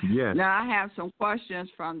 Yes. Now, I have some questions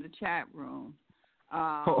from the chat room.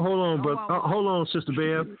 Hold on, brother. Hold on, Sister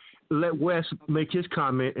Bev. Let Wes make his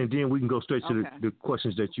comment, and then we can go straight to the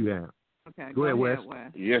questions that you have. Okay. Go ahead, Wes.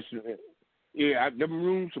 Yes. Yeah, them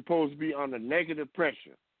rooms supposed to be under negative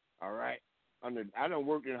pressure. All right. I done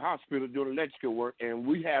worked in a hospital doing electrical work, and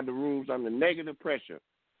we have the rooms under negative pressure.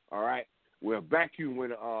 All right. Where a vacuum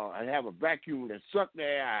I have a vacuum that sucked the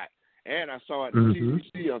air out, and I saw at the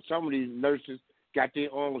CDC some of these nurses got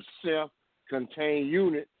their own self-contained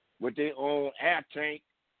unit with their own air tank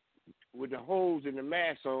with the holes in the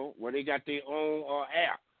mask on, where they got their own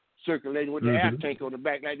air circulating with the air tank on the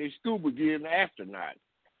back like they scuba gear in the astronaut.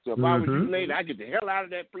 So if I was you lady, I'd get the hell out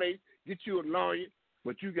of that place, get you a lawyer,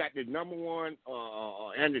 but you got the number one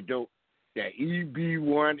antidote, that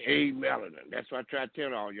EB1A melanin. That's what I try to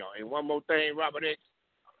tell all y'all. And one more thing, Robert X,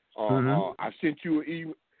 I sent you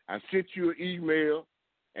an email,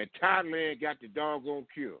 and Thailand got the doggone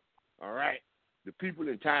cure. All right? The people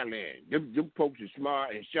in Thailand, them folks are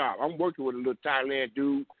smart and sharp. I'm working with a little Thailand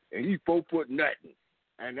dude, and he 4 foot nothing.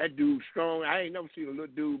 And that dude's strong. I ain't never seen a little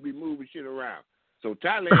dude be moving shit around. So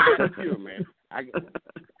Thailand got the cure, man.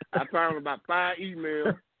 I found about 5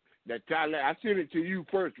 emails that Thailand, I sent it to you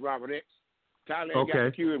first, Robert X. Thailand got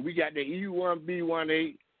the cure, and we got the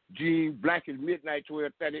E1B1A gene, black as midnight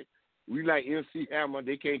 1230. We like MC Hammer.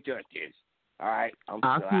 They can't touch this. All right,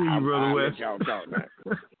 I feel you, Brother West. Y'all talk now.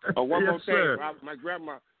 One more thing, Robert, my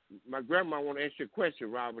grandma want to ask you a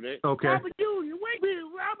question, Robert. Okay. Robert Jr., where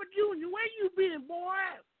you been, boy?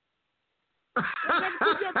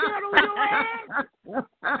 Put your gun on your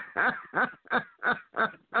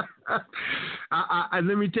ass.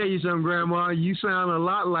 Let me tell you something, Grandma. You sound a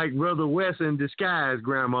lot like Brother West in disguise,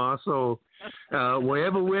 Grandma. So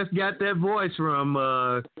wherever West got that voice from,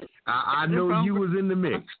 I know you was in the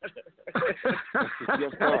mix.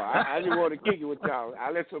 Yes, sir. I just want to kick it with y'all.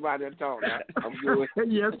 I let somebody talk now. I'm good.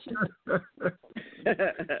 Yes, sir.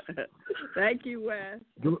 Thank you, Wes.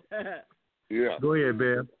 Yeah. Go ahead,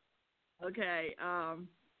 Bev. Okay.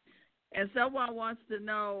 And someone wants to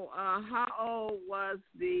know how old was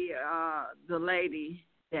the lady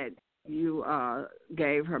that you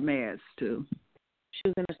gave her meds to? She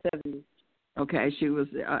was in her 70s. Okay, she was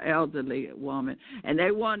an elderly woman, and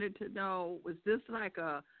they wanted to know, was this like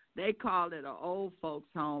they call it an old folks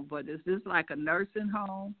home, but is this like a nursing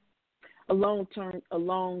home? A long-term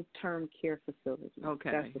care facility.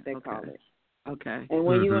 Okay, that's what they call it. Okay. And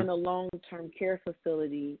when you're in a long-term care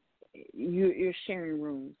facility, you're sharing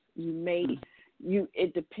rooms.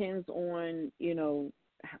 It depends on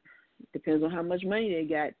how much money they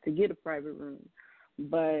got to get a private room,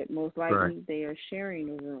 but most likely they are sharing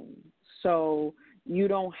a room. So you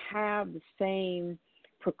don't have the same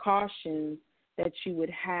precautions that you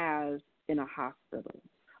would have in a hospital.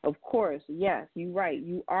 Of course, yes, you're right.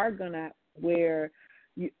 You are gonna wear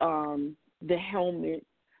the helmet,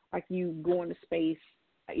 like you go into space.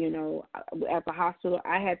 At the hospital,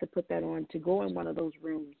 I had to put that on to go in one of those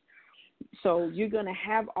rooms. So you're going to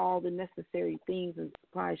have all the necessary things and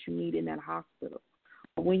supplies you need in that hospital.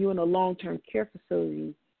 But when you're in a long-term care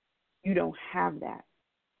facility, you don't have that.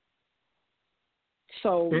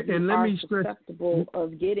 So you are susceptible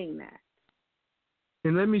of getting that.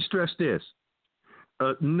 And let me stress this.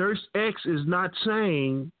 Nurse X is not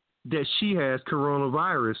saying that she has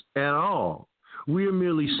coronavirus at all. We're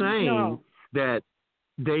merely saying that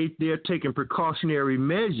they're taking precautionary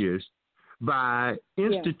measures by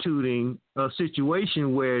instituting a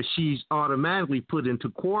situation where she's automatically put into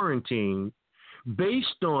quarantine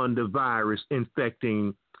based on the virus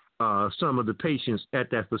infecting some of the patients at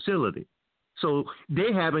that facility. So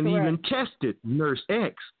they haven't even tested Nurse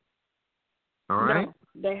X. All right?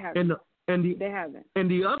 No, they haven't. They haven't. And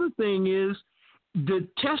the other thing is the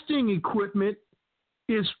testing equipment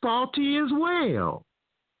is faulty as well.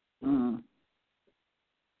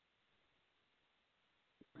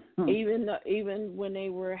 Even when they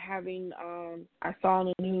were having, I saw on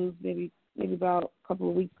the news maybe about a couple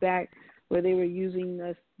of weeks back where they were using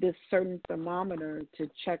this certain thermometer to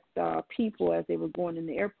check the people as they were going in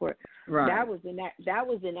the airport. Right. That was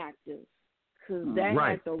inactive because that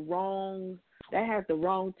had the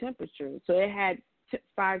wrong temperature. So it had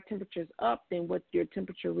 5 temperatures up than what your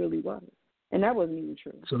temperature really was, and that wasn't even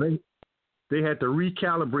true. So they had to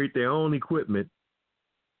recalibrate their own equipment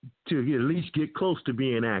to at least get close to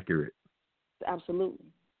being accurate. Absolutely.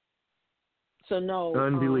 So no,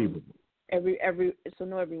 unbelievable.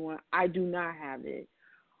 Everyone, I do not have it.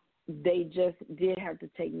 They just did have to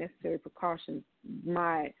take necessary precautions.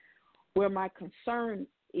 Where my concern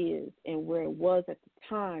is and where it was at the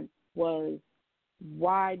time was,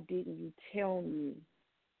 why didn't you tell me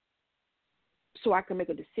so I could make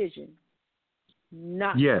a decision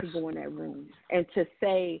not to go in that room and to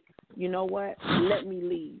say, you know what, let me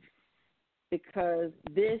leave, because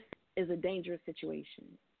this is a dangerous situation.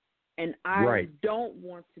 And I don't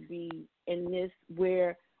want to be in this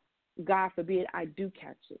where, God forbid, I do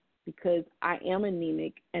catch it, because I am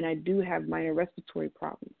anemic and I do have minor respiratory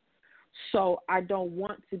problems. So I don't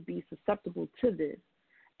want to be susceptible to this.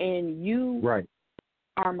 And you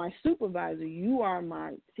are my supervisor. You are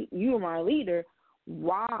my leader.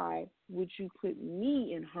 Why would you put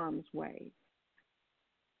me in harm's way?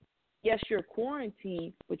 Yes, you're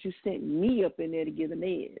quarantined, but you sent me up in there to give the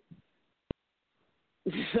meds.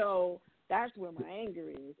 So that's where my anger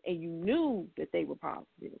is. And you knew that they were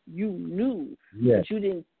positive. You knew, but you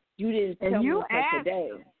didn't tell me until today.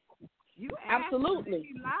 You absolutely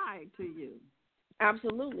she lied to you.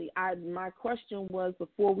 Absolutely. My question was,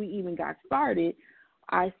 before we even got started,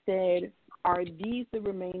 I said, are these the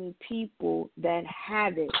remaining people that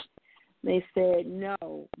have it? They said,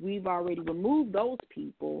 no, we've already removed those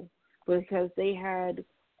people because they had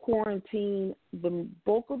quarantined the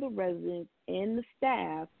bulk of the residents and the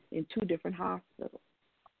staff in 2 different hospitals.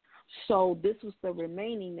 So this was the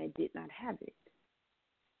remaining that did not have it.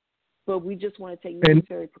 But we just want to take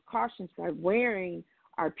necessary precautions by wearing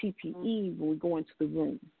our PPE when we go into the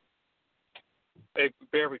room. Hey,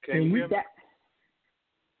 Barry, can you hear me?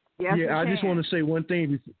 I just want to say one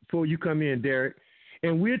thing before you come in, Derek.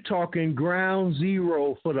 And we're talking ground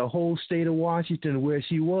zero for the whole state of Washington where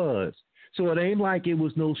she was. So it ain't like it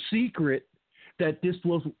was no secret that this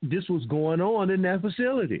was going on in that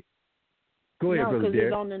facility. Go ahead, Brother Derek.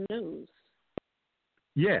 It's on the news.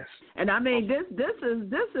 Yes. And I mean this is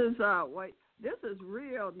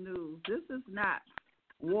real news. This is not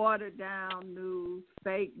watered down news,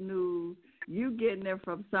 fake news. You getting it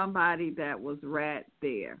from somebody that was right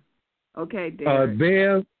there. Okay, Derek.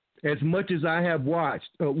 Bev, as much as I have watched,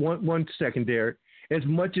 one second, Derek. As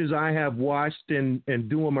much as I have watched and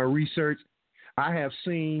doing my research, I have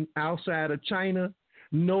seen outside of China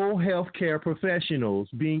no healthcare professionals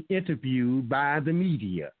being interviewed by the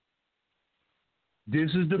media. This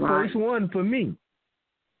is the first one for me,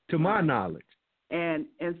 to my knowledge. And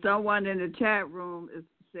someone in the chat room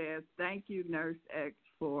says, thank you, Nurse X,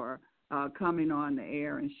 for coming on the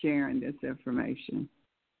air and sharing this information.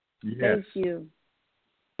 Yes. Thank you.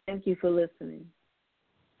 Thank you for listening.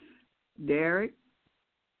 Derek?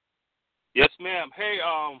 Yes, ma'am. Hey,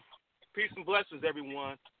 peace and blessings,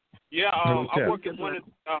 everyone. Yeah, I work at one of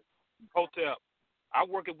Hotel. I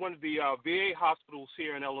work at one of the VA hospitals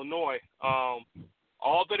here in Illinois.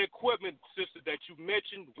 All that equipment, sister, that you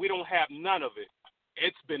mentioned, we don't have none of it.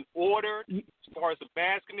 It's been ordered as far as the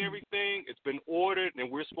mask and everything. It's been ordered, and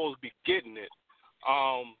we're supposed to be getting it.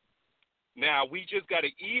 Now, we just got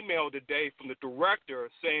an email today from the director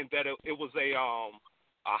saying that it was a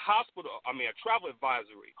travel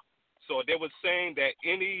advisory. So they were saying that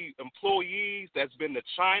any employees that's been to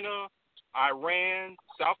China, Iran,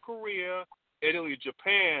 South Korea, Italy,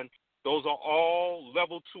 Japan, those are all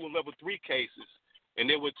level 2 and level 3 cases. And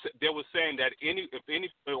they were saying that if any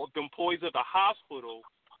employees of the hospital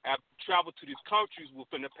have traveled to these countries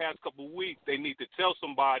within the past couple of weeks, they need to tell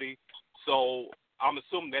somebody. So I'm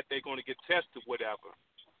assuming that they're going to get tested, whatever.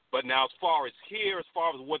 But now, as far as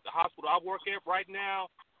what the hospital I work at right now,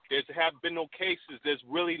 There have been no cases. There's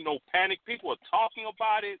really no panic. People are talking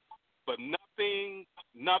about it, but nothing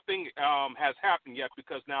has happened yet,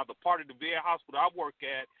 because now the part of the VA hospital I work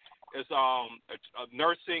at is a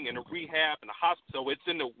nursing and a rehab and a hospital. It's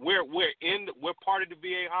in we're part of the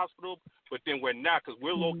VA hospital, but then we're not, because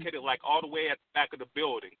we're located like all the way at the back of the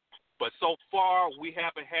building. But so far we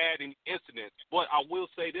haven't had any incidents. But I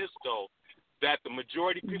will say this though, that the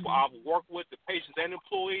majority of people I've worked with, the patients and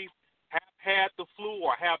employees, have had the flu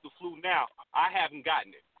or have the flu now. I haven't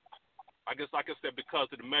gotten it. I guess, like I said,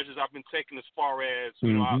 because of the measures I've been taking, as far as,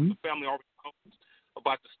 you know, the family already knows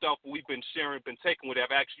about the stuff we've been sharing, been taking with it.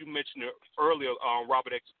 Actually, you mentioned it earlier,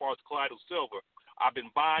 Robert X, as far as Colloidal Silver. I've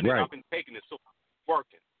been buying it, I've been taking it, so it's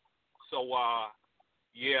working. So,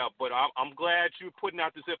 yeah, but I'm glad you're putting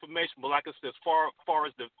out this information. But like I said, as far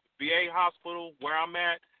as the VA hospital where I'm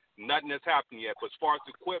at, nothing has happened yet. But as far as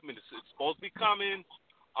the equipment, it's supposed to be coming.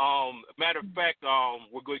 Matter of fact,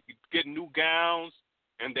 we're going to get new gowns,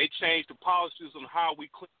 and they changed the policies on how we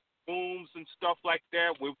clean rooms and stuff like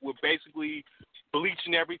that. We're basically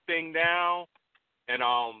bleaching everything down, and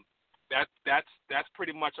that's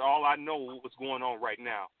pretty much all I know what's going on right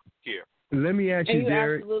now here. Let me ask you,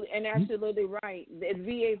 Derek. Absolutely right. The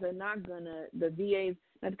VAs are not gonna. The VAs,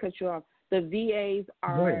 not to cut you off. The VAs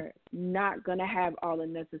are not gonna have all the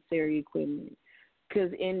necessary equipment.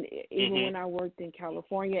 Because even when I worked in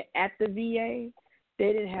California at the VA,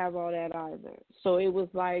 they didn't have all that either. So it was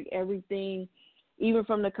like everything, even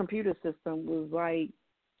from the computer system, was like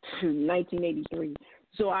 1983.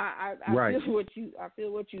 So I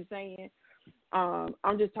feel what you're saying.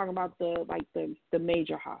 I'm just talking about the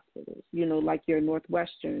major hospitals, you know, like your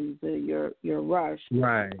Northwesterns, your Rush,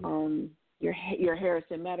 your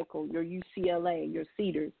Harrison Medical, your UCLA, your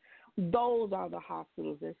Cedars. Those are the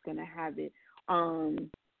hospitals that's going to have it. Mom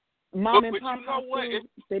and pop hospitals,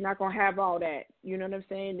 they're not going to have all that. You know what I'm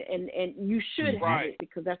saying? And you should have it,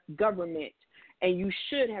 because that's government. And you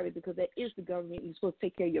should have it because that is the government. You're supposed to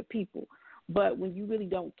take care of your people. But when you really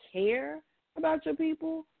don't care about your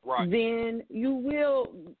people, then you will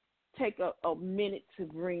take a minute to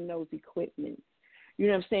bring those equipment. You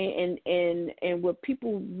know what I'm saying? And what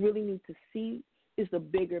people really need to see is the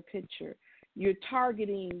bigger picture. You're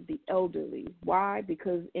targeting the elderly. Why?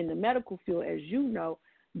 Because in the medical field, as you know,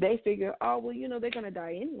 they figure, oh, well, you know, they're going to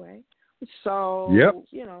die anyway. So,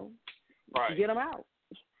 you know, get them out.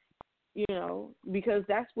 You know, because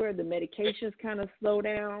that's where the medications kind of slow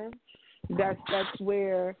down. That's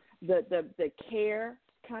where the care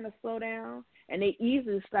kind of slow down. And they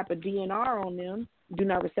easily slap a DNR on them, do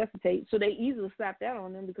not resuscitate. So they easily slap that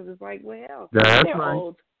on them, because it's like, well, they're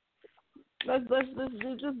old. Let's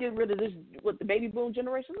just get rid of this. With the baby boom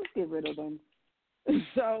generation, let's get rid of them.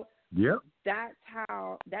 So that's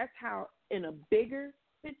how in a bigger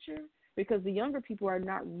picture, because the younger people are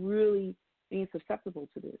not really being susceptible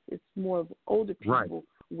to this. It's more of older people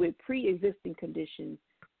with pre-existing conditions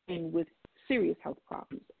and with serious health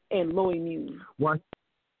problems and low immune. Watch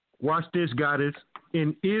this, Goddess.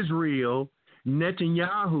 In Israel,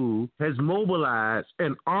 Netanyahu has mobilized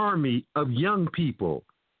an army of young people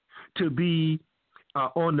to be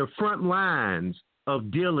on the front lines of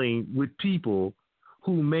dealing with people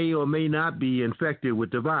who may or may not be infected with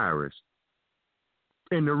the virus.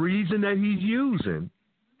 And the reason that he's using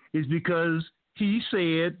is because he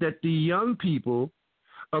said that the young people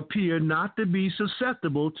appear not to be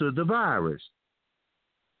susceptible to the virus.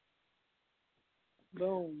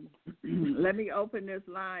 Boom. Let me open this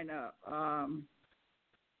line up.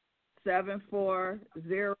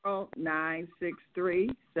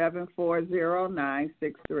 740-963.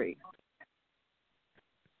 740-963.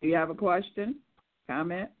 Do you have a question?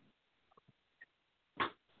 Comment?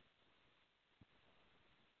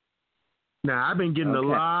 Now, I've been getting a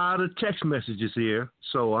lot of text messages here,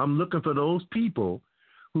 so I'm looking for those people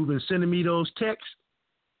who've been sending me those texts,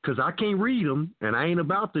 because I can't read them, and I ain't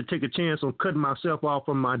about to take a chance on cutting myself off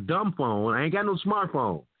from my dumb phone. I ain't got no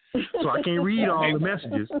smartphone, so I can't read all the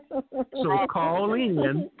messages. So call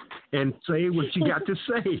in and say what you got to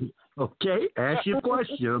say, okay? Ask your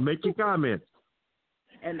question or make your comment.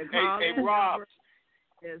 And the call-in number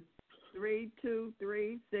is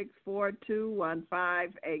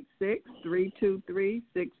 323-642-1586,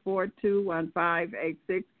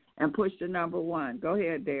 323-642-1586, and push the number 1. Go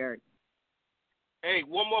ahead, Derek. Hey,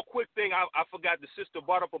 one more quick thing. I forgot. The sister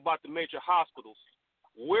brought up about the major hospitals.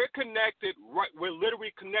 We're connected. We're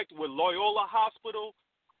literally connected with Loyola Hospital,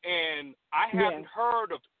 and I haven't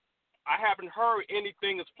heard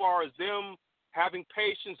anything as far as them having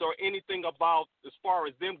patients or anything about as far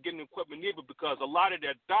as them getting equipment either, because a lot of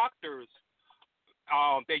their doctors,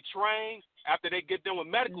 they train, after they get done with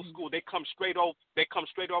medical school, they come straight over. They come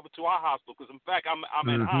straight over to our hospital. Because in fact, I'm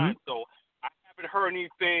at Hines, so I haven't heard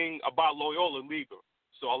anything about Loyola either.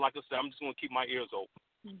 So like I said, I'm just going to keep my ears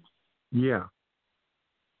open. Yeah.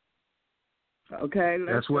 Okay.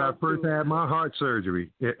 That's where I first had my heart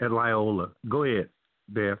surgery at Loyola. Go ahead,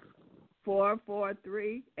 Beth.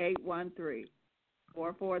 443-813.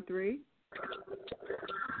 443.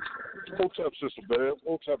 Hotep, Sister Bev.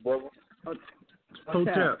 Hotep, brother.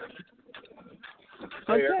 Hotep.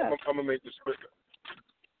 Hey, I'm going to make this quick.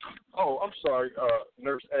 Oh, I'm sorry,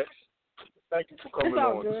 Nurse X. Thank you for coming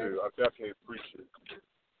on, too. I definitely appreciate it.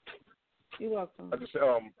 You're welcome. I just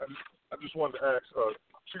wanted to ask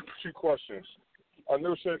two questions.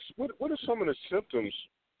 Nurse X, what are some of the symptoms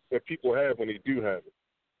that people have when they do have it?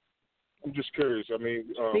 I'm just curious. I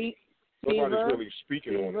mean, nobody's really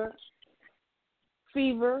speaking on it.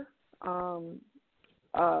 Fever,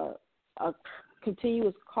 a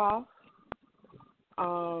continuous cough,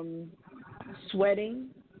 sweating,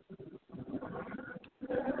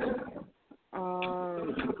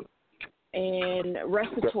 and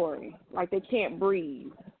respiratory, like they can't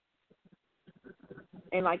breathe,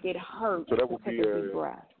 and like it hurts so that to would take be a deep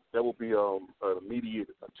breath. That would be an immediate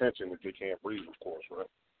attention if they can't breathe, of course, right?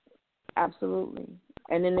 Absolutely.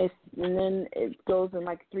 And then it goes in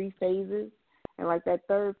like 3 phases, and like that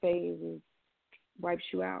third phase wipes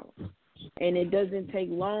you out, and it doesn't take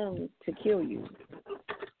long to kill you.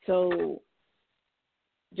 So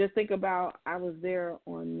just think about, I was there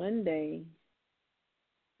on Monday,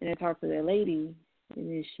 and I talked to that lady, and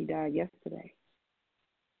then she died yesterday.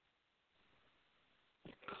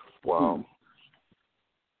 Wow.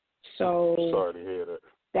 So sorry to hear that.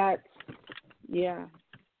 That's, yeah,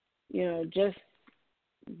 just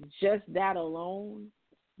that alone,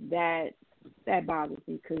 that bothers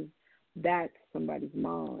me, because that's somebody's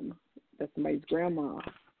mom, that's somebody's grandma,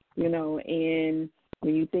 and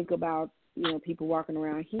when you think about, people walking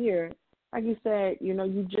around here, like you said, you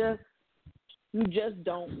just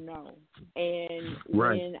don't know. And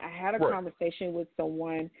when I had a conversation with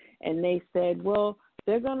someone, and they said, well,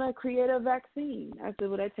 they're going to create a vaccine. I said,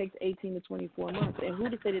 well, that takes 18 to 24 months. And who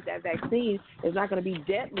to say that vaccine is not going to be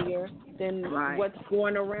deadlier than what's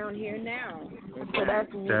going around here now? So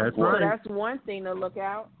that's one thing to look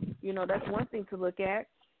out. That's one thing to look at.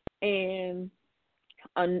 And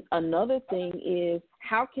another thing is,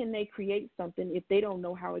 how can they create something if they don't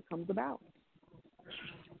know how it comes about?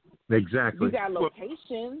 Exactly. You got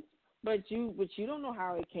locations, but you don't know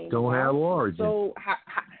how it came about. Don't have origin. So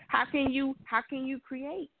how can you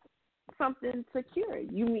create something to cure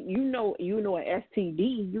it? You know an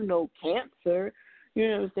STD, cancer, you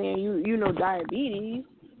know what I'm saying? You know diabetes,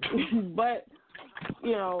 but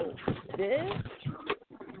this,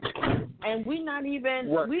 and we not even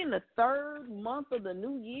we in the 3rd month of the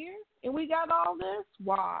new year, and we got all this.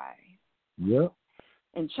 Why? Yep.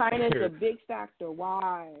 And China's a big factor.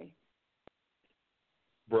 Why?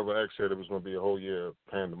 Brother X said it was going to be a whole year of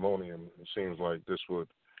pandemonium. It seems like this would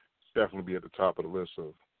definitely be at the top of the list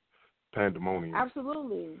of pandemonium.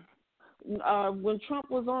 Absolutely. When Trump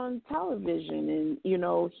was on television, and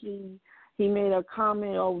he made a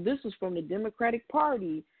comment, "Oh, this is from the Democratic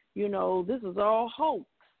Party. This is all hoax."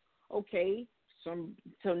 Okay, so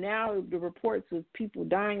now the reports of people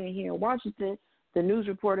dying in here in Washington, the news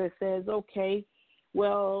reporter says, okay,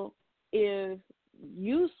 well, if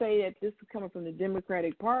you say that this is coming from the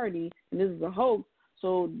Democratic Party and this is a hoax,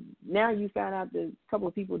 so now you found out that a couple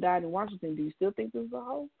of people died in Washington, do you still think this is a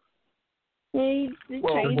hoax? He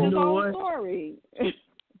changed his whole story.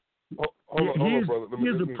 Hold on, brother.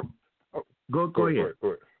 Go ahead. Go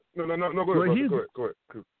ahead. No, go ahead. Go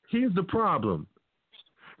ahead. Here's the problem.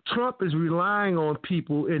 Trump is relying on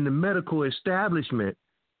people in the medical establishment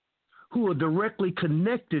who are directly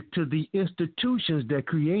connected to the institutions that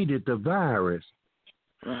created the virus.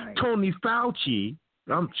 Right. Tony Fauci,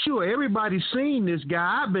 I'm sure everybody's seen this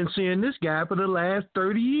guy. I've been seeing this guy for the last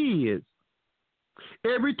 30 years.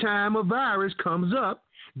 Every time a virus comes up,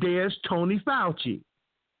 there's Tony Fauci.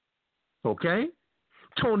 Okay?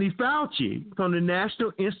 Tony Fauci from the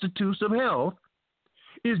National Institutes of Health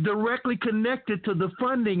is directly connected to the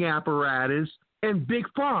funding apparatus and Big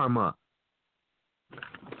Pharma.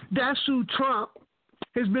 That's who Trump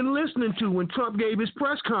has been listening to when Trump gave his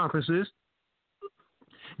press conferences.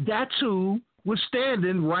 That's who was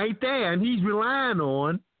standing right there, and he's relying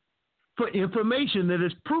on for information that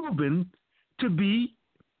is proven to be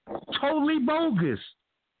totally bogus.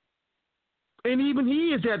 And even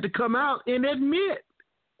he has had to come out and admit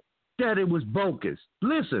that it was bogus.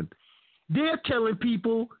 Listen, they're telling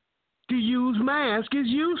people to use masks is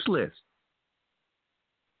useless.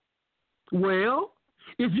 Well,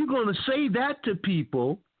 If you're going to say that to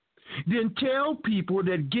people, then tell people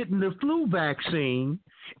that getting the flu vaccine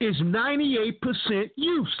is 98%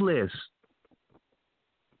 useless.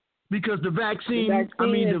 Because the vaccine is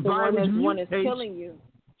the virus one mutates. is killing you.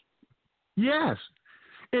 Yes.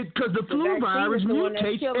 Because the flu virus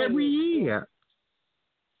mutates every year.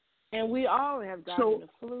 And we all have gotten the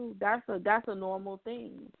flu. That's a normal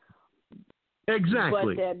thing.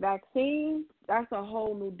 Exactly. But that vaccine, that's a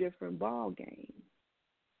whole new different ball game.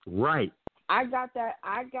 Right. I got the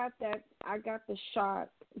shot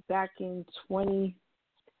back in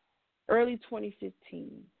early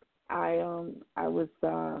 2015. I was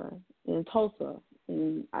in Tulsa,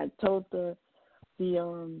 and I told the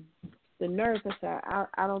nurse, I said,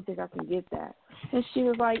 I don't think I can get that. And she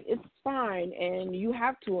was like, it's fine, and you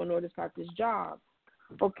have to in order to start this job.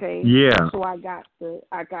 Okay. Yeah. So I got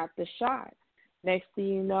the shot. Next thing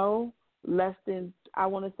you know, less than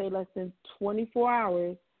 24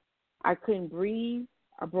 hours, I couldn't breathe.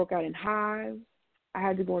 I broke out in hives. I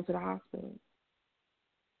had to go into the hospital.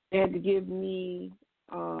 They had to give me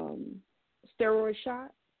steroid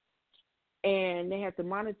shot, and they had to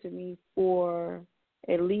monitor me for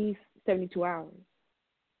at least 72 hours.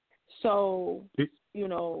 So,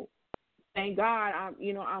 thank God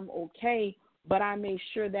I'm okay, but I made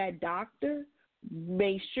sure that doctor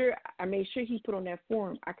made sure he put on that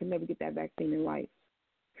form I could never get that vaccine in life.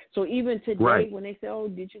 So even today when they say, "Oh,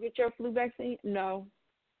 did you get your flu vaccine?" No.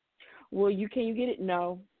 Well, can you get it?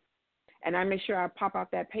 No. And I make sure I pop out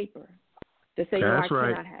that paper to say, I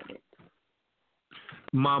cannot have it.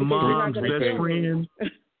 My mom's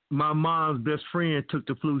best friend took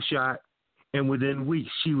the flu shot, and within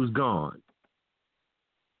weeks she was gone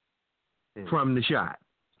from the shot.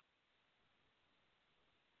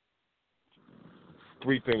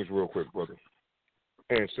 3 things real quick, brother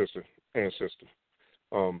and sister.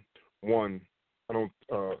 One, I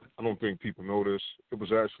don't think people know this. It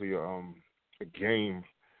was actually a game.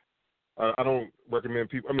 I don't recommend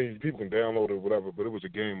people. I mean, people can download it or whatever, but it was a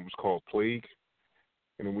game. It was called Plague,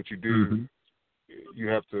 and then what you do, you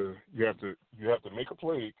have to make a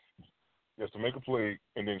plague. You have to make a plague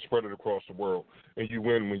and then spread it across the world, and you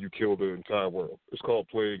win when you kill the entire world. It's called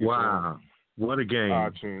Plague. Wow, what a game!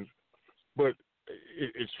 iTunes. But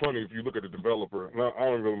it's funny if you look at the developer. And I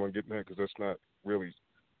don't really want to get in that because that's not really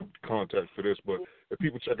context for this. But if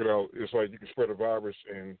people check it out, it's like you can spread a virus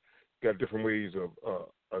and got different ways of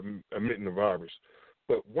emitting the virus.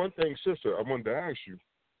 But one thing, sister, I wanted to ask you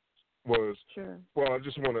was, well, I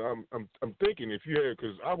just want to. I'm thinking if you had,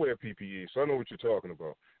 because I wear PPE, so I know what you're talking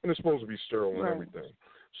about, and it's supposed to be sterile and everything.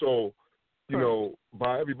 So,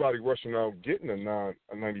 by everybody rushing out getting a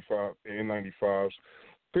N95 N95s,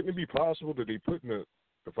 couldn't it be possible that they putting the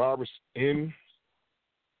virus into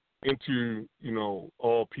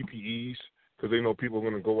all PPEs because they know people are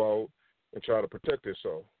going to go out and try to protect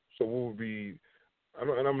themselves? So what would be?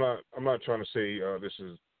 And I'm not trying to say this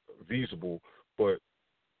is feasible, but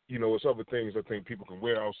it's other things I think people can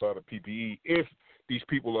wear outside of PPE if these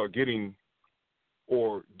people are getting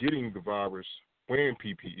the virus wearing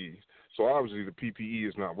PPEs. So obviously the PPE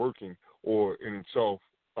is not working, or in itself,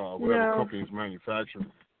 whatever company is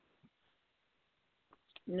manufacturing.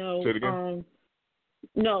 No. Say it again.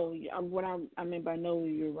 No. What I mean by no,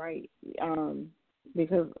 you're right.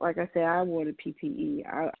 Because like I said, I wore the PPE.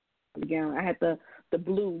 I had the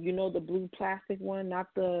blue, the blue plastic one, not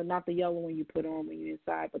the yellow one you put on when you're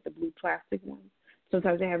inside, but the blue plastic one.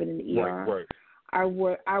 Sometimes they have it in the ER. Right. I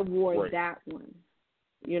wore that one.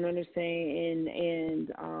 You know what I'm saying?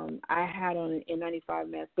 And I had on an N95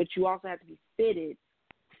 mask, but you also have to be fitted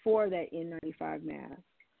for that N95 mask.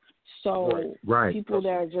 So people that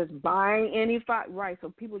are just buying N95, so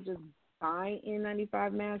people just buying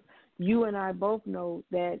N95 masks, you and I both know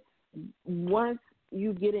that once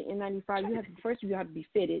you get an N95, you have to be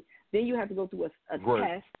fitted. Then you have to go through a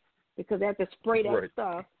test because they have to spray that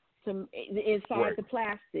stuff inside the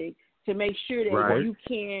plastic to make sure that you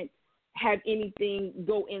can't have anything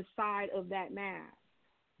go inside of that mask.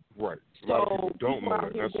 Right. So a lot of people don't know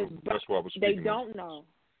that. That's why I was speaking. They don't know.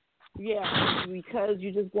 Yeah, because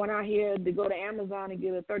you're just going out here to go to Amazon and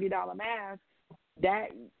get a $30 mask.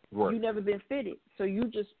 That you never been fitted, so you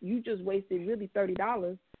just wasted really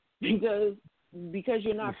 $30 because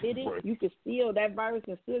you're not fitted. You can still, that virus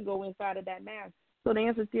can still go inside of that mask. So the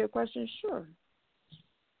answer to your question, sure.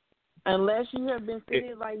 Unless you have been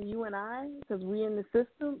fitted like you and I, because we in the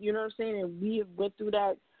system, you know what I'm saying, and we have went through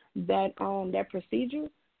that procedure,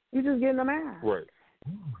 you just getting a mask. Right.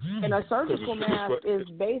 And a surgical mask is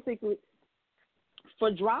basically for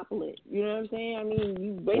droplet. You know what I'm saying? I mean,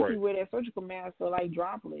 you basically wear that surgical mask for like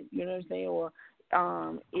droplet. You know what I'm saying? Or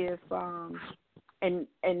And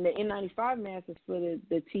the N95 mask is for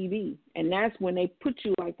the TB, and that's when they put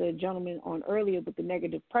you, like the gentleman on earlier with the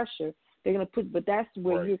negative pressure. They're gonna put, but that's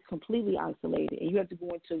where you're completely isolated, and you have to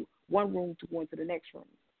go into one room to go into the next room.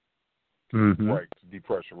 Mm-hmm. Right, to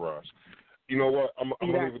depressurize. You know what? I'm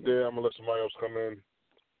gonna leave it there. I'm gonna let somebody else come in.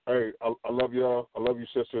 Hey, I love y'all. I love you,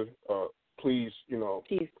 sister. Please,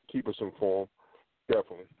 keep us informed.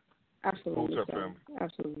 Definitely. Absolutely. Hotel family.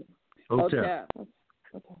 Absolutely. Hotel.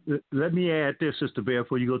 Okay. Let me add this, Sister Bear,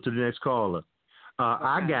 before you go to the next caller.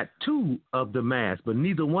 I got 2 of the masks, but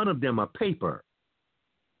neither one of them are paper.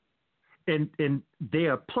 And they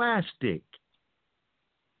are plastic.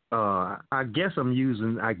 I guess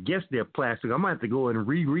they're plastic. I might have to go and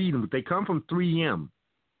reread them, but they come from 3M.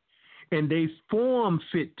 And they form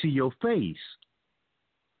fit to your face.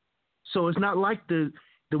 So it's not like the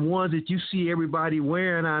ones that you see everybody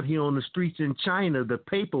wearing out here on the streets in China, the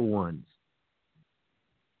paper ones.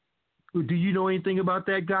 Do you know anything about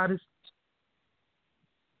that, Goddess?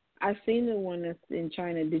 I've seen the one that's in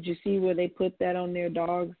China. Did you see where they put that on their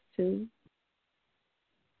dogs too?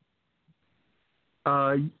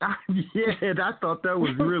 Yeah, I thought that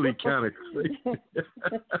was really kind of crazy.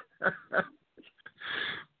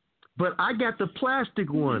 But I got the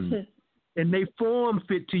plastic one, and they form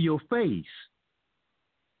fit to your face.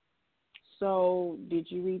 So,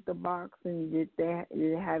 did you read the box, and did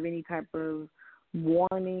it have any type of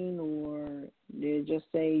warning, or did it just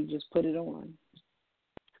say just put it on?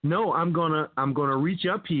 No, I'm gonna reach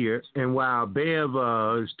up here, and while Bev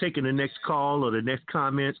is taking the next call or the next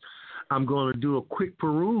comments, I'm going to do a quick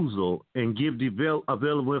perusal and give the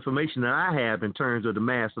available information that I have in terms of the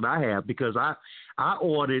mask that I have, because I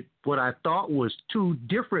ordered what I thought was 2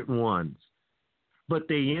 different ones, but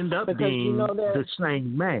they end up being the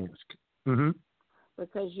same mask. Mm-hmm.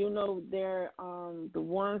 Because they're the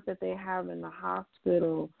ones that they have in the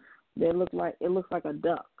hospital, it looks like a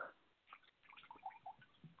duck.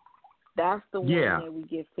 That's the one that we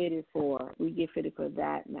get fitted for. We get fitted for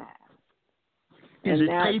that mask. Is it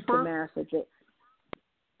paper?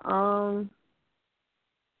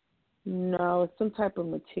 No, it's some type of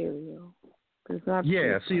material. It's not.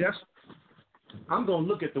 Yeah, paper. I'm gonna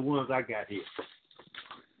look at the ones I got here.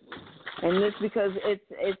 And it's because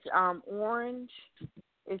it's orange.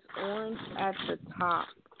 It's orange at the top,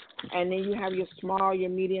 and then you have your small,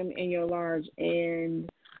 your medium, and your large. And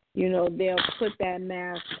they'll put that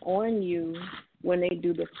mask on you when they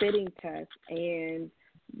do the fitting test, and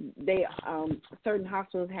they certain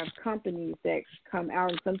hospitals have companies that come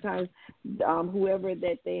out, and sometimes whoever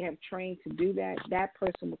that they have trained to do that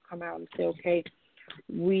person will come out and say, okay,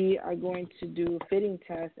 we are going to do a fitting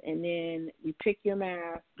test, and then you pick your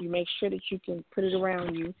mask, you make sure that you can put it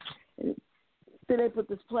around you, and then they put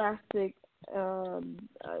this plastic looks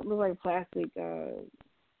like plastic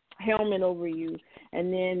helmet over you,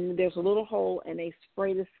 and then there's a little hole, and they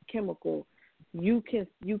spray this chemical. You can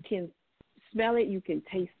smell it, you can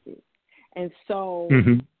taste it, and so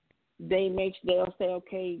they'll say,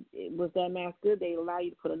 okay, was that mask good? They allow you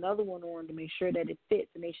to put another one on to make sure that it fits,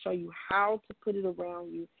 and they show you how to put it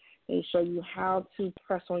around you. They show you how to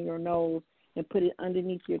press on your nose and put it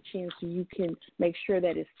underneath your chin so you can make sure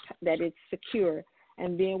that it's secure.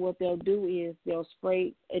 And then what they'll do is they'll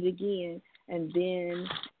spray it again, and then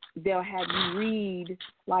they'll have you read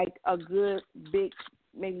like a good big,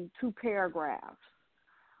 maybe 2 paragraphs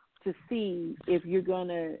to see if you're going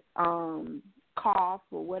to cough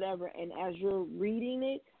or whatever. And as you're reading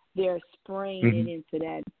it, they're spraying it into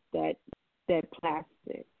that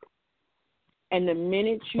plastic. And the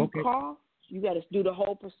minute you cough, you got to do the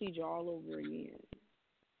whole procedure all over again.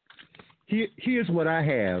 Here's what I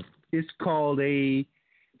have. It's called a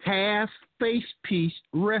half face piece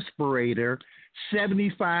respirator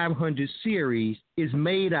 7500 series. Is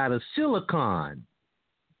made out of silicone.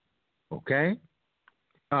 Okay?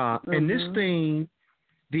 And this thing,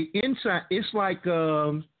 the inside, it's like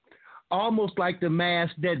almost like the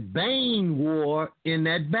mask that Bane wore in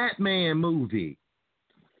that Batman movie.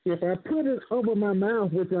 If I put it over my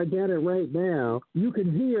mouth, which I got it right now, you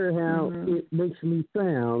can hear how it makes me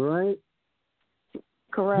sound, right?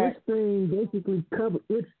 Correct. This thing basically covers.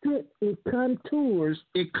 It contours.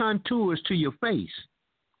 It contours to your face.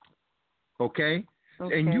 Okay?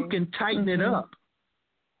 And you can tighten it up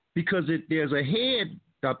because there's a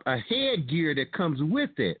headgear that comes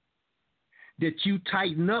with it that you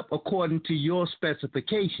tighten up according to your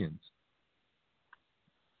specifications.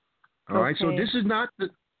 All right. So this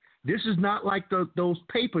is not like those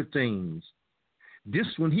paper things. This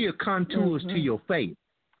one here contours to your face.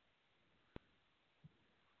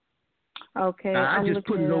 Okay, I I'm just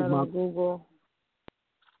looking put it over on Google.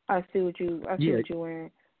 I see what you're wearing.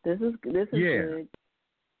 This is good. This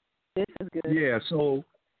is good. Yeah. So,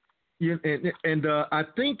 yeah, and I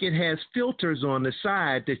think it has filters on the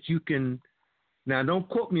side that you can. Now, don't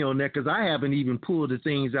quote me on that because I haven't even pulled the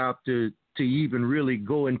things out to even really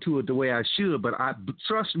go into it the way I should. But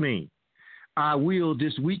trust me, I will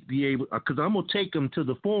this week be able, because I'm gonna take them to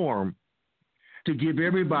the forum to give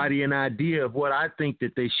everybody an idea of what I think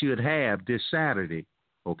that they should have this Saturday.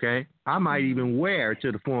 Okay, I might even wear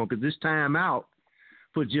to the forum because this time out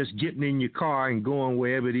for just getting in your car and going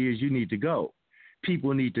wherever it is you need to go.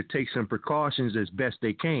 People need to take some precautions as best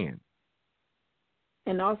they can.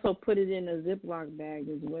 And also put it in a Ziploc bag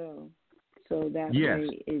as well. So that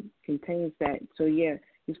way it contains that. So, yeah,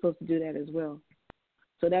 you're supposed to do that as well.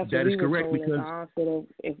 So that's what we were told at the hospital.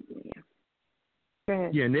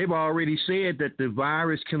 Yeah, and they've already said that the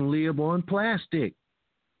virus can live on plastic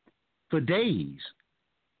for days.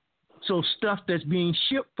 So stuff that's being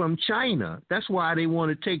shipped from China, that's why they want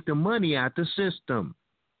to take the money out the system.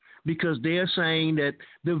 Because they're saying that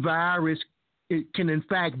the virus can, in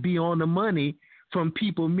fact, be on the money from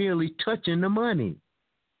people merely touching the money.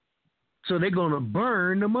 So they're going to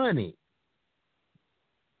burn the money.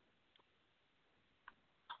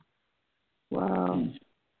 Wow.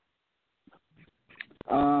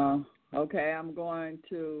 Okay, I'm going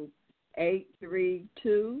to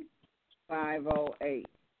 832-508.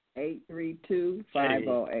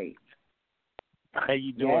 832-508. How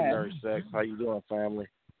you doing, Nurse Sex? How you doing, family?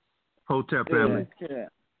 Hotel family. Good.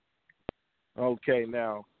 Okay,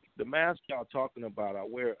 now the mask y'all talking about, I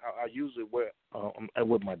usually wear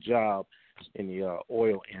with my job in the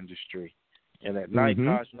oil industry, and that night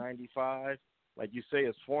cost $95. Like you say,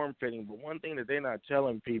 it's form fitting, but one thing that they're not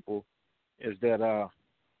telling people is that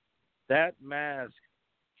that mask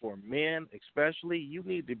for men, especially, you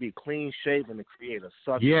need to be clean shaven to create a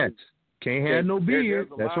suction. Yes, can't have no beard. There's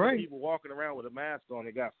a That's lot right. of people walking around with a mask on.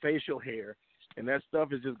 They got facial hair, and that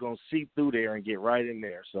stuff is just gonna seep through there and get right in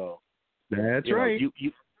there. So that's right. You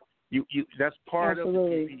that's part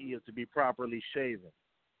Absolutely. of the PPE is to be properly shaven.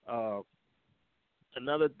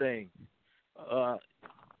 Another thing,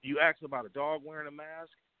 you asked about a dog wearing a mask.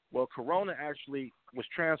 Well, Corona actually was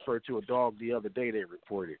transferred to a dog the other day, they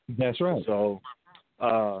reported. That's right. So,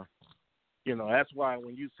 that's why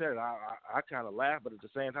when you said it, I kind of laughed, but at the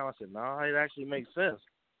same time I said, no, it actually makes sense,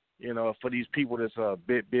 for these people that's a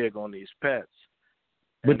bit big on these pets.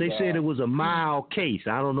 But they said it was a mild case.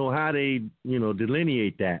 I don't know how they,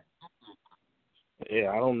 delineate that.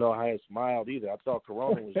 Yeah, I don't know how it's mild either. I thought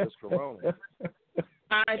Corona was just Corona.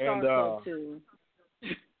 I thought so too.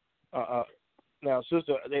 Now,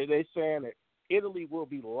 sister, they saying that Italy will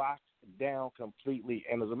be locked down completely,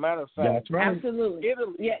 and as a matter of fact, that's right. Absolutely.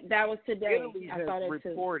 Italy, that was today. Italy I has thought it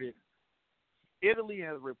reported. Italy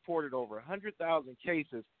has reported over 100,000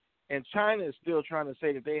 cases, and China is still trying to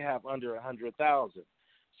say that they have under 100,000.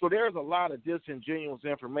 So there's a lot of disingenuous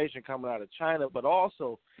information coming out of China, but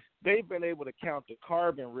also they've been able to count the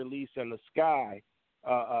carbon release in the sky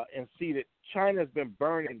and see that China's been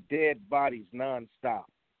burning dead bodies nonstop.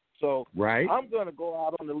 So I'm going to go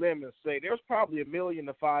out on the limb and say there's probably 1 million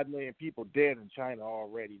to 5 million people dead in China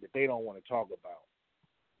already that they don't want to talk about.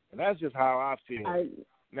 And that's just how I feel.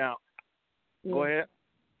 Go ahead.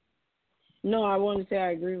 No, I want to say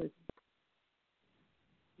I agree with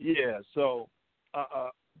you. Yeah, so,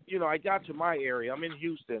 I got to my area. I'm in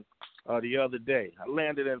Houston the other day. I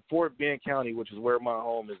landed in Fort Bend County, which is where my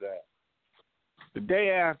home is at. The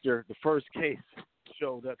day after the first case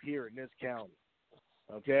showed up here in this county,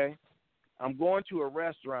 okay, I'm going to a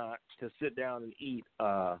restaurant to sit down and eat.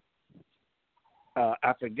 I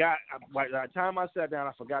forgot. By the time I sat down,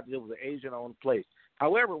 I forgot that it was an Asian-owned place.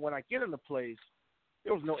 However, when I get in the place,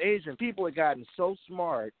 there was no Asian. People had gotten so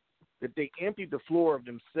smart that they emptied the floor of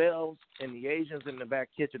themselves and the Asians in the back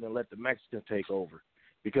kitchen and let the Mexicans take over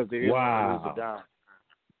because they didn't want to lose a dime.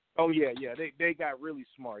 Oh, yeah. They got really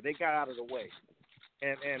smart. They got out of the way.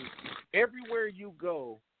 And everywhere you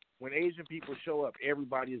go, when Asian people show up,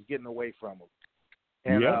 everybody is getting away from them.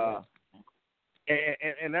 And,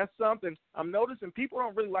 and that's something I'm noticing. People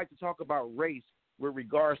don't really like to talk about race with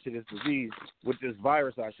regards to this disease, with this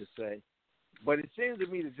virus, I should say. But it seems to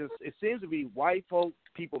me it seems to be white folk,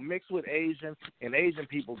 people mixed with Asian, and Asian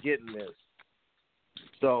people getting this.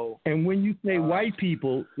 So. And when you say white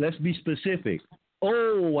people, let's be specific.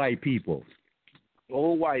 Old white people.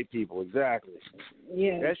 Old white people, exactly.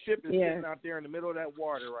 Yeah. That ship is sitting out there in the middle of that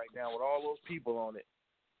water right now with all those people on it,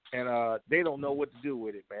 and they don't know what to do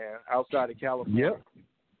with it, man. Outside of California. Yep.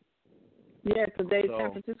 Yeah, because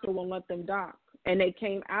San Francisco won't let them dock, and they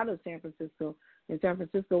came out of San Francisco, and San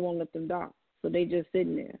Francisco won't let them dock, so they just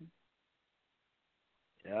sitting there.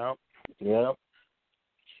 Yep.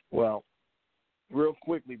 Well, real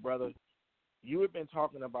quickly, brother, you had been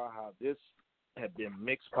talking about how this had been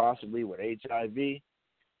mixed possibly with HIV.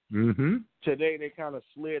 Mm-hmm. Today they kind of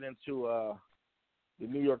slid into the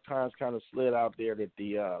New York Times kind of slid out there that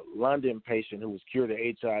the London patient who was cured of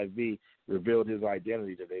HIV revealed his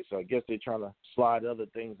identity today. So I guess they're trying to slide other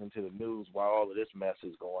things into the news while all of this mess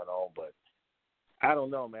is going on. But I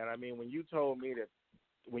don't know, man. I mean, when you told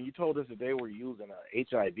us that they were using a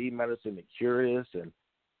HIV medicine to cure this, and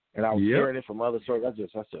I was hearing it from other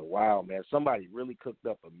sources, I said, wow, man, somebody really cooked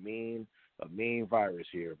up a mean virus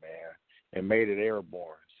here, man, and made it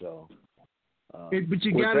airborne. So, but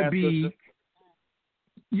you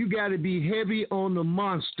gotta be heavy on the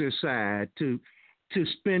monster side to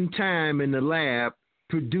spend time in the lab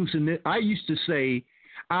producing it. I used to say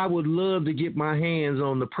I would love to get my hands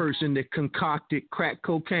on the person that concocted crack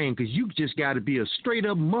cocaine, because you just got to be a straight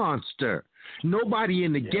up monster. Nobody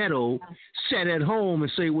in the ghetto sat at home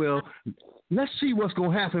and say, well, let's see what's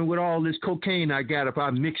going to happen with all this cocaine I got if I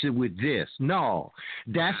mix it with this. No,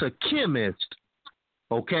 that's a chemist.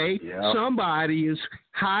 Okay? Yeah. Somebody is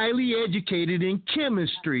highly educated in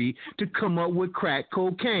chemistry to come up with crack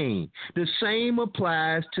cocaine. The same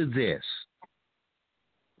applies to this.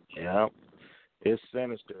 Yeah, it's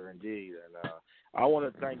sinister indeed. And I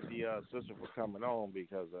want to thank the sister for coming on,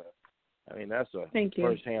 because, that's a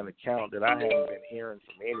first-hand account that I haven't been hearing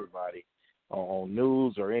from anybody on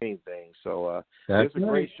news or anything. So it's a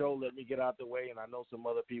great show. Let me get out the way, and I know some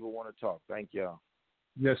other people want to talk. Thank y'all.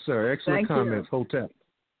 Yes, sir. Excellent comments, Hotep.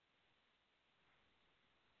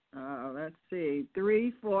 Let's see,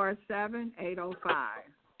 347-805.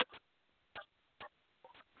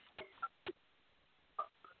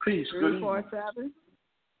 Peace. 347.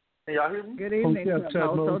 Can y'all hear me? Good evening,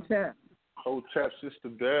 Hotep. Hotep, Sister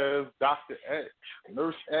Bev, Dr. X,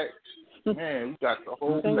 Nurse X. Man, we got the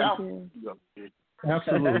whole outfit up here.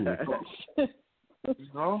 Absolutely. You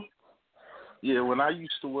know? Yeah, when I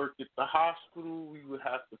used to work at the hospital, we would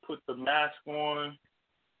have to put the mask on.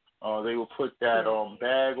 They would put that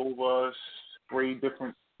bag over us, spray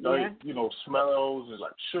different, smells and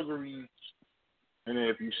like sugary. And then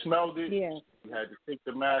if you smelled it, you had to take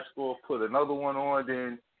the mask off, put another one on.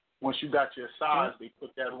 Then once you got your size, they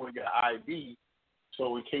put that on your ID.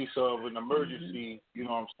 So in case of an emergency, you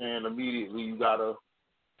know what I'm saying, immediately you got to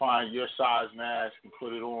find your size mask and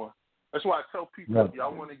put it on. That's why I tell people, if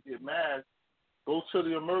y'all want to get masks, go to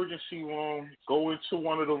the emergency room, go into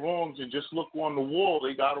one of the rooms and just look on the wall.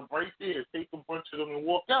 They got them right there. Take a bunch of them and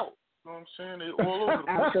walk out. You know what I'm saying? They're all over the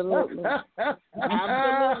place.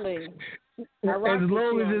 Absolutely. As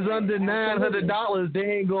long as it's under $900,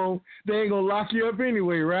 they ain't gonna lock you up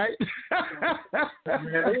anyway, right? Man,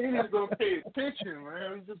 they ain't even gonna pay attention,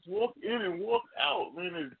 man. Just walk in and walk out,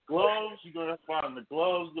 man. There's gloves. You're gonna find the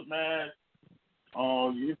gloves, the mask.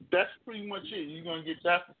 That's pretty much it. You're gonna get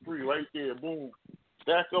that for free right there. Boom,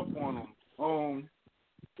 stack up on them.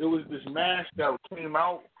 There was this mask that came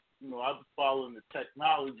out. I've been following the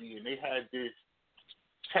technology, and they had this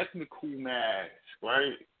technical mask,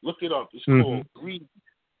 right? Look it up. It's called Breeze,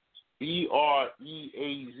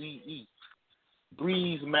 BREAZE,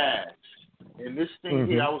 Breeze mask. And this thing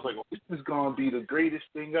here, I was like, this is gonna be the greatest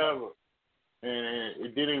thing ever. And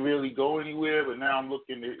it didn't really go anywhere, but now I'm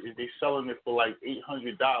looking at they're selling it for like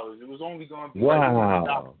 $800. It was only going to be like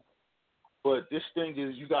 $100. But this thing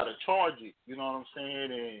is, you got to charge it, you know what I'm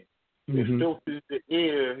saying? And it filters the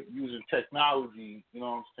air using technology, you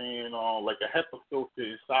know what I'm saying? Like a HEPA filter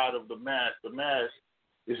inside of the mask. The mask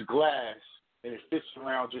is glass, and it fits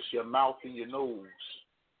around just your mouth and your nose.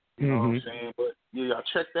 You know what I'm saying? But, yeah,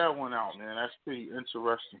 check that one out, man. That's pretty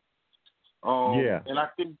interesting. And I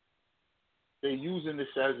think they're using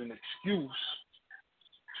this as an excuse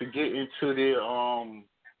to get into their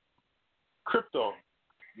crypto,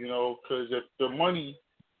 because if the money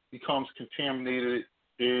becomes contaminated,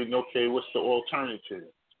 then, okay, what's the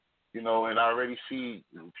alternative? And I already see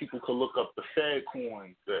people could look up the Fed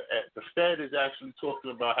coins. The Fed is actually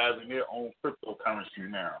talking about having their own cryptocurrency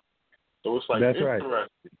now. So it's like interesting. Right.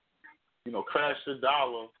 Crash the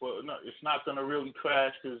dollar, but no, it's not going to really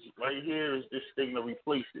crash, because right here is this thing to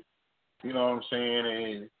replace it. You know what I'm saying?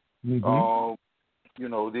 And then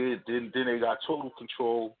they got total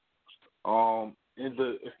control. And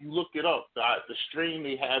if you look it up, the strain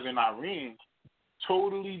they have in Iran,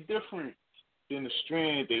 totally different than the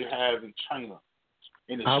strain they have in China.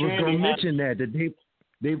 And I was going to mention that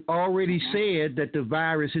they've already said that the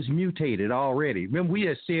virus is mutated already. Remember, we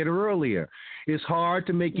had said earlier, it's hard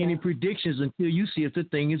to make any predictions until you see if the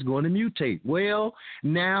thing is going to mutate. Well,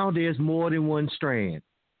 now there's more than one strand.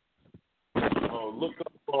 Look up,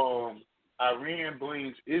 Iran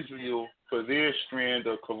blames Israel for their strand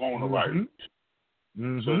of coronavirus.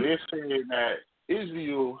 Mm-hmm. So they're saying that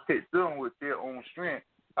Israel hit them with their own strand.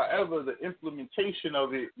 However, the implementation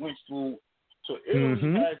of it went through. So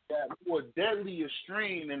Italy has that more deadlier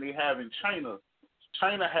strain than they have in China.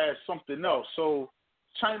 China has something else. So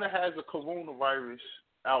China has a coronavirus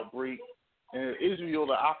outbreak, and Israel,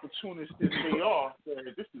 the opportunists that they are,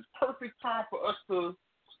 said this is perfect time for us to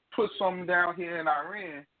put something down here in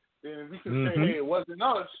Iran. Then we can say, hey, it wasn't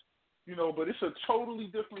us, but it's a totally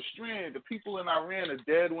different strand. The people in Iran are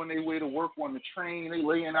dead when they way to work on the train. They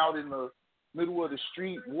laying out in the middle of the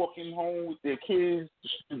street, walking home with their kids,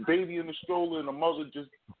 the baby in the stroller, and the mother just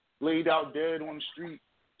laid out dead on the street.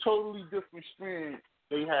 Totally different strand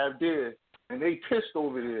they have there. And they pissed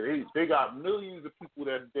over there. They got millions of people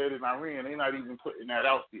that's dead in Iran. They're not even putting that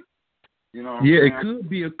out there. You know what I'm saying? It could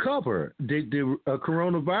be a cover. The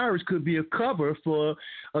coronavirus could be a cover for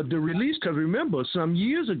the release. Because remember, some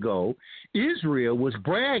years ago, Israel was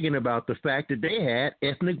bragging about the fact that they had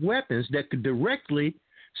ethnic weapons that could directly,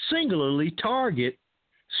 singularly target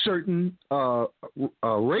certain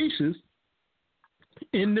races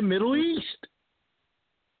in the Middle East.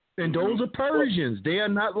 And those are Persians. They are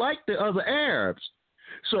not like the other Arabs.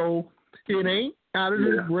 So it ain't out of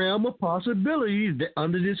the realm of possibility that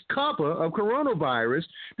under this cover of coronavirus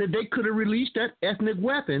that they could have released that ethnic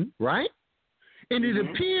weapon, right? And it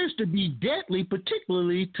appears to be deadly,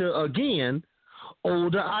 particularly to, again,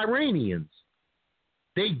 older Iranians.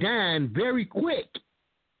 They dying very quick.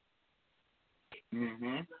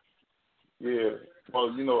 Yeah.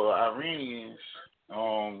 Well, the Iranians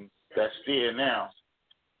that's there now,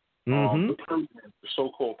 the Persian, the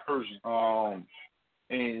so-called Persian.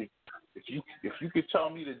 And if you could tell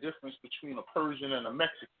me the difference between a Persian and a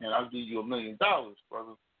Mexican, I'll give you $1 million,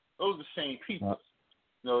 brother. Those are the same people.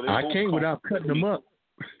 I can't without cutting them up.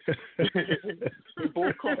 They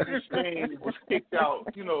both come from Spain. Was kicked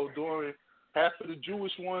out. During half of the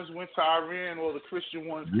Jewish ones went to Iran, or the Christian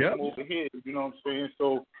ones came over here. You know what I'm saying?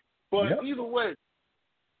 So, but either way,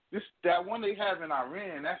 that one they have in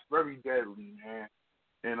Iran, that's very deadly, man.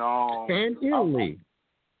 And Italy.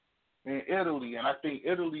 In Italy, and I think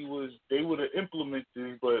Italy they would have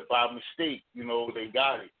implemented, but by mistake, they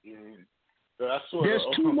got it. And there's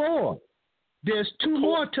two more. There's two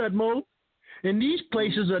more, Tudmo. And these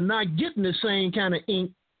places are not getting the same kind of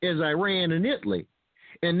ink as Iran and Italy.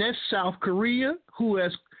 And that's South Korea,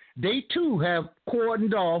 they too have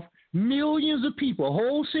cordoned off millions of people,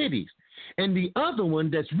 whole cities. And the other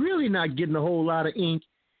one that's really not getting a whole lot of ink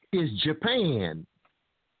is Japan.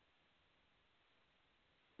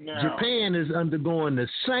 Now, Japan is undergoing the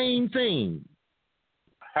same thing.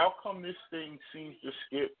 How come this thing seems to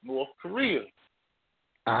skip North Korea?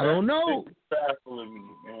 I don't know. It's baffling me,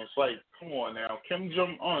 man. It's like, come on now. Kim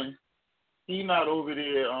Jong-un, he not over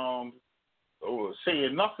there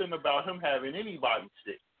saying nothing about him having anybody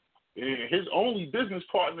sick. And his only business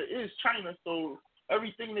partner is China, so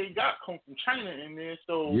everything they got comes from China in there.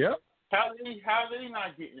 So how they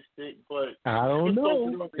not getting sick? But I don't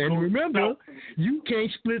know. And remember, you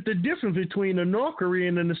can't split the difference between the North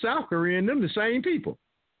Korean and the South Korean. Them the same people.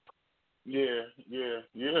 Yeah.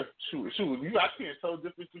 Shoot. I can't tell the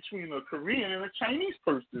difference between a Korean and a Chinese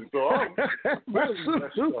person. So I can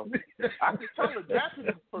tell a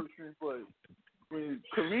Japanese person, but when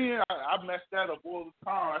Korean, I mess that up all the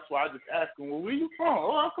time. That's why I just ask them, well, where you from?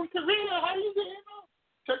 Oh, I'm from Korea. How you getting on?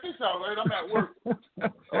 Check this out, right? I'm at work.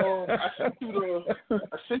 I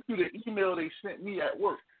sent you the email they sent me at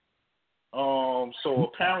work. So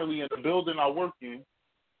apparently in the building I work in,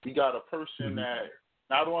 we got a person that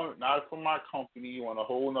not from my company, on a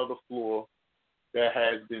whole other floor, that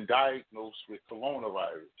has been diagnosed with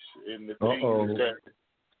coronavirus. And the thing is that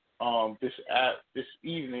this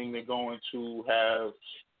evening they're going to have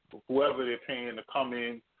whoever they're paying to come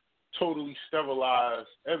in, totally sterilize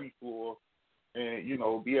every floor,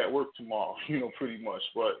 and be at work tomorrow, pretty much.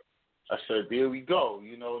 But I said, there we go.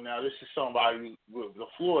 Now this is somebody with the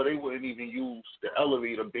floor. They wouldn't even use the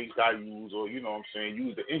elevator base I use, or use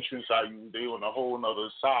the entrance I use. They on a whole other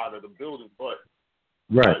side of the building. But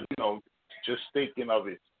just thinking of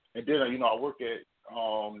it. And then I work at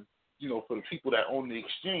for the people that own the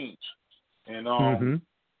exchange, and man,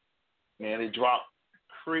 it dropped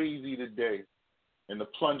crazy today, and the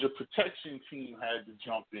plunger protection team had to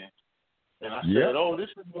jump in. And I said, this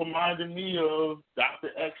is reminding me of Dr.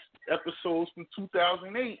 X episodes from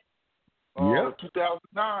 2008,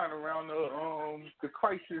 2009, around the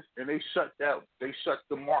crisis, and they shut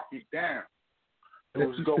the market down. It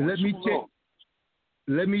was going too low.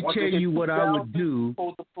 Let me tell you what I would do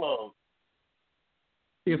Hold the plug.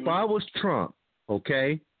 if I was Trump.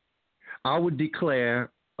 Okay, I would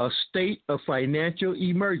declare a state of financial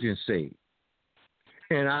emergency,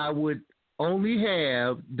 and I would only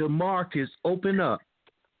have the markets open up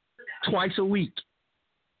twice a week.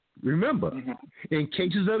 Remember, in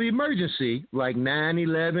cases of emergency, like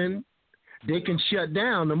 9/11, they can shut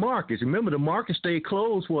down the markets. Remember, the markets stayed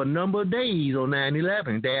closed for a number of days on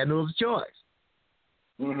 9/11. They had no other choice.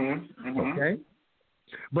 Okay?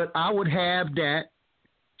 But I would have that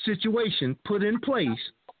situation put in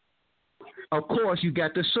place. Of course, you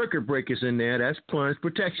got the circuit breakers in there. That's plunge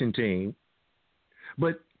protection team.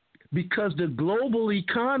 But because the global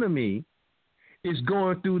economy is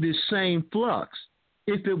going through this same flux,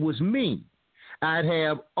 if it was me, I'd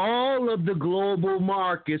have all of the global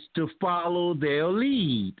markets to follow their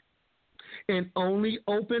lead and only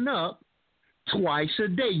open up twice a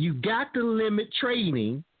day. You got to limit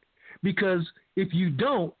trading, because if you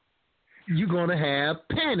don't, you're going to have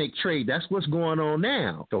panic trade. That's what's going on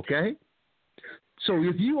now, okay? So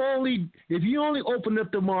if you only open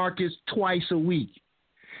up the markets twice a week,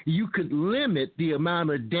 you could limit the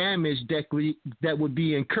amount of damage that would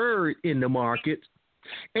be incurred in the market,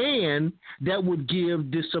 and that would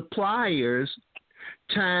give the suppliers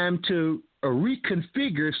time to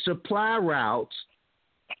reconfigure supply routes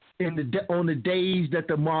on the days that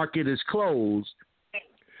the market is closed,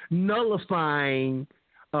 nullifying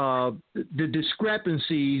the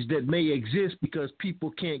discrepancies that may exist because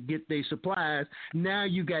people can't get their supplies. Now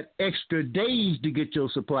you got extra days to get your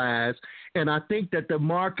supplies, and I think that the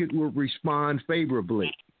market will respond favorably.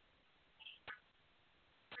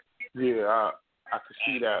 Yeah, I could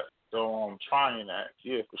see that. So trying that,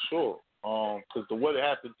 yeah, for sure. Because what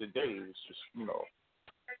happened today was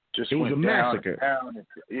just it was went a massacre. Down,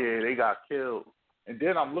 yeah, they got killed. And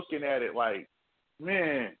then I'm looking at it like,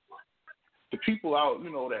 man, the people out,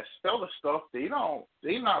 that sell the stuff, they not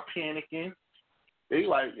panicking. They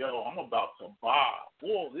like, yo, I'm about to buy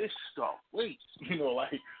all this stuff. Wait,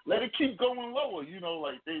 let it keep going lower.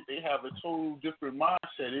 Like they have a total different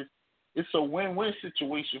mindset. It's a win-win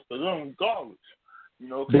situation for them regardless.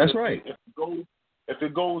 That's right. If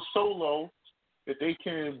it goes so low, if they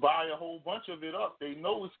can buy a whole bunch of it up, they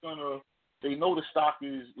know the stock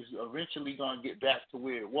is eventually gonna get back to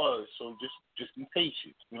where it was. So just be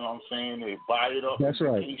patient. You know what I'm saying? They buy it up. That's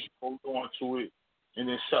right. Patient, hold on to it, and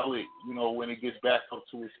then sell it. When it gets back up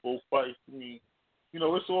to its full price. I mean,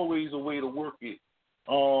 it's always a way to work it.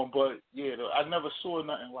 But yeah, I never saw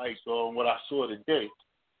nothing like what I saw today.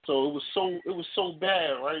 So it was so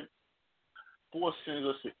bad, right? Boss sends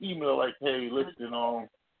us an email like, hey, listen,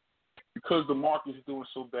 because the market's doing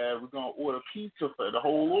so bad, we're gonna order pizza for the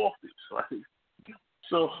whole office, right?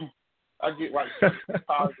 So I get like 60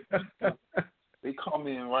 pounds of pizza. They come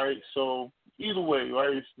in, right? So either way,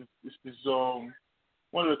 right? It's this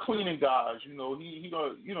one of the cleaning guys. He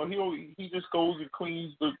just goes and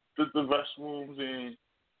cleans the restrooms, and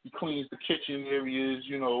he cleans the kitchen areas,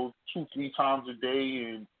 2-3 times a day,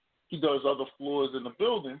 and he does other floors in the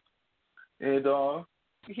building. And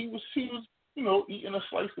he was eating a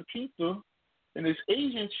slice of pizza, and this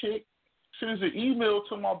Asian chick sends an email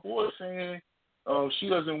to my boy saying she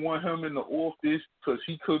doesn't want him in the office because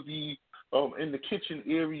he could be in the kitchen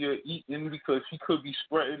area eating because he could be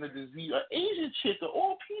spreading the disease. An Asian chick of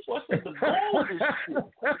all people. I said, the ball is shit.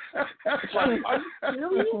 Like, are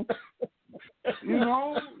you serious?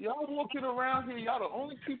 Y'all walking around here, y'all the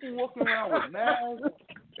only people walking around with masks,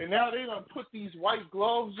 and now they done put these white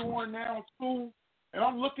gloves on now too. And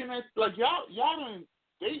I'm looking at y'all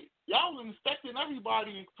infecting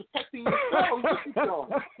everybody and protecting yourselves.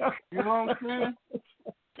 You know what I'm saying?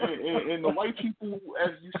 And the white people,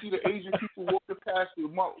 as you see the Asian people walking past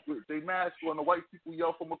with their mask on, the white people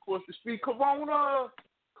yell from across the street, "Corona!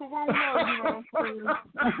 Corona!" You know what I'm saying?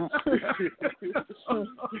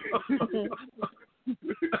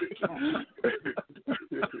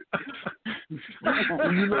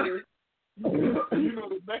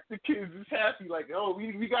 The Mexicans is happy, like, oh,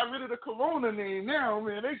 we got rid of the Corona name now,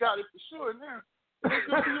 man. They got it for sure now.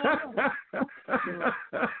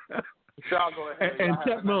 Go ahead. And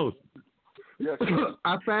Chuck knows. Yes,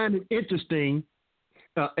 I find it interesting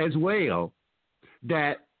as well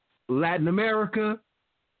that Latin America,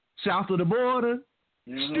 south of the border,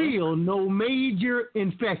 still no major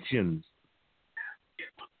infections.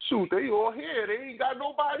 Shoot, they all here. They ain't got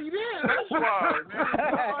nobody there. That's why, man.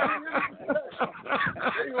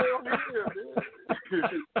 They all here,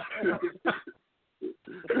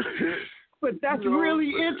 man. But that's really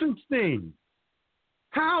interesting.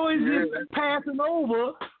 How is it passing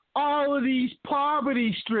over all of these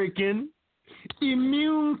poverty-stricken,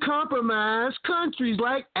 immune-compromised countries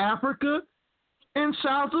like Africa and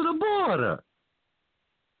south of the border?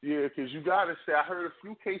 Yeah, because you got to say, I heard a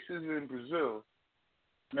few cases in Brazil.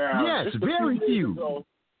 Now, yes, very few.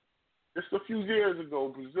 Just a few years ago,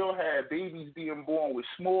 Brazil had babies being born with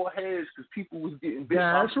small heads because people was getting bit.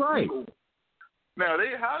 Yeah, that's right. Now,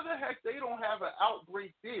 how the heck they don't have an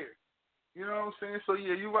outbreak there? You know what I'm saying? So,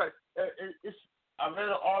 yeah, you're right. I read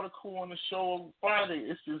an article on the show Friday.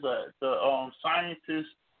 This is the scientist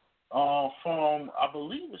from, I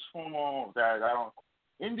believe it's from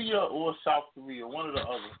India or South Korea, one or the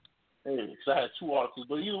other. Hey, so I had two articles,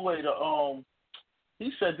 but either way,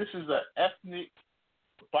 he said this is an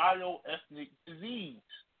bioethnic disease.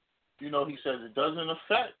 You know, he says it doesn't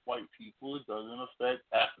affect white people, it doesn't affect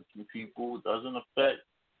African people, it doesn't affect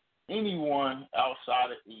anyone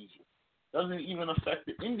outside of Asia. It doesn't even affect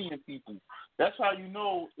the Indian people. That's how you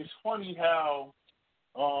know it's funny how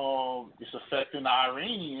it's affecting the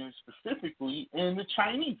Iranians specifically and the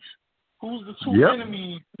Chinese. Who's the two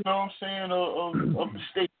enemies, you know what I'm saying, of the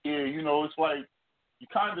state here? You know, it's like you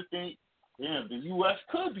kind of think, damn, the U.S.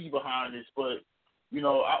 could be behind this, but, you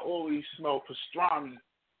know, I always smell pastrami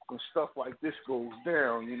when stuff like this goes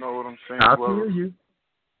down, you know what I'm saying?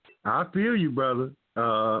 I feel you, brother.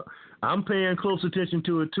 I'm paying close attention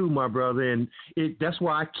to it too, my brother, and that's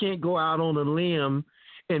why I can't go out on a limb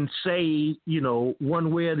and say, you know,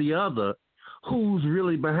 one way or the other, who's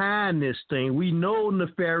really behind this thing. We know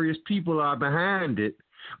nefarious people are behind it,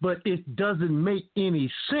 but it doesn't make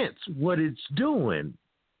any sense what it's doing.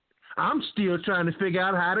 I'm still trying to figure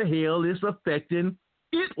out how the hell it's affecting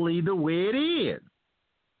Italy the way it is.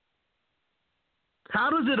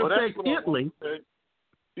 How does it affect Italy?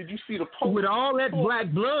 Did you see the post? With all that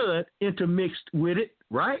black blood intermixed with it,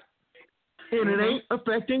 right? And it ain't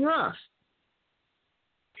affecting us.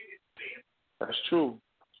 That's true.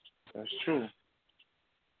 Did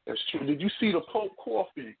you see the Pope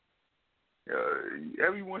coffee?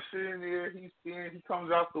 Everyone sitting there, he comes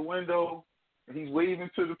out the window, and he's waving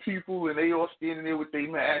to the people, and they all standing there with their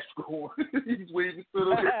mask on. He's waving to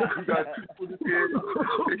them. He got people there.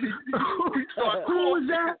 He starts Who was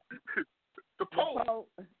that? The Pope.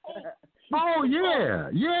 Oh,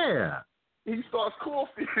 yeah. He starts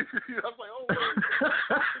coughing. I was like,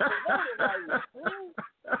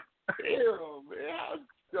 damn, man.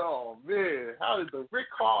 Oh, man. How did the Rick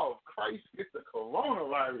Hall of Christ get the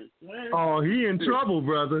coronavirus, man? Oh, he in trouble,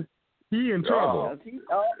 brother. He in trouble.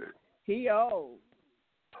 He old.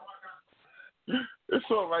 It's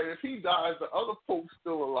all right. If he dies, the other Pope's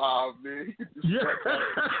still alive, man.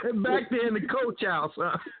 Back there in the coach house,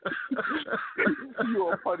 huh? You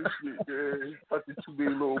on punishment, man. Punching too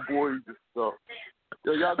many little boys and stuff.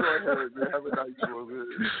 Yo, y'all go ahead, man. Have a nice one, man.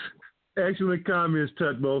 Excellent comments,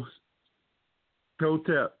 Tutmos.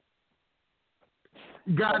 Hotep.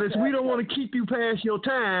 Goddess, we don't want to keep you past your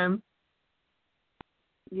time.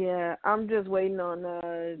 Yeah, I'm just waiting on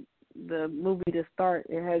the movie to start.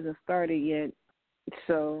 It hasn't started yet,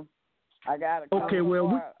 so I got a couple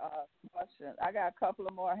more questions. I got a couple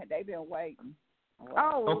of more. They've been waiting.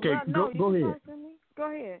 Oh, okay. Well, go ahead.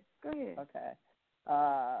 Go ahead. Okay.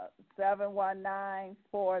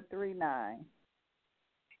 719-439.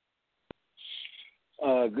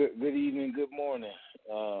 Good evening, good morning.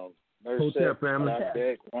 Hotep family.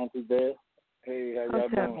 Uncle Dad. Hey, how y'all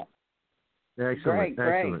doing? Excellent.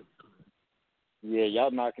 Great. Yeah, y'all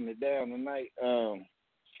knocking it down tonight.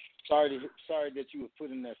 Sorry that you were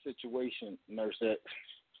put in that situation, Nurse X.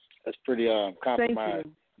 That's pretty compromised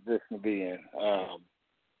position to be in. I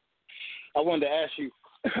wanted to ask you,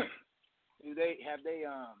 have they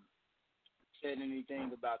said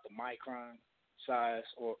anything about the micron size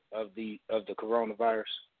or of the coronavirus?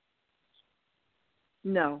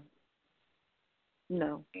 No.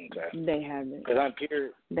 Okay. They haven't. Because I'm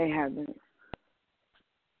curious. They haven't.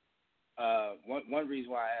 One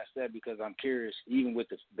reason why I asked that, because I'm curious, even with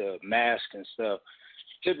the mask and stuff,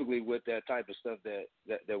 typically with that type of stuff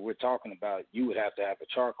that we're talking about, you would have to have a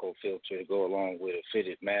charcoal filter to go along with a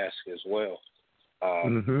fitted mask as well.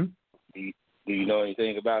 Do you know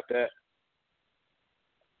anything about that?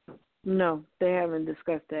 No, they haven't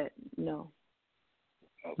discussed that. No.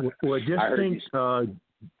 Okay. Well, just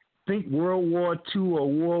think World War II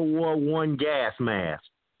or World War I gas mask.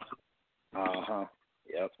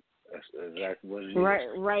 Yep. That's exactly what it is.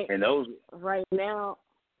 Right. And those right now.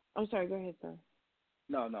 I'm sorry. Go ahead, sir.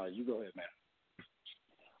 No, you go ahead, man.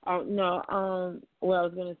 Oh no. What I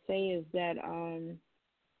was gonna say is that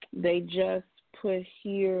they just put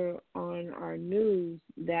here on our news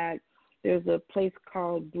that there's a place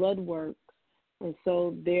called Bloodworks, and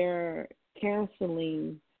so they're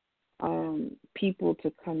canceling people to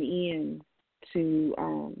come in to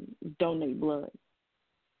donate blood.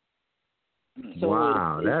 So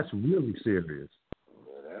wow, that's really serious.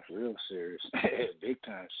 that's real serious, big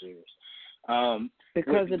time serious.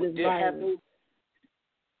 Because it is violent.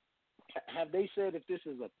 Have they said if this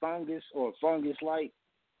is a fungus or fungus-like?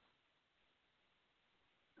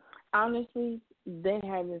 Honestly, they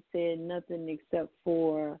haven't said nothing except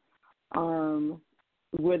for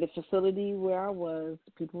where the facility where I was,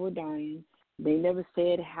 people were dying. They never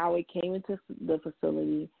said how it came into the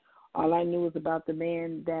facility. All I knew was about the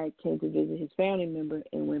man that came to visit his family member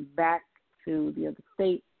and went back to the other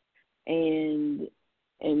state and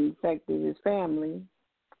infected his family,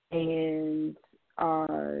 and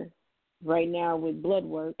are right now with blood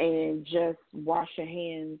work and just wash your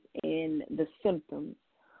hands and the symptoms.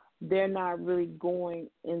 They're not really going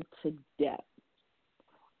into depth.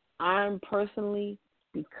 I'm personally,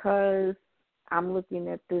 because I'm looking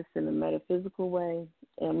at this in a metaphysical way,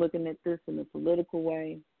 and I'm looking at this in a political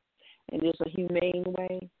way, and just a humane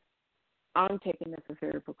way, I'm taking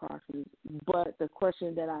necessary precautions. But the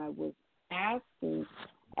question that I was asking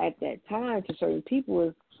at that time to certain people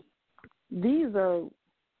is, these are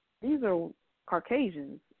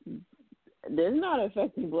Caucasians. They're not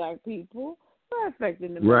affecting black people. They're not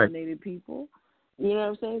affecting the melanated people. You know what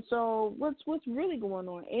I'm saying? So what's really going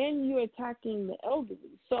on? And you're attacking the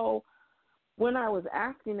elderly. So when I was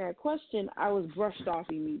asking that question, I was brushed off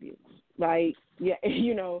immediately. Like, yeah,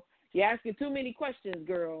 you know, you're asking too many questions,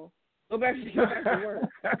 girl. Go back to work.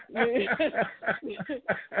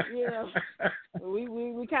 You know,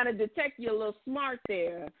 we kind of detect you a little smart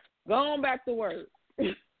there. Go on back to work.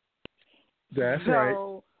 That's right.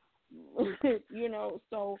 You know,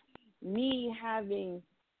 so me having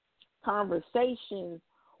conversations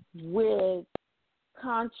with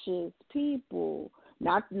conscious people,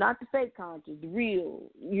 not the fake conscious, the real,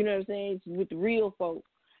 you know what I'm saying, with the real folks,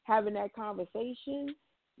 having that conversation,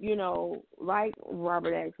 you know, like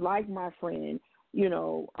Robert X, like my friend, you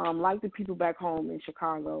know, like the people back home in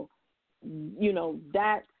Chicago, you know,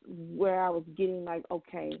 that's where I was getting like,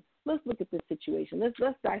 okay, let's look at this situation.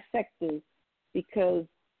 Let's dissect this, because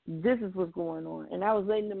this is what's going on. And I was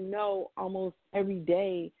letting them know almost every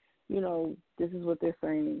day, you know, this is what they're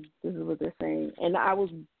saying. This is what they're saying. And I was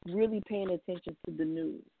really paying attention to the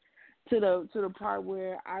news, to the part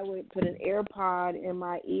where I would put an AirPod in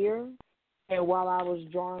my ear, and while I was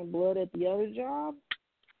drawing blood at the other job,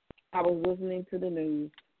 I was listening to the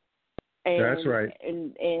news. And, that's right.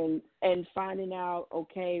 And finding out,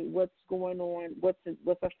 okay, what's going on, what's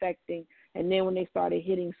affecting. And then when they started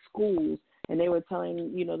hitting schools, and they were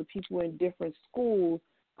telling, you know, the people in different schools,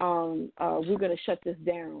 we're going to shut this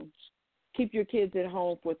down. Keep your kids at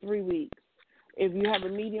home for 3 weeks. If you have a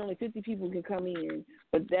meeting, only 50 people can come in,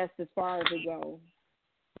 but that's as far as it goes.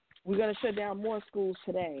 We're going to shut down more schools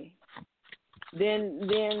today. Then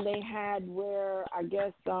they had where, I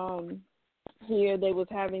guess, here they was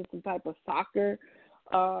having some type of soccer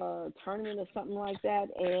tournament or something like that,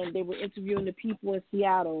 and they were interviewing the people in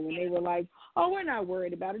Seattle, and they were like, oh, we're not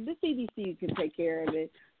worried about it. The CDC can take care of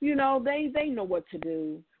it. You know, they know what to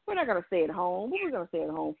do. We're not going to stay at home. What are we going to stay at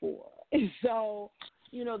home for? And so,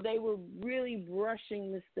 you know, they were really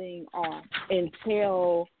brushing this thing off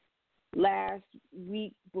until last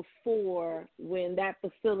week before, when that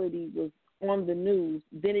facility was on the news.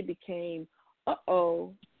 Then it became,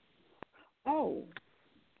 oh. Well,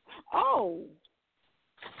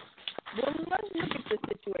 let's look at the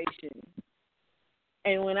situation.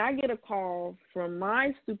 And when I get a call from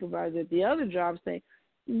my supervisor at the other job saying,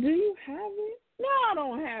 do you have it? No, I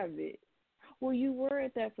don't have it. Well, you were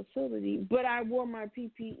at that facility, but I wore my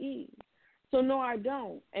PPE. So, no, I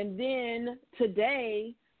don't. And then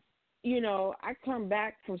today, you know, I come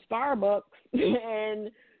back from Starbucks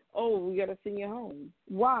and, we got to send you home.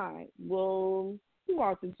 Why? Well, you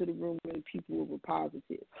walked into the room where the people were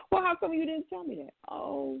positive. Well, how come you didn't tell me that?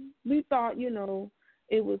 Oh, we thought, you know,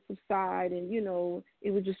 it would subside and, you know,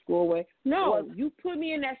 it would just go away. No, you put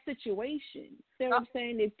me in that situation. You know what I'm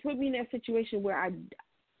saying? They put me in that situation where I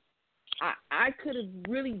could have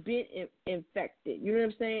really been infected. You know what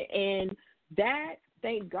I'm saying? And that,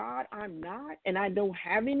 thank God I'm not, and I don't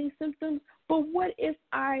have any symptoms. But what if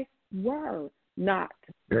I were not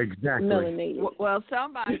melanated? Well,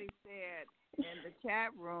 somebody said in the chat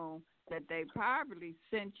room that they probably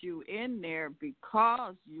sent you in there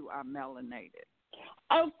because you are melanated.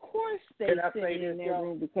 Of course they sent me in that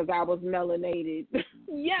room because I was melanated.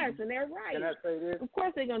 Yes, and they're right. Can I say this? Of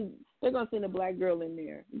course they're gonna send a black girl in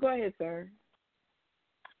there. Go ahead, sir.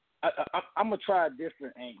 I'm gonna try a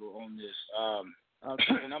different angle on this,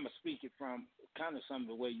 and I'm gonna speak it from kind of some of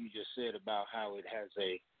the way you just said about how it has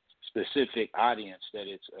a specific audience that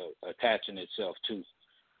it's attaching itself to,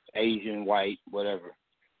 Asian, white, whatever.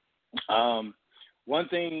 one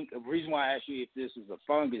thing, the reason why I asked you if this is a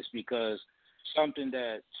fungus, because something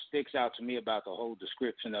that sticks out to me about the whole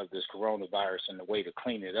description of this coronavirus and the way to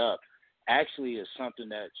clean it up actually is something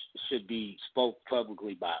that should be spoke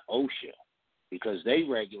publicly by OSHA, because they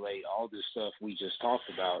regulate all this stuff we just talked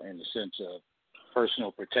about in the sense of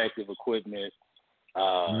personal protective equipment,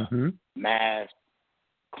 masks,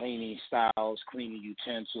 cleaning styles, cleaning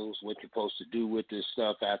utensils, what you're supposed to do with this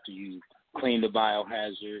stuff after you clean the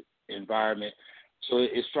biohazard environment. So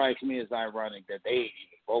it strikes me as ironic that they ain't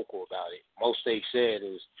even vocal about it. Most they've said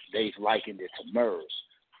is they've likened it to MERS.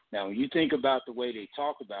 Now, when you think about the way they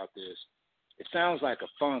talk about this, it sounds like a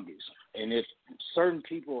fungus. And if certain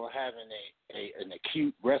people are having an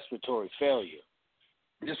acute respiratory failure,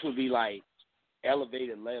 this would be like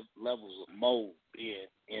elevated levels of mold being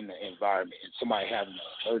in the environment and somebody having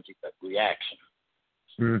an allergic reaction.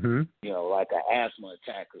 You know, like an asthma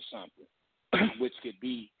attack or something, which could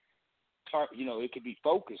be, you know, it could be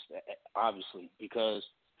focused, obviously, because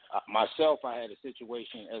myself, I had a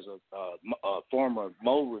situation as a former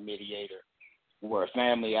mold remediator where a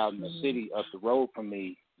family out in the city up the road from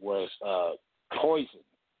me was poisoned,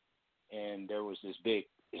 and there was this big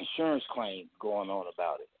insurance claim going on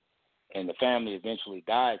about it. And the family eventually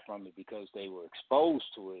died from it because they were exposed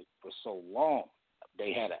to it for so long.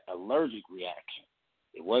 They had an allergic reaction.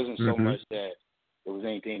 It wasn't so much that there was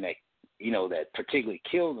anything that, you know, that particularly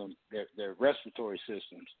killed them, their respiratory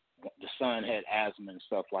systems. The son had asthma and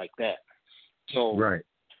stuff like that. So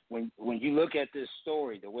when you look at this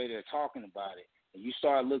story, the way they're talking about it, and you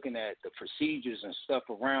start looking at the procedures and stuff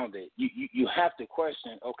around it, you have to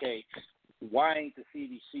question, okay, why ain't the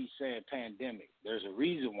CDC saying pandemic? There's a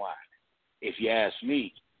reason why, if you ask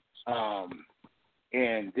me.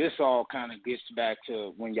 And this all kind of gets back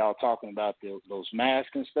to when y'all talking about those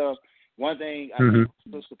masks and stuff. One thing I think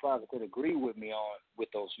Mr. Parker could agree with me on with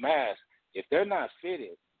those masks, if they're not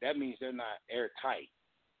fitted, that means they're not airtight.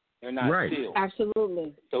 They're not sealed.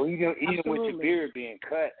 Absolutely. So even with your beard being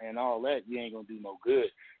cut and all that, you ain't going to do no good.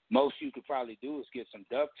 Most you could probably do is get some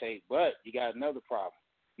duct tape, but you got another problem.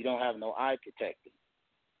 You don't have no eye protector.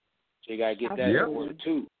 So you got to get that in order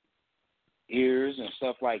too. Ears and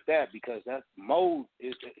stuff like that, because that mold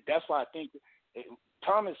is. That's why I think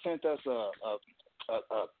Thomas sent us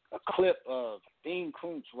a clip of Dean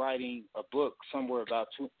Koontz writing a book somewhere about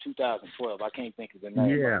 2012. I can't think of the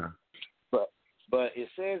name. Yeah. But it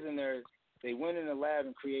says in there they went in the lab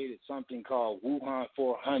and created something called Wuhan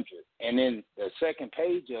 400, and then the second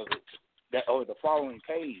page of it, or the following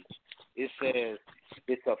page, it says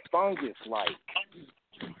it's a fungus-like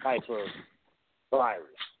type of virus.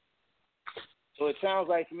 So it sounds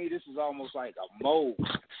like to me this is almost like a mold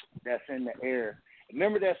that's in the air.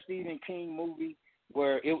 Remember that Stephen King movie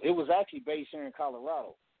where it was actually based here in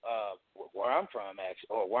Colorado, where I'm from actually,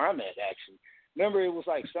 or where I'm at actually. Remember it was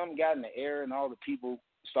like something got in the air and all the people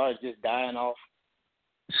started just dying off?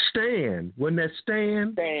 Stan. Wasn't that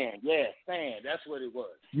Stan? Stan, yeah, Stan. That's what it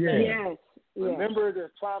was. Yeah. Yes. Remember the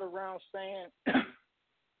plot around Stan?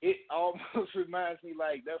 It almost reminds me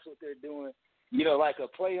like that's what they're doing, you know, like a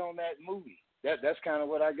play on that movie. That's kind of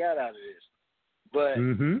what I got out of this. But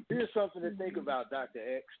here's something to think about, Dr.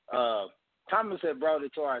 X. Thomas had brought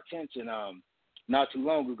it to our attention not too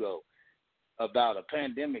long ago about a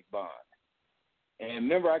pandemic bond. And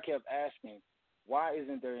remember, I kept asking, why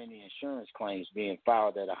isn't there any insurance claims being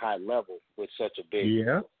filed at a high level with such a big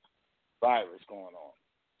virus going on?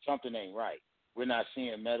 Something ain't right. We're not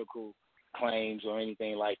seeing medical claims or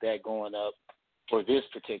anything like that going up for this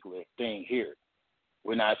particular thing here.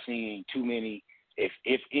 We're not seeing too many,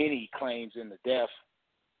 if any, claims in the death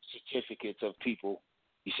certificates of people,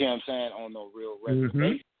 you see what I'm saying, on no real regular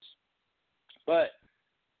basis. But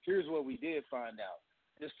here's what we did find out.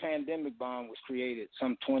 This pandemic bond was created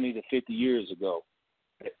some 20 to 50 years ago.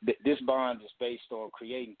 This bond is based on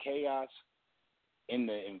creating chaos in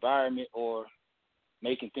the environment or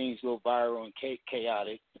making things go viral and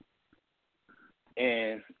chaotic.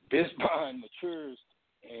 And this bond matures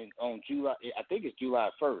on July, I think it's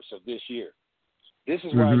July 1st of this year. This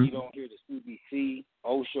is why you don't hear the CDC,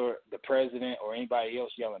 OSHA, the president, or anybody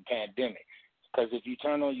else yelling pandemic. Because if you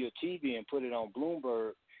turn on your TV and put it on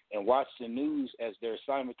Bloomberg and watch the news as they're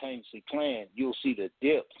simultaneously playing, you'll see the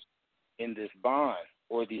dips in this bond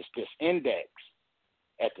or this index.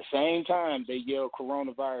 At the same time, they yell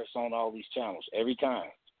coronavirus on all these channels every time.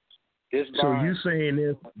 This bond, so you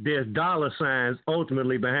saying there's dollar signs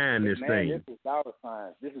ultimately behind this thing? This is dollar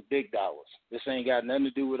signs. This is big dollars. This ain't got nothing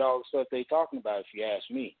to do with all the stuff they talking about, if you ask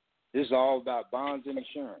me. This is all about bonds and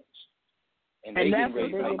insurance. And that's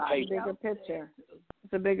a bigger picture.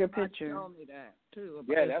 It's a bigger picture. Told me that too.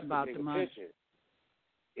 Yeah, that's about a bigger the money. picture.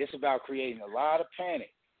 it's about creating a lot of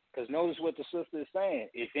panic. Because notice what the sister is saying.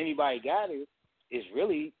 If anybody got it, it's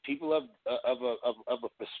really people of a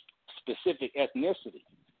specific ethnicity.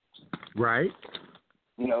 Right.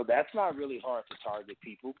 You know, that's not really hard to target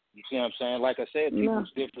people. You see what I'm saying? Like I said,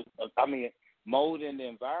 people's different. I mean, mold in the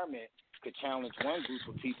environment could challenge one group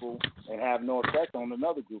of people and have no effect on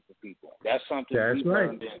another group of people. That's something we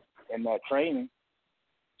learned in that training.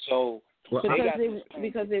 So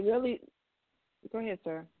because they really. Go ahead,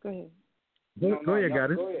 sir. Go ahead. Go ahead,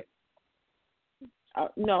 got it. Go ahead.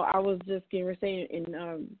 No, I was just getting ready to say,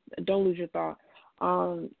 and don't lose your thought.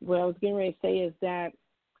 What I was getting ready to say is that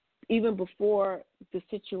even before the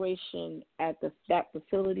situation at that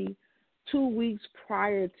facility, 2 weeks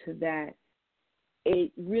prior to that,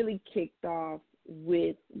 it really kicked off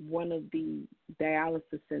with one of the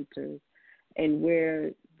dialysis centers, and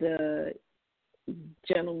where the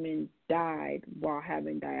gentleman died while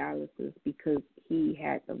having dialysis because he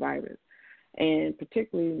had the virus. And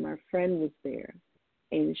particularly my friend was there,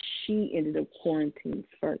 and she ended up quarantined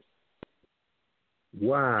first.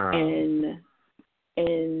 Wow.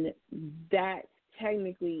 And that's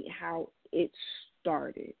technically how it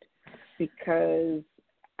started, because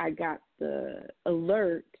I got the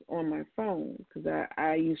alert on my phone because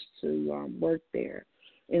I used to work there.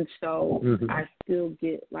 And so I still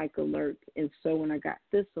get like alerts. And so when I got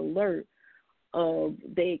this alert,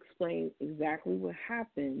 they explained exactly what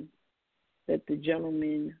happened, that the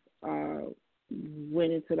gentleman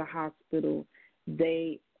went into the hospital.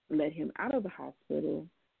 They let him out of the hospital.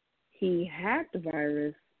 He had the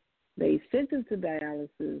virus. They sent him to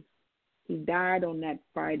dialysis. He died on that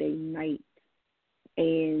Friday night,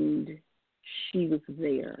 and she was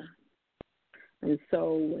there. And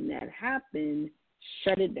so when that happened,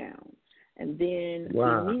 shut it down. And then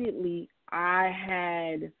immediately I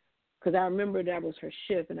had, because I remember that was her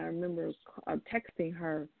shift, and I remember texting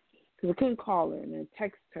her, because I couldn't call her, and I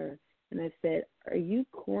texted her, and I said, "Are you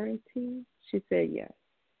quarantined?" She said yes.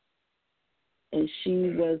 And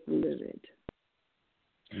she was livid.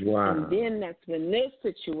 Wow. And then that's when this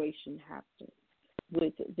situation happened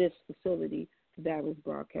with this facility that was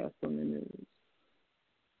broadcast on the news.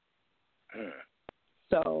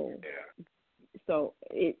 So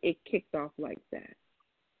it kicked off like that.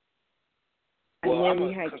 And then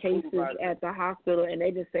we had cases at the hospital, and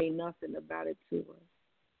they didn't say nothing about it to us.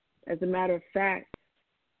 As a matter of fact,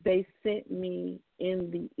 they sent me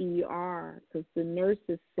in the ER because the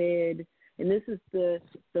nurses said, and this is the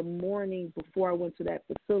morning before I went to that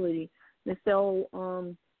facility, they said,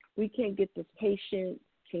 we can't get this patient.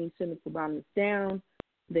 Can you send the phlebotomist down?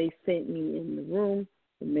 They sent me in the room.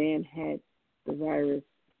 The man had the virus,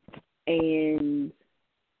 and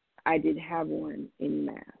I didn't have on any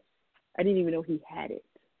mask. I didn't even know he had it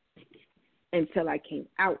until I came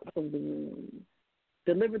out of the room,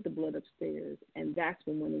 delivered the blood upstairs, and that's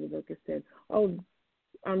when one of the workers said,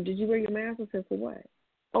 did you wear your mask? I said, for what?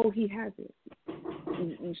 Oh, he has it.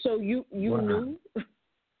 So you knew?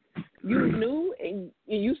 You knew, and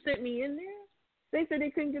you sent me in there? They said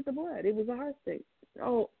they couldn't get the blood. It was a heart state.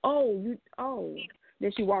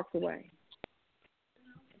 Then she walks away.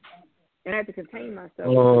 And I had to contain myself.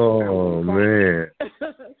 Oh, man.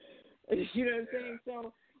 You know what I'm saying?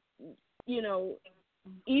 So,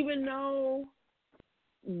 even though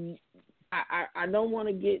I don't want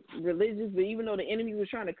to get religious, but even though the enemy was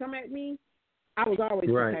trying to come at me, I was always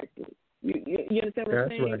protected. You understand what I'm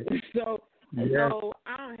saying? Right. So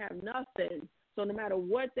I don't have nothing. So no matter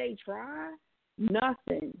what they try,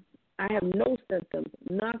 nothing. I have no symptoms,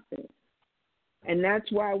 nothing. And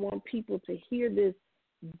that's why I want people to hear this.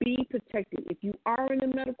 Be protected. If you are in the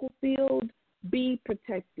medical field, be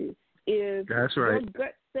protected. If your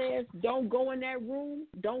gut says don't go in that room,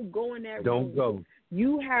 don't go in that room. Don't go.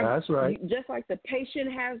 You have, that's right. Just like the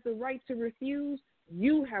patient has the right to refuse,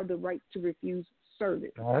 you have the right to refuse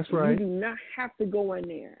service. That's right. You do not have to go in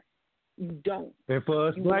there. You don't. And for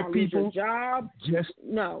us black people, your job, just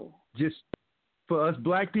for us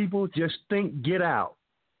black people, just think, get out.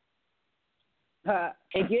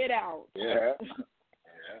 And get out. Yeah.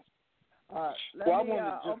 I want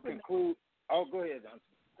to just conclude. Oh, go ahead, Johnson.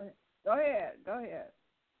 Go ahead.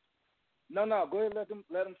 No, go ahead. Let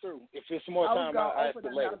them through. If it's more time, I'll ask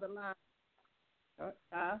it later.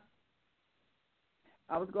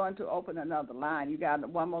 I was going to open another line. You got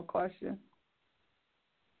one more question?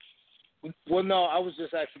 Well, no, I was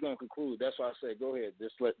just actually going to conclude. That's why I said go ahead.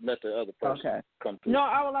 Just let the other person come through. No,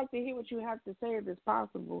 I would like to hear what you have to say if it's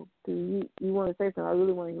possible. You want to say something? I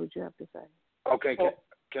really want to hear what you have to say. Okay,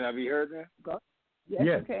 can I be heard now? Go. Yes,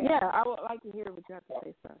 you can. Yeah, I would like to hear what you have to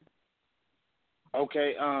say, sir.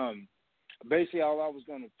 Okay. basically, all I was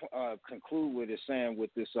going to conclude with is saying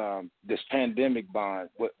with this this pandemic bond,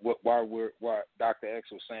 why Dr.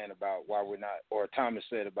 X was saying about why we're not, or Thomas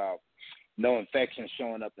said about no infections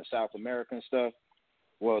showing up in South America and stuff.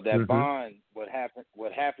 Well, that bond, what happens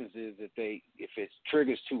is if it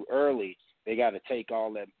triggers too early, they got to take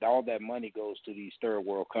all that money goes to these third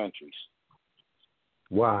world countries.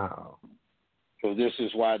 Wow. So this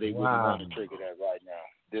is why they wouldn't want to trigger that right now.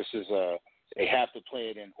 This is they have to play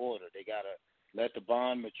it in order. They got to let the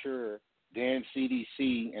bond mature. Then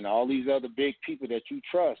CDC and all these other big people that you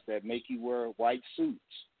trust that make you wear white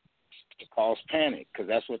suits to cause panic, because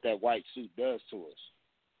that's what that white suit does to us.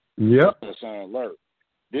 Yep. It's on alert.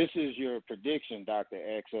 This is your prediction, Dr.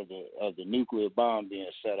 X, of the nuclear bomb being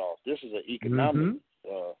set off. This is an economic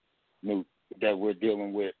nuke that we're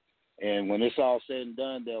dealing with. And when it's all said and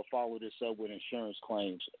done, they'll follow this up with insurance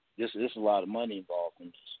claims. This is a lot of money involved in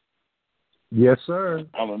this. Yes, sir.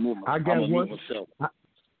 I'm going to move myself.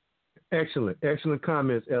 Excellent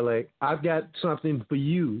comments, L.A. I've got something for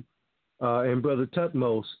you and Brother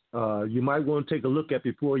Tutmos. You might want to take a look at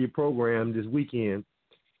before your program this weekend.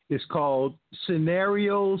 It's called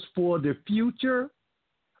Scenarios for the Future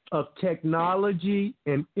of Technology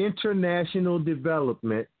and International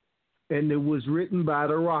Development, and it was written by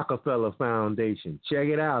the Rockefeller Foundation. Check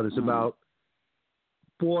it out. It's about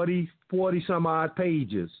 40 some odd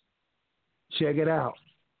pages. Check it out.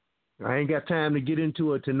 I ain't got time to get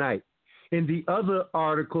into it tonight. In the other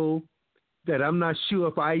article that I'm not sure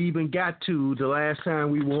if I even got to the last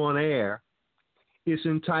time we were on air, it's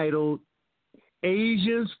entitled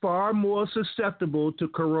Asians Far More Susceptible to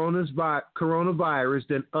Coronavirus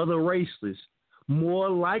Than Other Races, More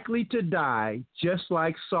Likely to Die Just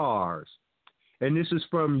Like SARS. And this is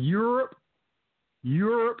from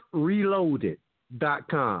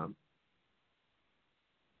EuropeReloaded.com.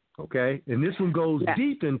 Okay? And this one goes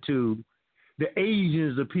deep into the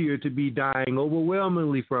Asians appear to be dying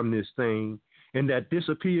overwhelmingly from this thing, and that this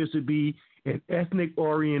appears to be an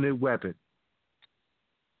ethnic-oriented weapon.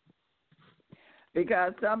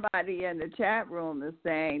 Because somebody in the chat room is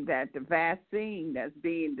saying that the vaccine that's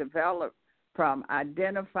being developed from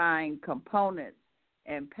identifying components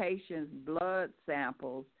in patients' blood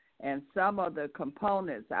samples, and some of the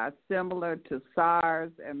components are similar to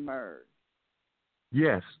SARS and MERS.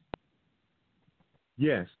 Yes.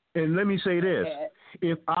 And let me say this.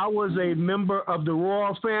 If I was a member of the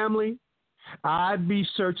royal family, I'd be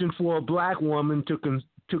searching for a black woman to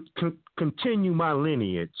continue my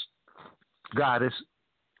lineage. Goddess.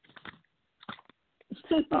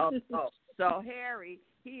 So Harry,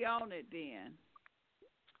 he owned it then.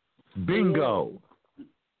 Bingo.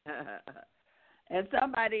 And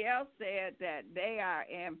somebody else said that they are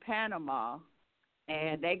in Panama,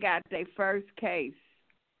 and they got their first case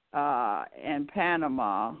in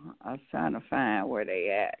Panama. I was trying to find where they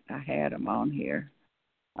at. I had them on here.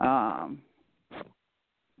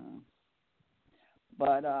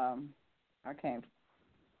 But I can't.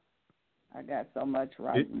 I got so much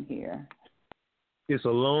writing here. It's a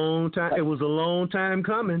long time. It was a long time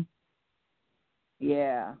coming.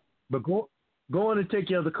 Yeah. But go on and take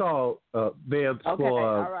your other call, Bev,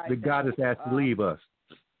 for the goddess has to leave us.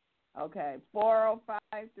 Okay,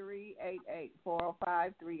 405-388.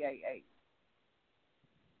 405-388.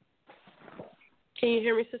 Can you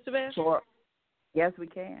hear me, Sister Bev? Yes, we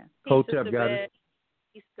can. Hotep got it.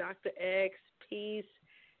 Peace, Dr. X. Peace,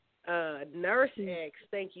 Nurse X.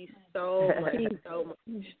 Thank you so much,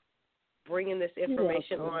 bringing this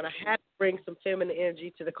information on. I had to bring some feminine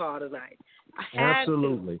energy to the call tonight.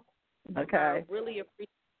 Absolutely. Okay. I really appreciate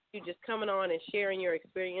you just coming on and sharing your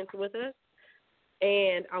experience with us.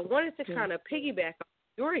 And I wanted to kind of piggyback on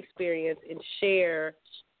your experience and share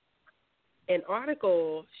some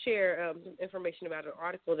information about an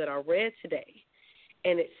article that I read today.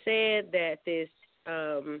 And it said that this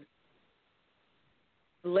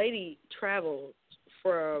lady traveled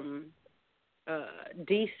from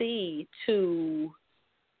D.C. to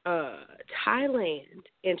Thailand,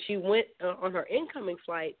 and she went on her incoming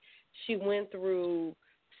flight. She went through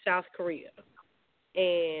South Korea,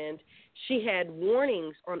 and she had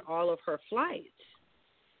warnings on all of her flights,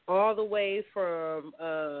 all the way from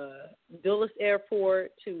Dulles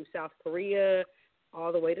Airport to South Korea,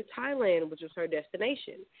 all the way to Thailand, which was her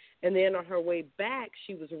destination. And then on her way back,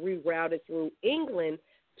 she was rerouted through England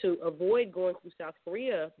to avoid going through South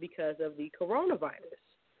Korea because of the coronavirus.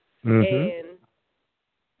 And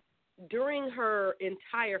during her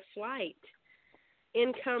entire flight,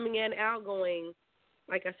 incoming and outgoing,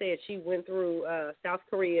 like I said, she went through South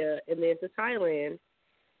Korea and then to Thailand,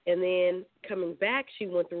 and then coming back, she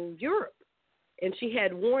went through Europe, and she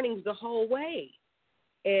had warnings the whole way.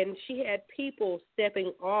 and she had people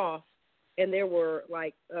stepping off, and there were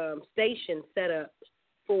like stations set up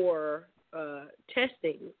for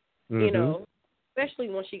testing, you know, especially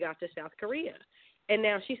when she got to South Korea. And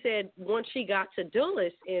now she said once she got to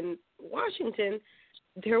Dulles in Washington,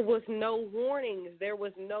 there was no warnings, there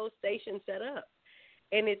was no station set up.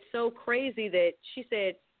 And it's so crazy that she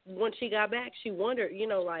said when she got back, she wondered, you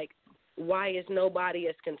know, like, why is nobody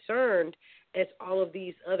as concerned as all of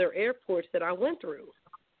these other airports that I went through?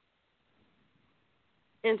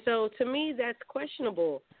 And so to me, that's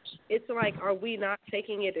questionable. It's like, are we not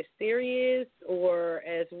taking it as serious, or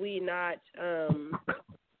as we not,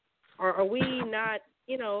 or are we not,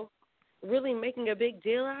 you know, really making a big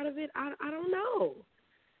deal out of it? I don't know.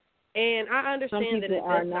 And I understand some that people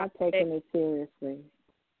are not taking it seriously.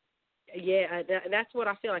 Yeah, that's what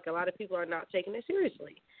I feel like. A lot of people are not taking it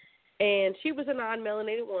seriously. And she was a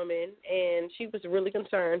non-melanated woman, and she was really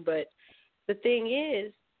concerned. But the thing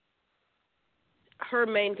is, her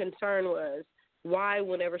main concern was why,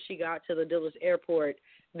 whenever she got to the Dulles airport,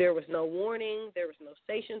 there was no warning, there was no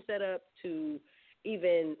station set up to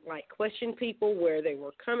even like question people where they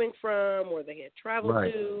were coming from, where they had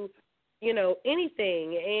traveled to, you know,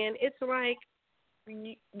 anything. And it's like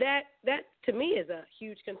that to me is a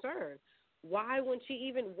huge concern. Why, when she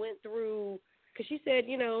even went through, because she said,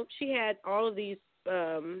 you know, she had all of these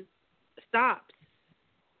stops,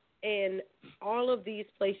 and all of these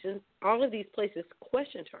places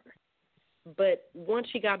questioned her. But once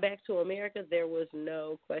she got back to America, there was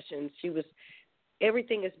no questions.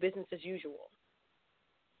 Everything is business as usual.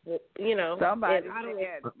 Well, you know, somebody I don't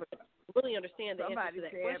said, really understand the answer to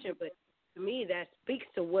that question, but to me, that speaks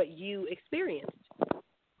to what you experienced.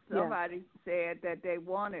 Somebody said that they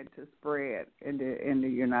wanted to spread in the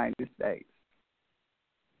United States.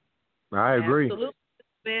 I agree. Absolutely,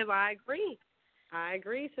 Bev. I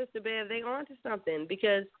agree, Sister Bev. They on to something,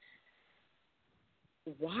 because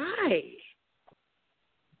why?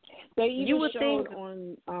 They even showed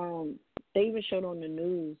on the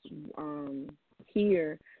news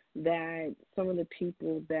here that some of the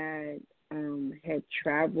people that had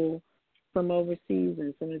traveled from overseas,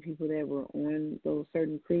 and some of the people that were on those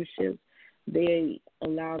certain cruise ships, they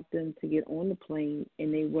allowed them to get on the plane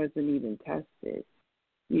and they wasn't even tested.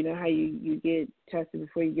 You know how you get tested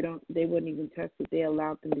before you get on? They wasn't even tested. They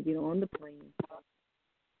allowed them to get on the plane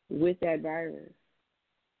with that virus.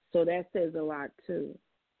 So that says a lot too.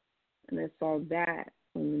 And I saw that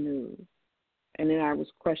on the news. And then I was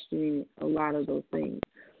questioning a lot of those things.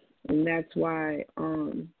 And that's why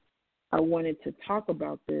I wanted to talk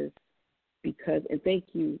about this, because, and thank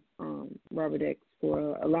you, Robert X,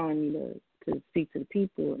 for allowing me to speak to the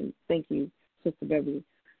people. And thank you, Sister Beverly,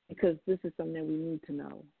 because this is something that we need to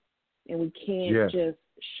know. And we can't just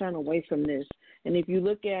shun away from this. And if you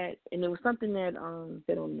look at, and it was something that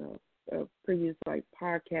said on the previous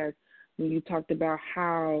podcast, when you talked about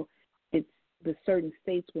how it's the certain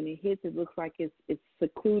states, when it hits, it looks like it's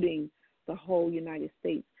secluding the whole United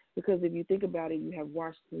States. Because if you think about it, you have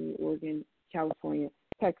Washington, Oregon, California,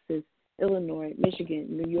 Texas, Illinois, Michigan,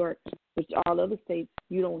 New York, which all other states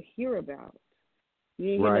you don't hear about.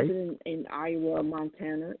 You didn't hear nothing in Iowa or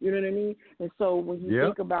Montana. You know what I mean? And so when you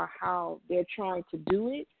think about how they're trying to do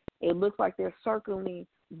it, it looks like they're circling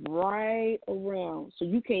right around, so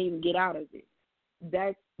you can't even get out of it.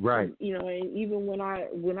 That's right. You know, and even when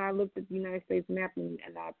I looked at the United States map and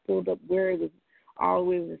I pulled up where it was all the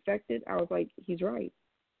way affected, I was like, he's right.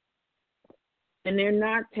 And they're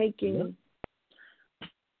not taking.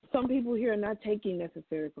 Some people here are not taking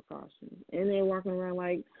necessary precautions, and they're walking around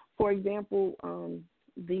like, for example,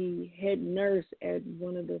 the head nurse at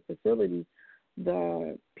one of the facilities,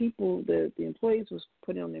 the employees was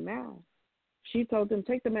putting on their mask. She told them,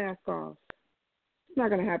 take the mask off. It's not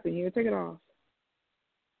going to happen here. Take it off.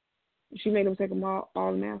 She made them take them all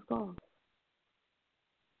the mask off.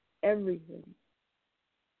 Everything.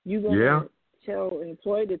 You going to tell an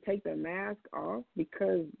employee to take the mask off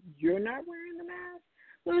because you're not wearing the mask?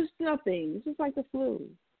 Well, it's nothing. It's just like the flu.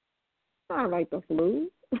 It's not like the flu.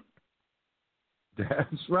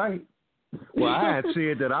 That's right. Well, I had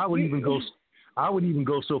said that I would even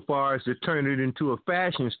go so far as to turn it into a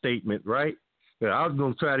fashion statement, right? That I was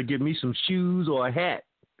going to try to get me some shoes or a hat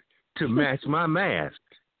to match my mask.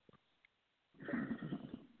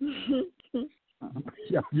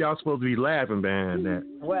 Y'all supposed to be laughing behind that.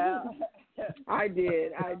 Well, I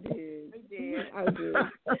did. We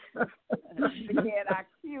had our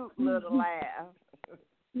cute little laugh.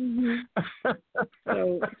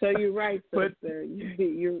 So you're right, sister.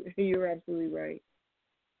 You're absolutely right.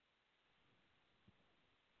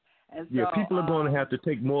 And so, people are going to have to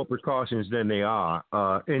take more precautions than they are,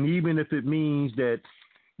 and even if it means that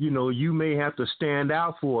you may have to stand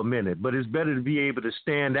out for a minute, but it's better to be able to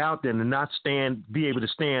stand out than to not be able to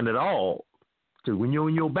stand at all. Because when you're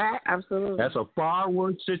on your back, absolutely, that's a far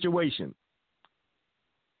worse situation.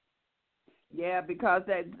 Yeah, because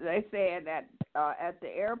they said that at the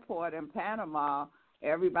airport in Panama,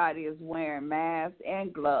 everybody is wearing masks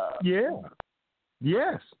and gloves. Yeah.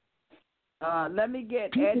 Yes. Let me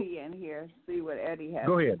get Eddie in here, see what Eddie has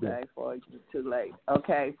to say before it's too late.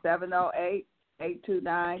 Okay, 708-829.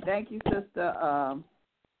 Thank you, Sister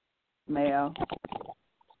Mel.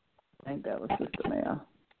 I think that was Sister Mel.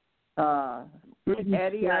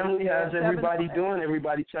 Eddie, how's everybody doing?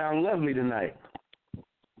 Everybody sound lovely tonight.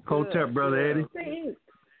 Hotep, Brother Eddie.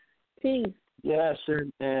 Peace. Yes, sir.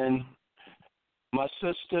 And my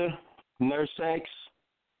sister, Nurse X,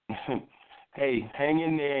 hey, hang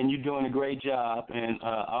in there, and you're doing a great job. And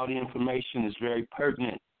all the information is very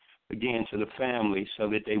pertinent, again, to the family so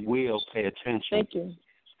that they will pay attention. Thank you.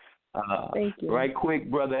 Thank you. Right quick,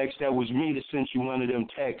 Brother X, that was me that sent you one of them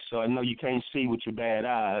texts, so I know you can't see with your bad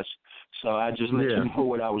eyes. So I just let you know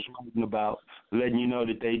what I was writing about, letting you know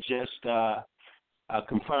that they just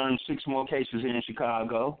confirmed 6 more cases here in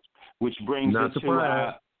Chicago, which brings it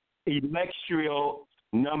to electoral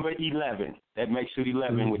number 11. That makes it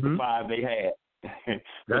 11 with the 5 they had.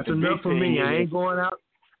 That's enough for me. I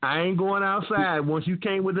ain't going outside. Once you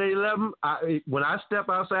came with the 11, when I step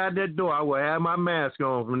outside that door, I will have my mask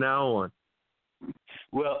on from now on.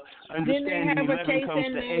 Well, understand 11 comes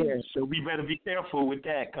to air, so we better be careful with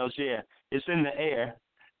that because, it's in the air.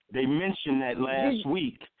 They mentioned that last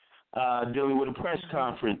week dealing with a press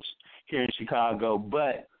conference here in Chicago.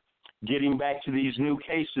 But getting back to these new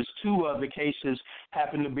cases, 2 of the cases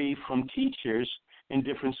happen to be from teachers in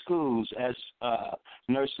different schools. As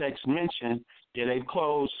Nurse X mentioned, they've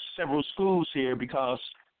closed several schools here because,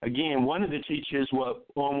 again, one of the teachers was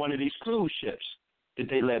on one of these cruise ships that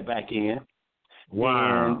they let back in.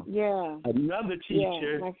 Wow. And another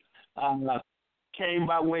teacher came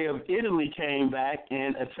by way of Italy, came back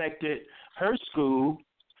and affected her school.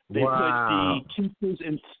 They put the teachers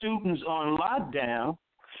and students on lockdown,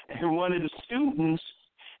 and one of the students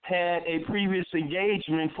had a previous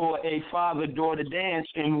engagement for a father-daughter dance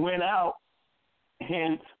and went out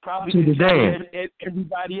and probably confronted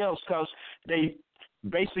everybody else because they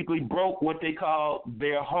basically broke what they call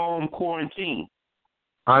their home quarantine.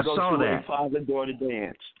 I saw that. A father-daughter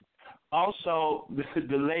dance. Also,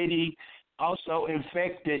 the lady also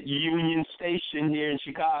infected Union Station here in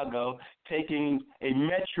Chicago, taking a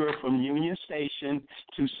metro from Union Station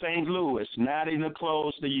to St. Louis. Now they're going to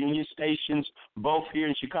close the Union Stations both here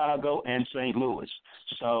in Chicago and St. Louis.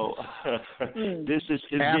 So this is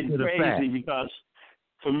getting crazy because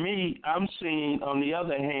for me, I'm seeing, on the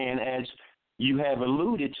other hand, as you have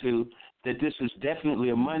alluded to, that this is definitely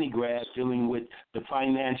a money grab dealing with the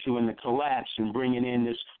financial and the collapse and bringing in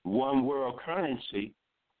this one world currency,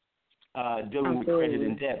 dealing with credit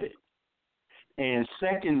and debit. And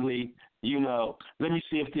secondly, let me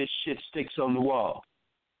see if this shit sticks on the wall.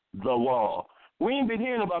 The wall. We ain't been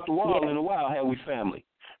hearing about the wall in a while, have we, family?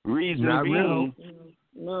 Reason being,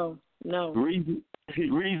 no.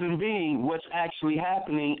 Reason being, what's actually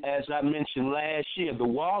happening, as I mentioned last year, the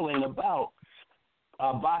wall ain't about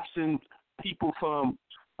boxing people from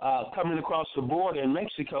coming across the border in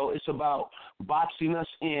Mexico. It's about boxing us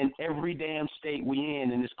in every damn state we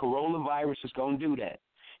in, and this coronavirus is going to do that.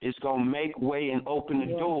 It's going to make way and open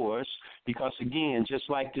the doors because, again, just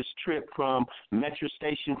like this trip from Metro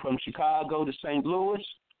Station from Chicago to St. Louis,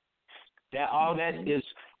 that all that is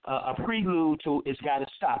a prelude to it's got to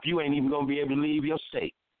stop. You ain't even going to be able to leave your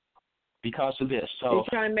state because of this. So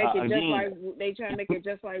they try to make it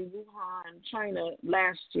just like Wuhan, China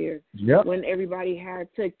last year, when everybody had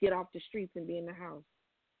to get off the streets and be in the house.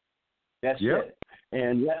 That's it.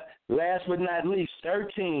 And last but not least,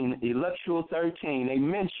 electoral 13, they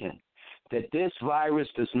mentioned that this virus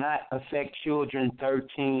does not affect children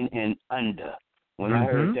 13 and under. When I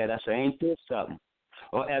heard that, I said, ain't this something?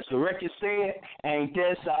 Or as the record said, ain't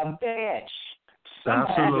this a bitch?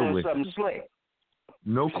 Somebody doing something slick.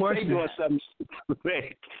 No question. They doing something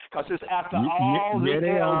slick. Because it's after all the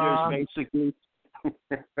elders, basically.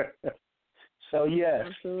 So, yes.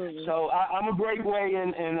 Absolutely. So I'm a break way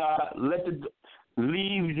and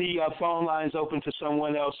leave the phone lines open to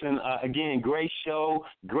someone else. And, again, great show,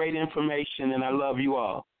 great information, and I love you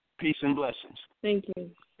all. Peace and blessings. Thank you.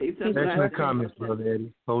 Excellent comments, Brother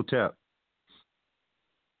Eddie. Hotep.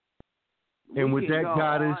 And with that,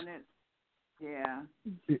 Goddess,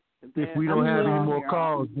 if we don't have any more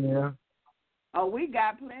calls, Oh, we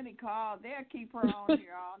got plenty calls. They'll keep her on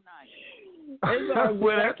here all night. It's all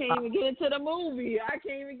good. I can't even get into the movie.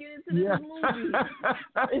 movie.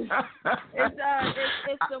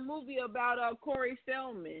 It's the movie about Corey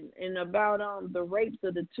Feldman and about the rapes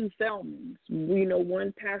of the two Feldmans. You know,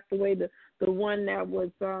 one passed away. The one that was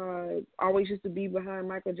always used to be behind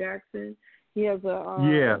Michael Jackson. He has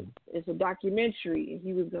it's a documentary.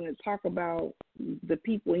 He was going to talk about the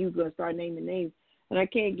people. He was going to start naming names, and I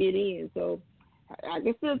can't get in, so I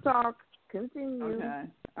can still talk. Continue. Okay.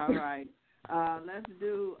 All right. Let's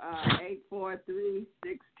do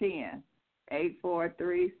 843-610.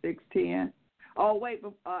 843-610. Oh, wait,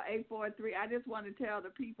 843. I just want to tell the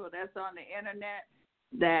people that's on the internet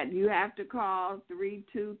that you have to call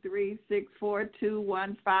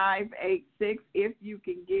 323-642-1586 if you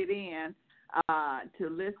can get in to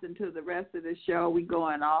listen to the rest of the show. We're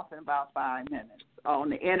going off in about 5 minutes on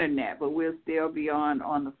the internet, but we'll still be on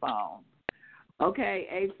the phone.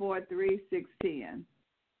 Okay, 843-610.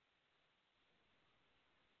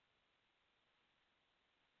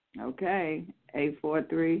 Okay,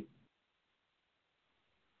 843.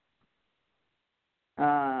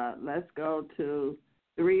 Let's go to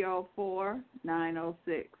 304-906.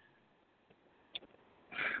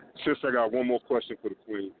 Sister, I got one more question for the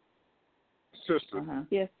Queen. Sister,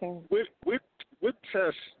 yes, sir. With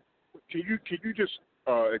tests, can you just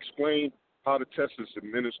explain how the test is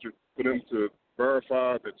administered for them to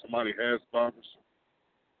verify that somebody has the virus,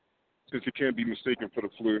 since it can't be mistaken for the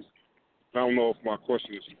flu? I don't know if my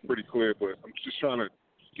question is pretty clear, but I'm just trying to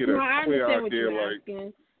get a clear idea. What you're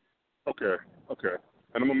asking. Okay,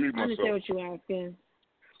 and I'm gonna mute myself. I understand what you're asking.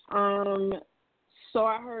 So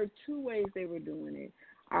I heard 2 ways they were doing it.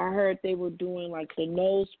 I heard they were doing like the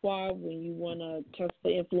nose swab when you want to test for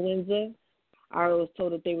influenza. I was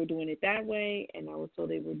told that they were doing it that way, and I was told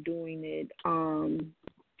they were doing it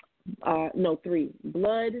 3: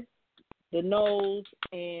 blood, the nose,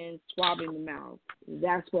 and swabbing the mouth.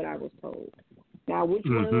 That's what I was told. Now, which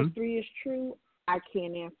one of those 3 is true, I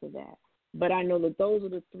can't answer that. But I know that those are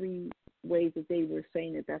the 3 ways that they were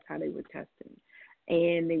saying that that's how they were testing.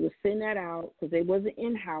 And they would send that out, because they wasn't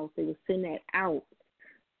in-house, they would send that out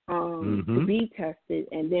to be tested.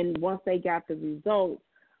 And then once they got the results,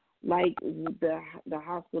 like the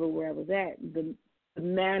hospital where I was at, the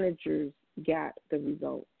managers got the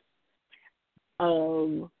results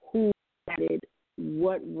of who added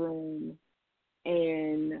what room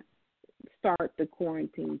and start the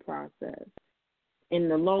quarantine process. In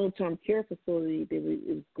the long-term care facility, it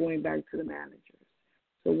was going back to the managers.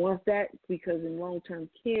 So once that, because in long-term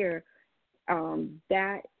care,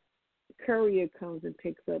 that courier comes and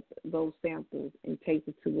picks up those samples and takes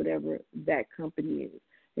it to whatever that company is.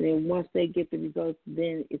 And then once they get the results,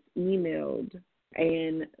 then it's emailed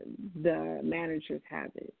and the managers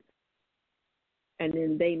have it. And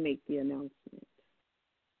then they make the announcement.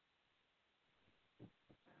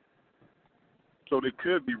 So they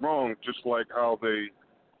could be wrong, just like how they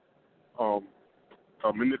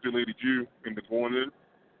manipulated you into going in.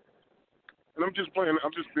 And I'm just being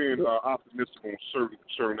optimistic on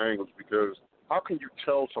certain angles, because how can you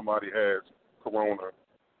tell somebody has corona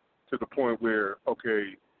to the point where,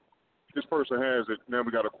 okay, this person has it, now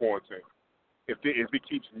we got to quarantine? If it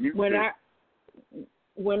keeps mutating.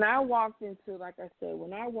 When I walked into, like I said,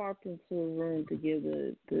 when I walked into a room to give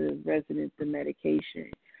the resident the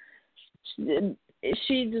medication,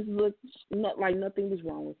 she just looked like nothing was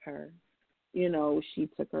wrong with her. You know, she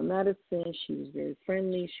took her medicine. She was very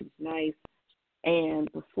friendly. She was nice.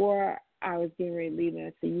 And before I was getting ready to leave, and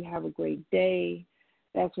I said, "You have a great day,"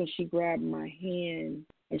 that's when she grabbed my hand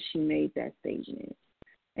and she made that statement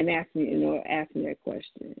and asked me that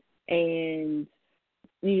question. And,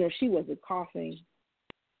 she wasn't coughing.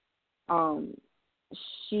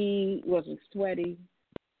 She wasn't sweaty.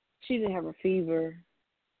 She didn't have a fever.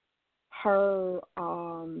 Her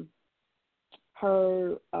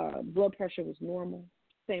blood pressure was normal.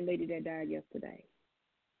 Same lady that died yesterday.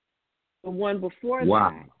 The one before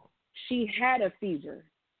that, she had a fever.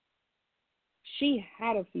 She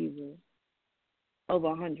had a fever of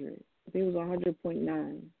 100. I think it was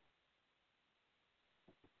 100.9.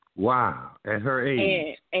 Wow, at her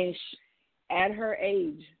age. And at her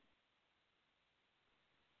age.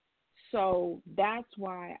 So that's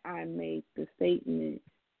why I made the statement.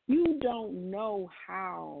 You don't know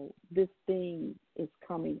how this thing is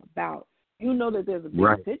coming about. You know that there's a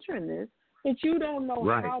big picture in this, but you don't know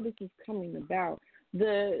how this is coming about.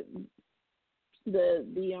 They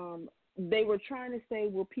were trying to say,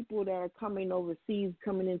 well, people that are coming overseas,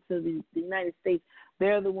 coming into the United States,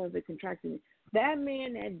 they're the ones that contracted it. That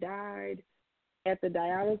man that died at the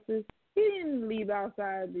dialysis, He didn't leave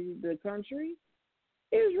outside the country.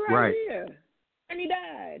 He was right here, and he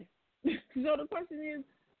died. So the question is,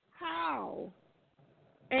 how?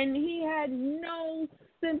 And he had no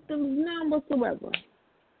symptoms, none whatsoever.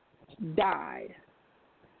 Died.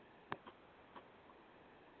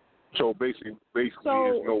 So basically, there's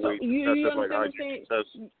no way to test like how you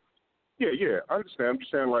test. Yeah, I understand. I'm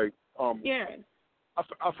just saying, like, I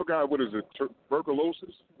forgot, what is it,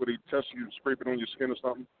 tuberculosis, where they test you, scrape it on your skin or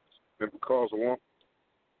something, and it cause a lump.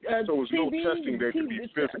 So there's no testing that can be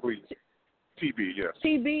physically. TB, yes.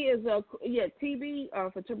 TB is TB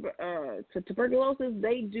for tuberculosis.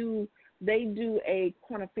 They do a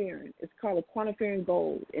quantiferin. It's called a quantiferin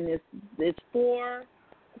gold, and it's 4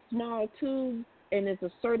 small tubes, and it's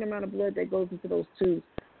a certain amount of blood that goes into those tubes.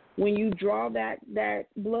 When you draw that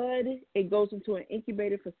blood, it goes into an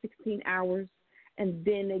incubator for 16 hours, and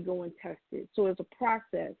then they go and test it. So it's a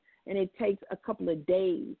process, and it takes a couple of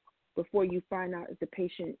days before you find out if the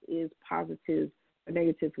patient is positive or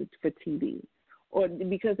negative for TB. Or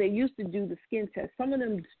because they used to do the skin test. Some of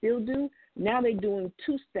them still do. Now they're doing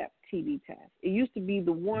 2-step TB tests. It used to be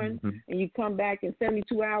the one, and you come back in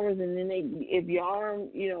 72 hours, and then if your arm,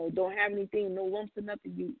 don't have anything, no lumps or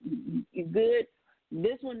nothing, you're good.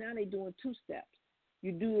 This one, now they're doing 2 steps.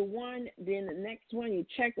 You do the one, then the next one you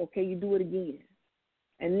check, okay, you do it again.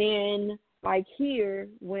 And then, like here,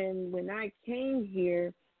 when I came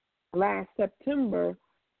here last September,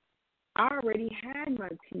 I already had my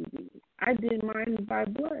TB. I did mine by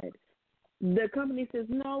blood. The company says,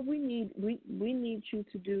 no, we need you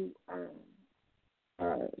to do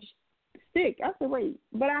stick. I said, wait,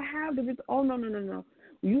 but I have the. Oh no,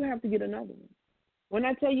 you have to get another one. When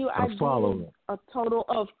I tell you I did a total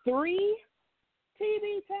of 3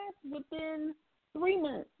 TB tests within 3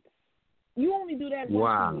 months. You only do that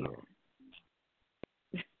once a year.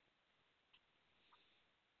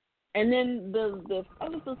 And then the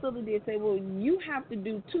other facility, they say, well, you have to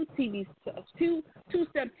do 2 TB tests,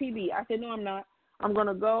 2-step TB. I said, no, I'm not. I'm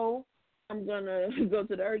gonna go to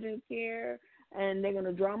the urgent care, and they're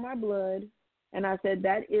gonna draw my blood. And I said,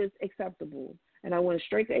 that is acceptable. And I went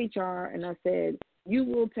straight to HR, and I said, you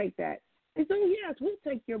will take that. They said, yes, we'll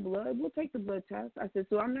take your blood. We'll take the blood test. I said,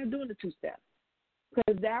 so I'm not doing the 2-step,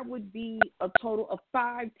 because that would be a total of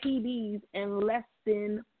 5 TBs in less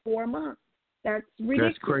than 4 months. That's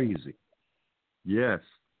ridiculous. That's crazy. Yes.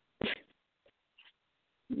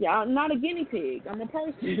 Yeah, I'm not a guinea pig. I'm a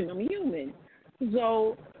person. I'm a human.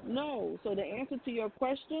 So, no. So the answer to your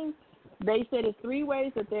question, they said it's 3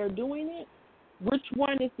 ways that they're doing it. Which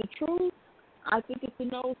one is the truth? I think it's the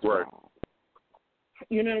nose swab.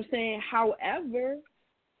 You know what I'm saying? However,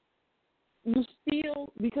 you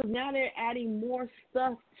still, because now they're adding more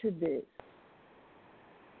stuff to this.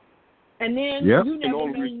 And then you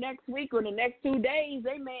never know, next week or the next 2 days,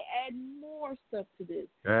 they may add more stuff to this.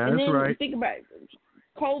 That's and then right. Think about it.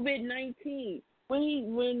 COVID-19.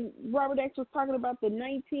 When Robert X was talking about the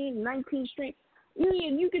 19 strain,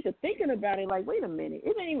 you get to thinking about it like, wait a minute,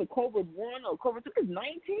 it ain't even COVID-1 or COVID-2, it's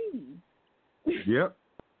 19. Yep.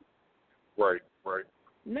 Right.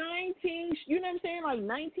 19, you know what I'm saying? Like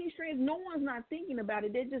 19 strains, no one's not thinking about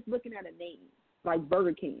it. They're just looking at a name, like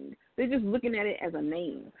Burger King. They're just looking at it as a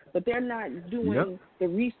name, but they're not doing the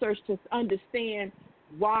research to understand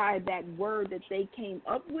why that word that they came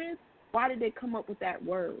up with, why did they come up with that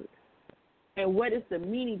word? And what is the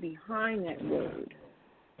meaning behind that word?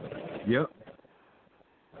 Yep.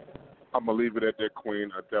 I'm going to leave it at that,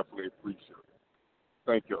 Queen. I definitely appreciate it.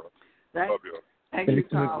 Thank you. Love you.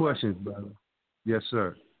 Excellent questions, brother. Yes,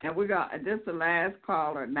 sir. And we got, this is the last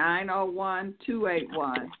caller,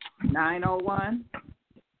 901-281. 901.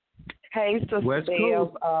 Hey, Sister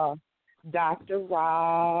Bev, Dr.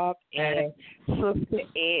 Rob, and Sister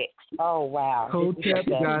X. Oh, wow. Hotep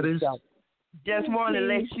Goddess. Just want to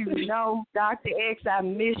let you know, Dr. X, I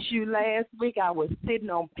missed you last week. I was sitting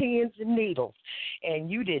on pins and needles,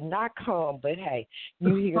 and you did not come, but hey,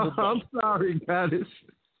 you here today. I'm sorry, Goddess.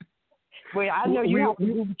 Well, I know you have to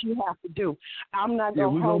do what you have to do. I'm not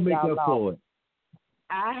going to hold y'all long.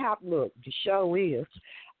 I have, look, the show is,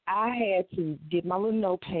 I had to get my little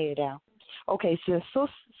notepad out. Okay, since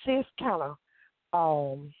sis kind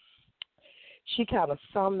of, she kind of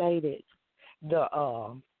summated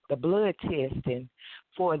the blood testing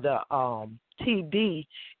for the TB,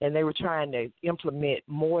 and they were trying to implement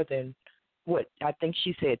more than what I think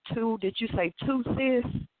she said 2. Did you say 2, sis?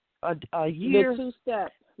 A year? The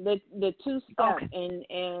 2-step. The 2-step,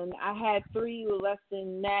 and I had 3 less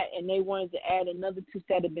than that, and they wanted to add another 2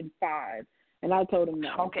 that had been 5, and I told them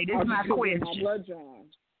no. Okay, this is my question. My blood drawn.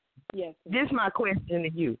 Yes. This is my question to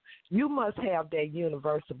you. You must have that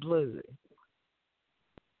universal blood.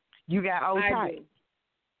 You got old type.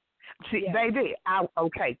 See, baby,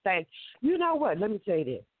 okay, thanks. You know what? Let me tell you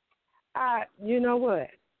this. You know what?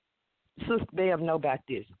 Sister Bev know about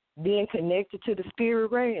this. Being connected to the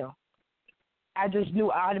spirit realm, I just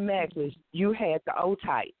knew automatically you had the O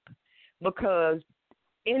type because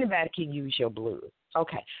anybody can use your blood.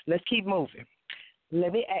 Okay, let's keep moving.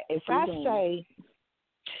 If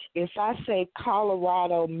I say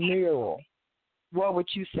Colorado mural, what would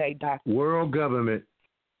you say, Doctor? World government.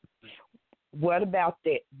 What about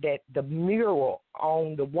the mural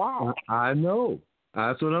on the wall? I know.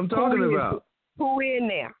 That's what I'm talking about. Who in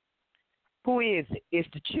there? Who is it? It's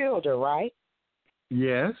the children, right?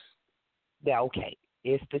 Yes. Okay.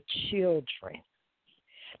 It's the children.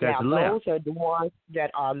 That's now, left. Those are the ones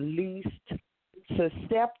that are least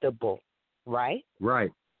susceptible, right?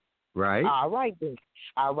 Right. All right, then.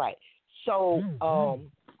 All right. So,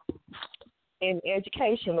 in the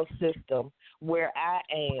educational system where I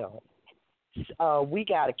am, we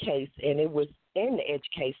got a case, and it was in the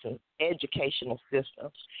educational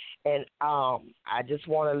system. And I just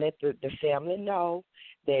want to let the family know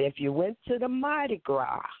that if you went to the Mardi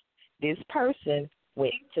Gras, this person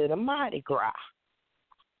went to the Mardi Gras.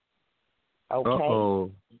 Okay?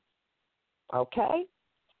 Uh-oh. Okay?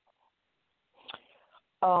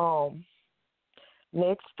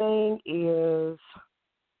 Next thing is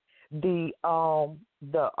the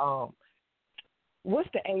what's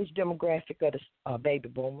the age demographic of the baby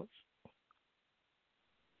boomers?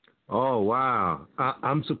 Oh, wow.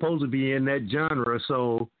 I'm supposed to be in that genre,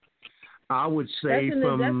 so I would say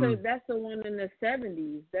that's the one in the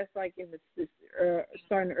 70s. That's like in the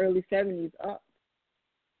starting early 70s up.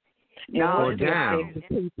 No, or down.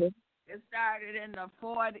 It started in the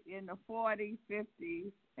 40s,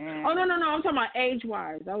 50s. And no. I'm talking about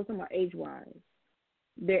age-wise. I was talking about age-wise.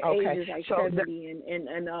 Their age is like 70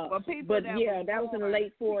 and up. But that was in the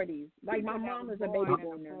late 40s. Like my mom is a baby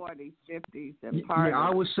boomer. 40s, 50s. And I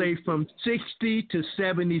would say from 60 to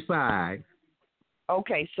 75.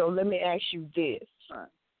 Okay, so let me ask you this.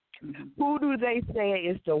 Who do they say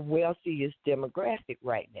is the wealthiest demographic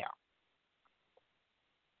right now?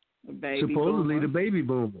 Supposedly the baby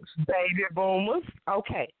boomers. Baby boomers.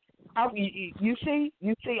 Okay. You see.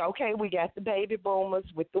 Okay, we got the baby boomers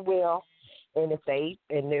with the wealth, and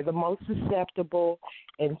they're the most susceptible,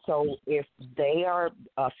 and so if they are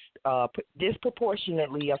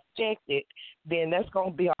disproportionately affected, then that's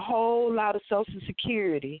going to be a whole lot of Social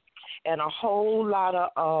Security and a whole lot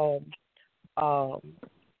of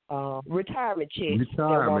retirement checks that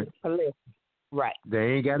won't be collected. Right. They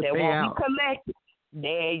ain't got to pay out. Be collected.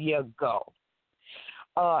 There you go.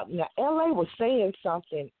 Now, L.A. was saying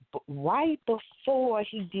something right before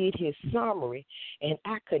he did his summary, and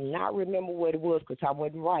I could not remember what it was because I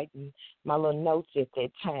wasn't writing my little notes at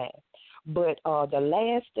that time. But the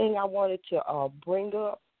last thing I wanted to bring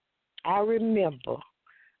up, I remember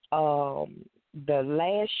the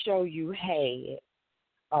last show you had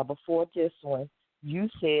before this one, you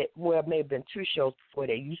said, well, maybe been two shows before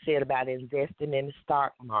that, you said about investing in the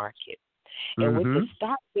stock market. And with the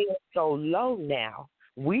stock being so low now,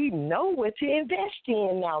 we know what to invest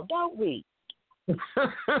in now, don't we? Yes.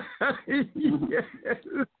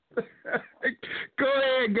 Go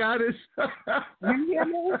ahead, Goddess. You hear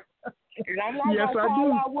me? And I'm not going to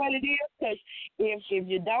call out what it is, because if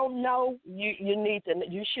you don't know,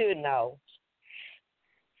 you should know.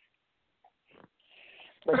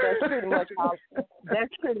 But that's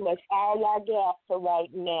pretty much all I got for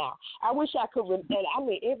right now. I wish I could.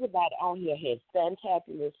 Everybody on here had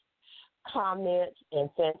fantabulous comments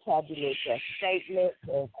and fantabulous statements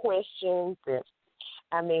and questions.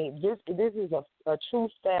 And this is a true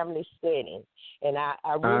family setting, and I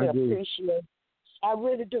really appreciate. I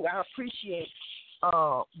really do. I appreciate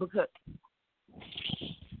because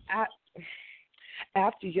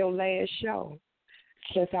after your last show.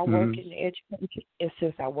 Since I work in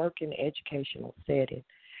the educational setting,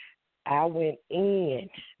 I went in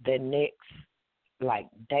the next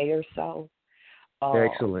day or so.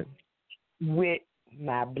 Excellent. With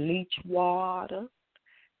my bleach water,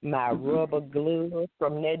 my rubber glue.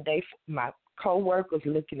 From that day, my coworkers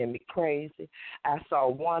looking at me crazy. I saw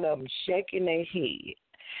one of them shaking their head,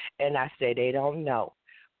 and I said, "They don't know."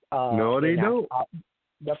 No, they don't.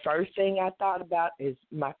 The first thing I thought about is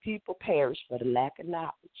my people perish for the lack of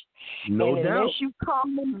knowledge. No doubt. Unless you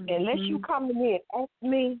come to me and ask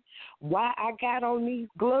me why I got on these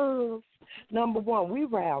gloves, number one, we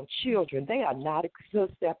around children. They are not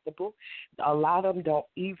susceptible. A lot of them don't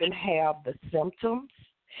even have the symptoms.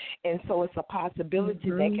 And so it's a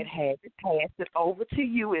possibility they could have it, pass it over to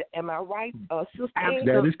you. Am I right, Sister?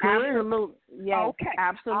 That is correct. Absolutely. Yes, okay.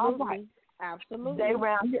 Absolutely. All right. Absolutely. They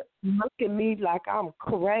around here look at me like I'm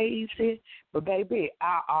crazy, but baby,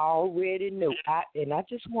 I already knew. And I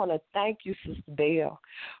just want to thank you, Sister Bell,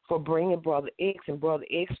 for bringing Brother X and Brother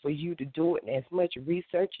X for you to do it and as much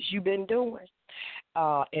research as you've been doing,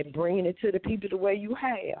 and bringing it to the people the way you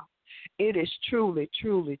have. It is truly,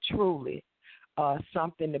 truly, truly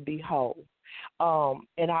something to behold.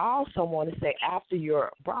 And I also want to say, after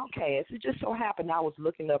your broadcast, it just so happened I was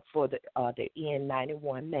looking up for the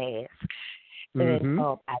N91 mask, and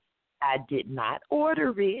I did not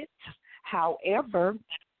order it. However,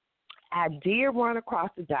 I did run across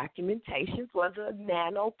the documentation for the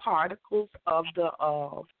nanoparticles of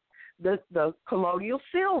the colloidal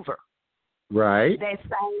silver. Right. That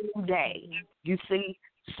same day, you see.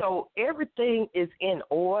 So everything is in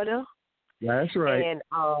order. That's right.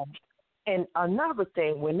 And another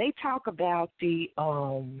thing, when they talk about they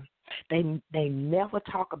never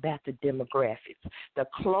talk about the demographics. The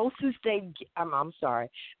closest they get,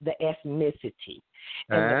 the ethnicity.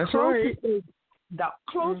 And that's right. The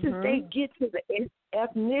closest they get to the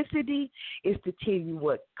ethnicity is to tell you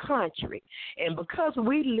what country. And because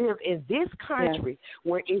we live in this country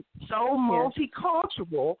where it's so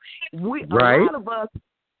multicultural, a lot of us,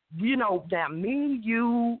 you know, that me,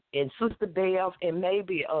 you, and Sister Bev, and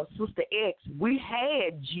maybe Sister X, we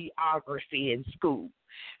had geography in school.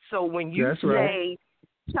 So when you say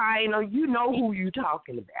China, you know who you're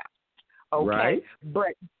talking about. Okay? Right.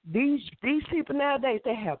 But these people nowadays,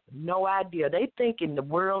 they have no idea. They think in the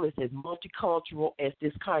world is as multicultural as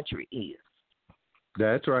this country is.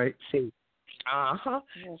 That's right. See.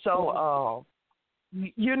 So,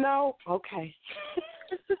 you know, okay.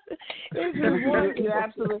 You're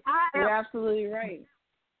absolutely right.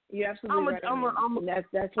 You're absolutely right.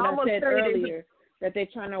 That's what I said earlier, that they're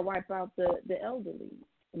trying to wipe out the elderly.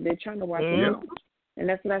 They're trying to wipe them out. And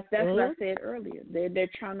that's what I said earlier. They're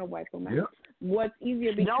trying to wipe them out. What's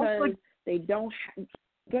easier because they don't have...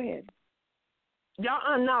 Go ahead.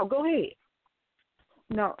 No, go ahead.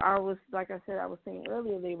 No, I was saying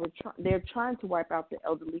earlier, they're trying to wipe out the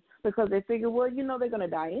elderly because they figure, well, you know, they're going to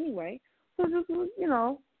die anyway. So just, you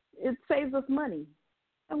know, it saves us money.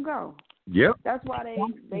 Let them go. Yep. That's why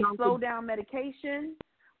they slow down medication.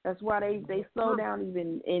 That's why they slow down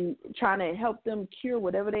even in trying to help them cure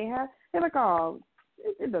whatever they have. They're like, oh,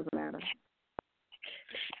 it doesn't matter.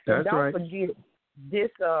 That's Don't forget this.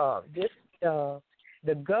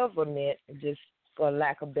 The government, just for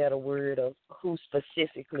lack of a better word, of who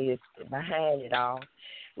specifically is behind it all.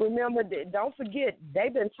 Remember, don't forget,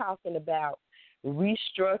 they've been talking about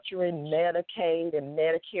restructuring Medicaid and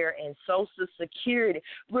Medicare and Social Security.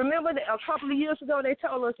 Remember that a couple of years ago they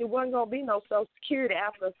told us it wasn't going to be no Social Security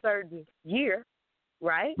after a certain year,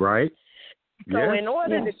 right? Right. So in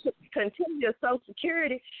order to continue Social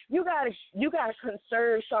Security, you gotta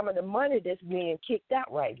conserve some of the money that's being kicked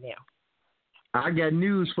out right now. I got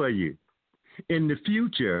news for you. In the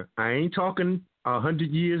future, I ain't talking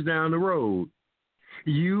 100 years down the road,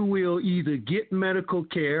 you will either get medical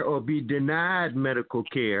care or be denied medical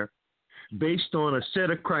care based on a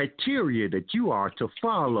set of criteria that you are to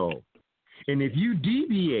follow. And if you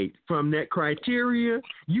deviate from that criteria,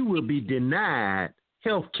 you will be denied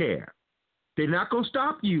health care. They're not going to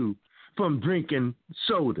stop you from drinking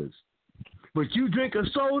sodas. But you drink a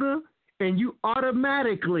soda and you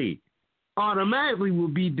automatically will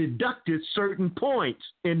be deducted certain points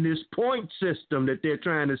in this point system that they're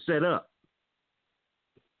trying to set up.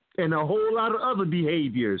 And a whole lot of other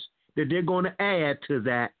behaviors that they're going to add to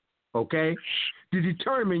that, okay, to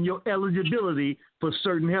determine your eligibility for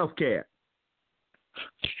certain health care.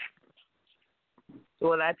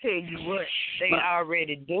 Well, I tell you what, they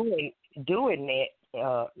already doing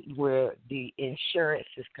that where the insurance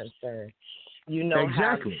is concerned. You know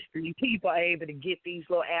how people are able to get these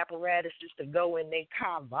little apparatuses to go in their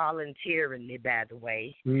car voluntarily, by the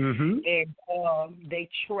way. Mm-hmm. And they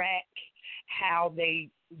track how they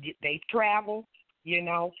travel, you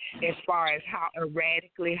know, as far as how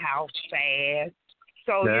erratically, how fast.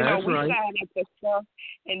 So, you know, we sign up for stuff,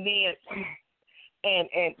 and then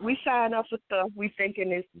and we sign up for stuff we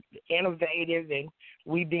thinking is innovative, and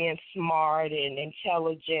we being smart and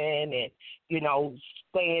intelligent and, you know,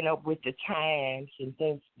 staying up with the times and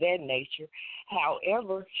things of that nature.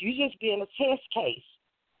 However, you just being a test case.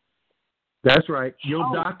 That's right. Your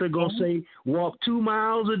doctor going to say walk 2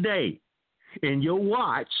 miles a day, and your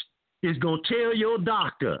watch is going to tell your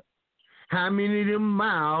doctor how many of them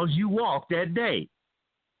miles you walk that day.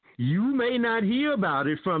 You may not hear about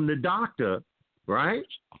it from the doctor, right?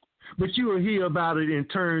 But you will hear about it in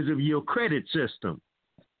terms of your credit system.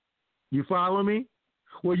 You follow me?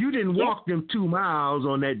 Well, you didn't walk them 2 miles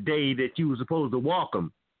on that day that you were supposed to walk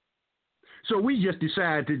them. So we just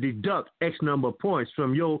decided to deduct X number of points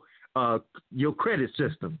from your credit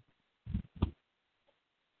system.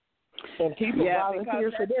 And people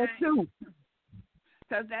volunteer for that too.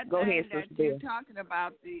 Because that Go thing ahead, that Sister you're Bell. talking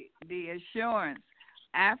about, the insurance,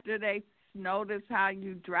 after they notice how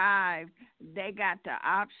you drive, they got the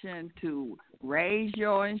option to raise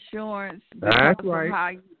your insurance because of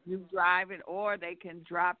how you drive it, or they can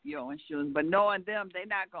drop your insurance. But knowing them, they're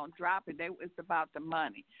not going to drop it. It's about the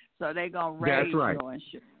money. So they're going to raise your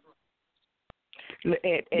insurance. And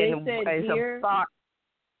they said here.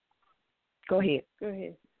 Go ahead. Go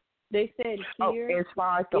ahead. They said here. As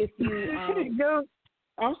far as if you go.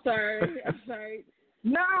 I'm sorry.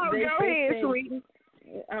 No, go ahead, sweetie.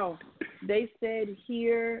 Oh, they said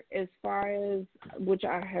here, as far as, which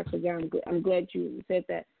I have forgotten, I'm glad you said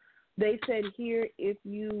that. They said here, if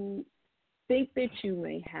you think that you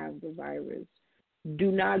may have the virus,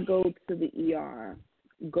 do not go to the ER.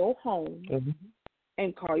 Go home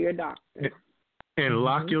and call your doctor. And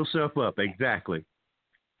lock yourself up, exactly.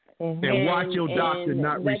 And watch your doctor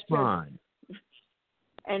not respond.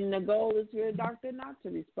 And the goal is for your doctor not to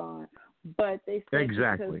respond. But they said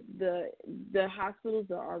because the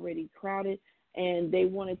hospitals are already crowded, and they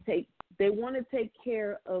want to take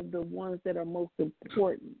care of the ones that are most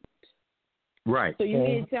important. Right. So you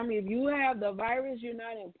mean to tell me if you have the virus, you're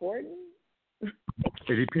not important? It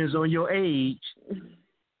depends on your age.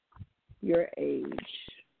 Your age.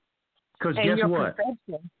 Because guess what?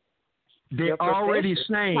 They're already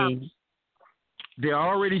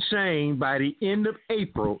saying by the end of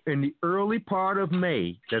April, in the early part of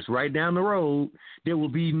May, that's right down the road, there will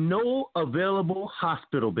be no available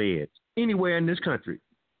hospital beds anywhere in this country.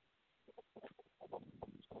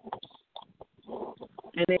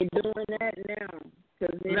 And they're doing that now.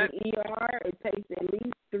 Because in the ER, it takes at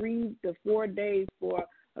least 3 to 4 days for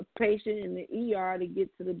a patient in the ER to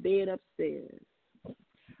get to the bed upstairs.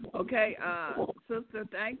 Okay, sister,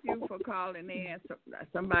 thank you for calling in.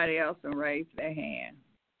 Somebody else will raise their hand.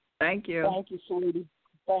 Thank you. Thank you, sweetie.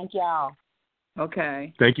 Thank y'all.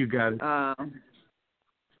 Okay. Thank you, guys.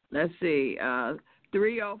 Let's see.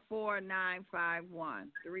 304-951.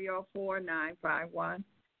 304-951.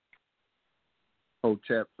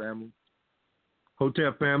 Hotep family.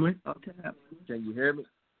 Hotep family. Hotep. Can you hear me?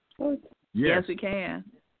 Yes, we can.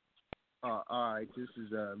 All right, this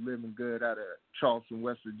is Living Good out of Charleston,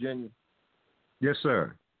 West Virginia. Yes,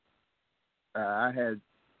 sir. I had a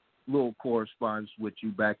little correspondence with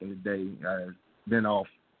you back in the day. I've been off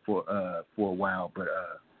for a while, but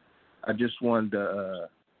I just wanted to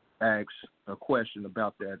ask a question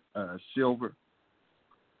about that silver.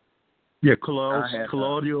 Yeah,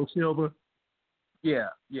 colloidal silver. Yeah,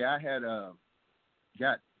 I had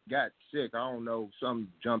got sick. I don't know, something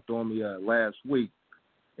jumped on me last week.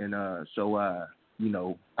 And so I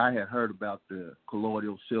had heard about the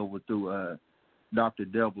colloidal silver through Dr.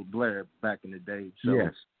 Delbert Blair back in the day. So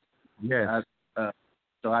Yes.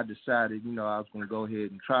 So I decided, I was going to go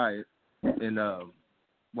ahead and try it. And I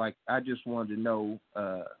just wanted to know,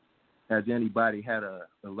 has anybody had an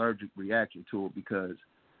allergic reaction to it? Because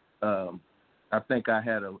I think I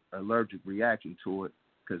had an allergic reaction to it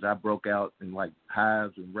because I broke out in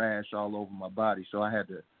hives and rash all over my body. So I had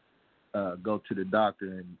to go to the doctor,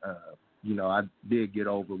 and I did get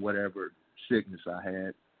over whatever sickness I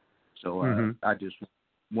had. So I just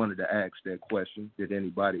wanted to ask that question: does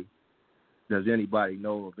anybody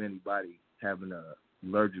know of anybody having an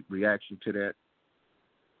allergic reaction to that?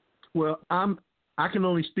 Well, I can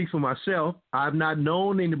only speak for myself. I've not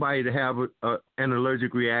known anybody to have an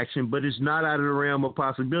allergic reaction, but it's not out of the realm of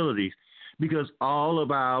possibilities. Because all of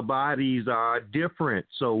our bodies are different,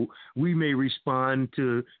 so we may respond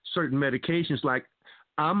to certain medications. Like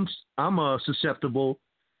I'm susceptible.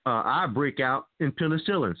 I break out in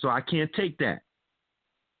penicillin, so I can't take that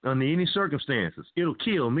under any circumstances. It'll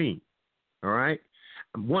kill me. All right.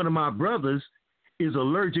 One of my brothers is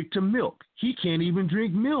allergic to milk. He can't even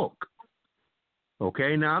drink milk.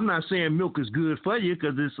 Okay. Now I'm not saying milk is good for you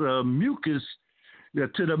because it's mucus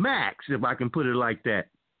to the max, if I can put it like that.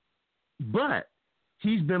 But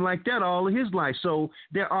he's been like that all of his life. So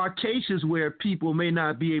there are cases where people may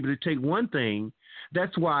not be able to take one thing.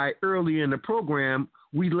 That's why early in the program,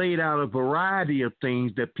 we laid out a variety of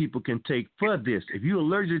things that people can take for this. If you're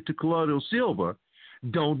allergic to colloidal silver,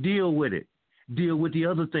 don't deal with it. Deal with the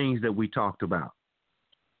other things that we talked about.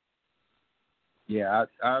 Yeah,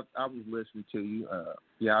 I was listening to you.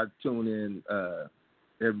 I tune in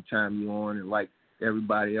every time you're on. And like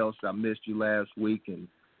everybody else, I missed you last week. And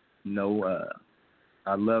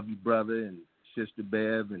I love you, brother, and Sister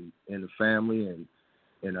Bev, and the family, and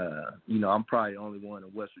And I'm probably the only one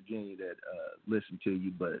in West Virginia that listen to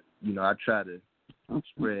you, but I try to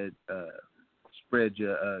spread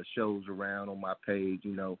your shows around on my page.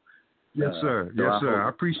 Yes, sir. Yes, sir. I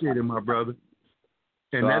appreciate it, my brother.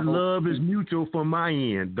 And that love is mutual from my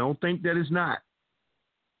end. Don't think that it's not.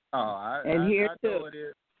 Oh, I know it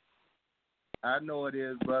is. I know it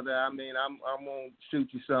is, brother. I mean, I'm gonna shoot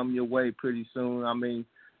you something your way pretty soon. I mean,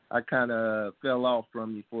 I kind of fell off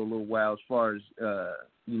from you for a little while as far as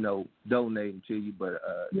donating to you, but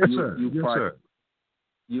yes, sir.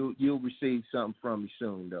 You'll receive something from me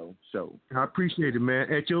soon, though. So I appreciate it,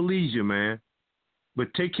 man. At your leisure, man.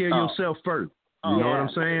 But take care of yourself first. You know what I'm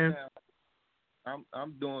saying?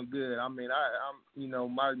 I'm doing good. I mean,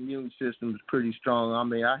 I'm my immune system is pretty strong. I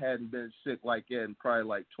mean, I hadn't been sick like that in probably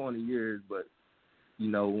like 20 years, but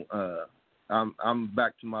I'm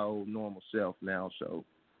back to my old normal self now. So.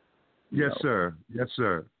 Yes, sir. Yes,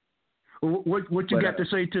 sir. What you got to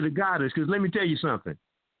say to the goddess? Because let me tell you something.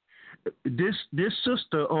 This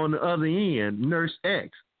sister on the other end, Nurse X,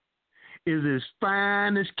 is as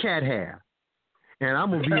fine as cat hair. And I'm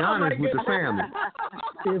gonna be honest with the family.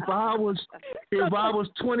 If I was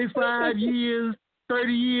 25 years,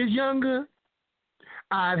 30 years younger,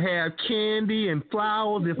 I'd have candy and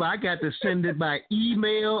flowers if I got to send it by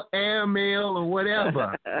email, airmail, or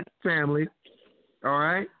whatever. Family, all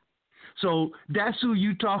right. So that's who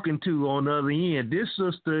you talking to on the other end. This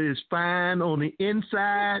sister is fine on the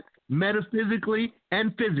inside, metaphysically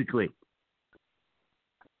and physically.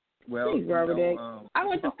 Well, I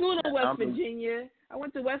went to school in West Virginia. I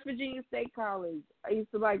went to West Virginia State College. I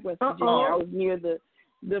used to like West Virginia. I was near the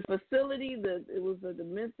facility. It was the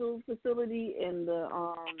mental facility and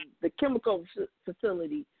the chemical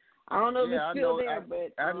facility. I don't know if it's still there,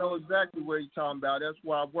 but I know exactly where you're talking about. That's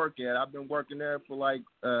where I work at. I've been working there for like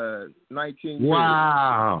 19 years.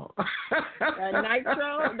 Wow.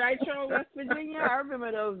 Nitro, West Virginia. I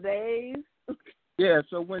remember those days. Yeah.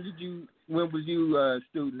 So when was you a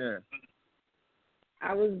student there?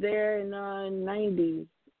 I was there in 90.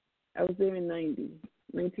 I was there in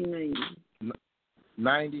 1990.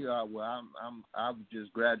 90. Well, I was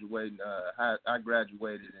just graduating. I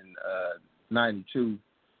graduated in 92.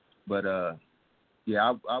 But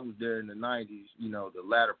yeah, I was there in the 90s. The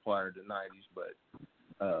latter part of the 90s. But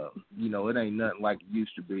it ain't nothing like it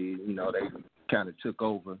used to be. They kind of took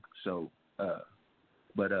over. So,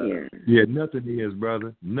 yeah, nothing is,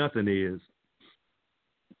 brother. Nothing is.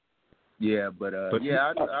 Yeah, but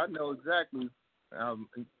I know exactly. I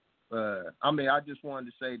mean, I just wanted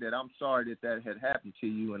to say that I'm sorry that had happened to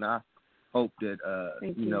you, and I hope that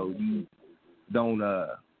you don't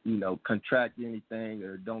contract anything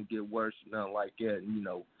or don't get worse, nothing like that.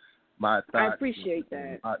 My thoughts. I appreciate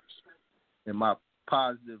that. And my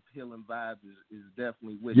positive healing vibe is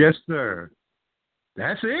definitely with you. Yes, sir.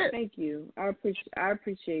 That's it. Thank you. I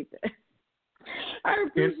appreciate that.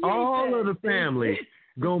 And all of the family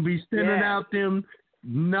gonna be sending out them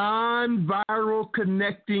non-viral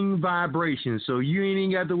connecting vibrations, so you ain't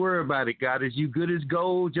even got to worry about it. God is you good as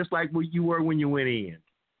gold, just like what you were when you went in.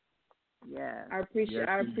 Yeah, I appreciate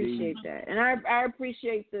that, and I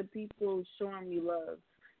appreciate the people showing me love,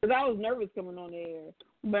 because I was nervous coming on the air,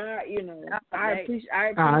 but I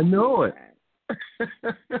appreciate. I know it.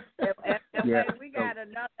 We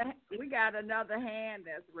got another hand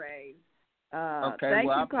that's raised. Okay, thank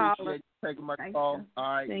well, you, I appreciate you taking my call. All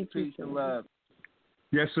right, peace and love.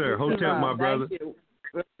 Yes, sir. Hotel, my brother. Thank you.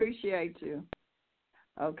 We appreciate you.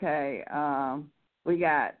 Okay, we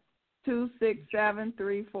got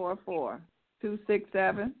 267-344.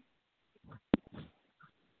 267.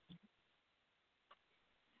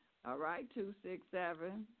 All right,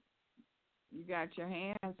 267. You got your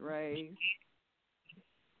hands raised.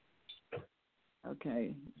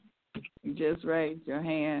 Okay. You just raised your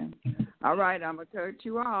hand. All right, I'm going to cut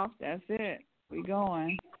you off. That's it. We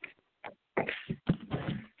going.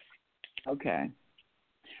 Okay.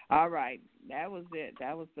 All right. That was it.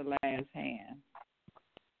 That was the last hand.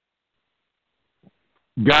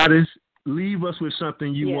 Goddess, leave us with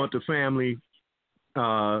something you want the family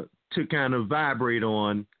to kind of vibrate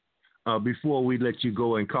on before we let you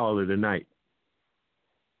go and call it a night.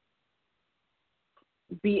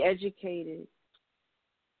 Be educated.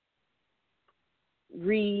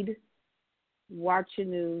 Read. Watch your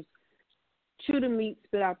news. Chew the meat,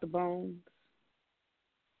 spit out the bones.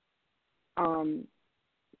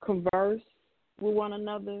 Converse with one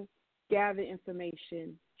another. Gather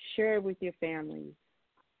information. Share it with your family.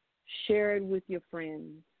 Share it with your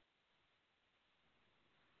friends.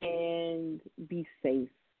 And be safe.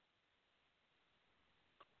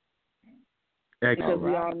 Excellent. Because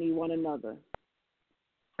we all need one another.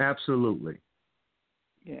 Absolutely.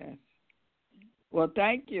 Yes. Well,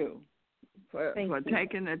 thank you for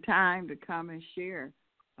taking the time to come and share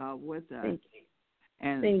with us. Thank you.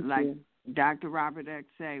 And thank like you. Dr. Robert X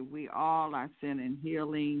say, we all are sending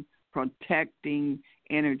healing, protecting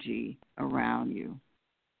energy around you.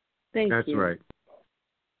 Thank That's you. right.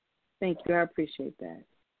 Thank you. I appreciate that.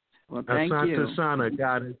 Well, thank Asante you. Sana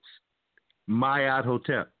Goddess, Mayat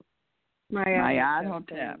Hotep. Mayat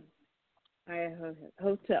Hotep.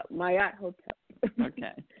 Mayat Hotep.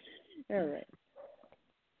 Okay. All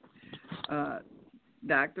right.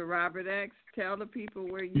 Dr. Robert X, tell the people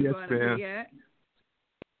where you're going to be at.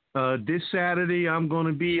 This Saturday, I'm going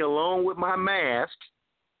to be along with my mask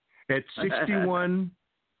at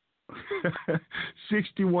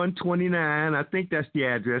 6129. I think that's the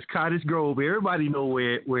address, Cottage Grove. Everybody know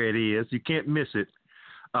where it is. You can't miss it.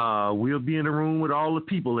 We'll be in a room with all the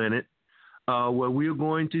people in it, where we're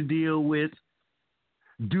going to deal with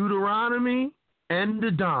Deuteronomy and the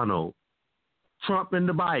Donald, Trump and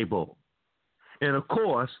the Bible. And, of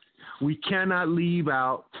course, we cannot leave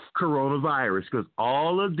out coronavirus because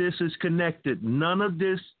all of this is connected. None of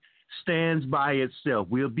this stands by itself.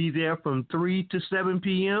 We'll be there from 3 to 7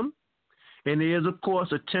 p.m., and there's, of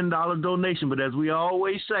course, a $10 donation. But as we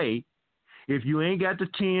always say, if you ain't got the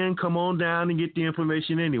 10, come on down and get the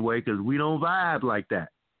information anyway because we don't vibe like that.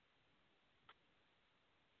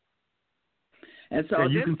 And so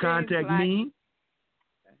you can contact me.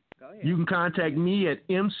 Go ahead. You can contact me at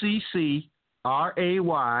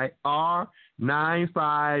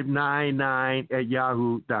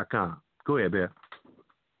mccrayr9599@yahoo.com. Go ahead, Beth.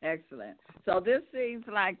 Excellent. So this seems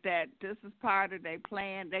like that this is part of their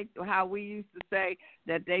plan. How we used to say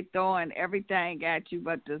that they throwing everything at you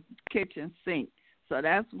but the kitchen sink. So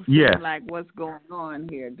that's like what's going on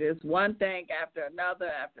here. There's one thing after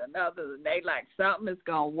another, and they like something is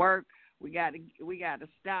gonna work. We got to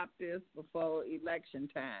stop this before election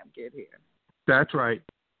time get here. That's right.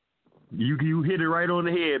 You hit it right on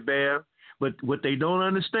the head, Bear. But what they don't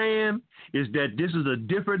understand is that this is a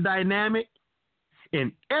different dynamic,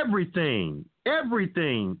 and everything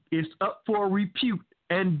is up for repute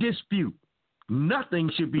and dispute.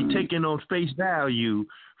 Nothing should be taken on face value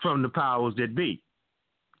from the powers that be.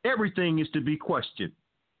 Everything is to be questioned.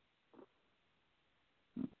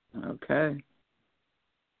 Okay.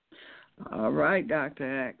 All right,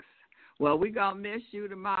 Dr. X. Well, we're going to miss you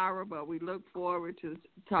tomorrow, but we look forward to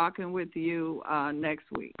talking with you next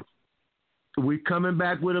week. We're coming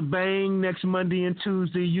back with a bang next Monday and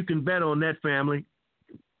Tuesday. You can bet on that, family.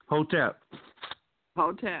 Hotep,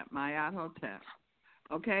 Mayat Hotep.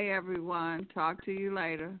 Okay, everyone. Talk to you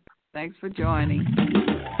later. Thanks for joining.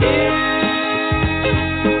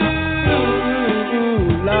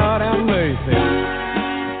 Lord have mercy.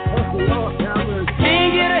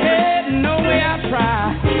 Can't get ahead, no way I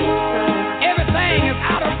try. Everything is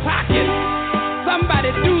out of pocket.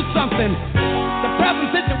 Somebody do something. The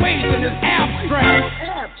present situation is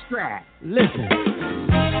abstract. Listen.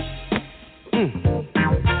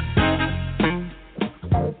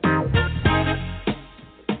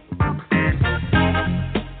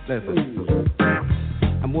 Listen.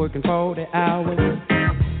 I'm working 40 hours,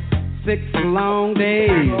 6 long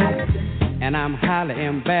days, and I'm highly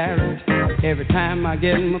embarrassed every time I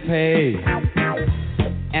get my pay.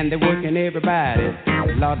 And they're working everybody,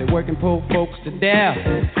 Lord, they're working poor folks to death.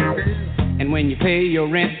 And when you pay your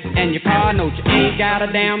rent and your car note, you ain't got a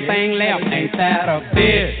damn thing left. Ain't that a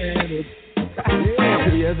bitch?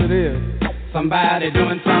 Yes, it is. Somebody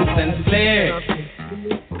doing something slick.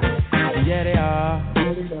 Yeah, they are.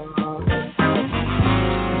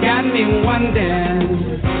 Got me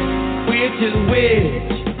wondering which is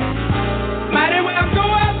which. Might as well go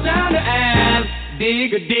out down the aisle,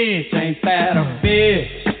 dig a ditch. Ain't that a bitch?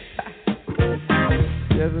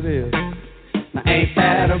 Yes, it is. Now, ain't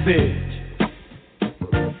that a bitch?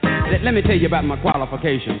 Let me tell you about my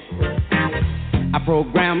qualifications. I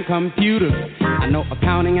program computers. I know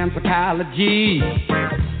accounting and psychology.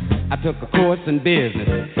 I took a course in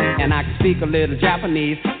business, and I can speak a little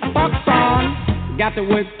Japanese. Fuck son, got to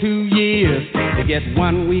work 2 years to get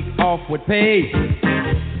 1 week off with pay.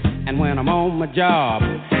 And when I'm on my job,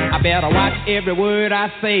 I better watch every word I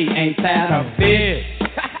say. Ain't that a bitch?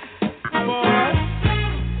 Boy,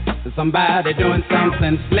 somebody doing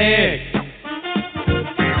something slick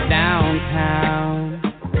downtown.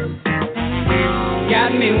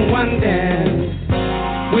 Got me wondering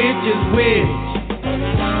which is which.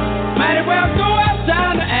 Might as well go out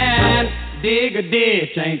down and dig a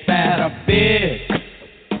ditch. Ain't that a bitch?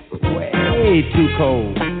 Way too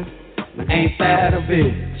cold. Ain't that a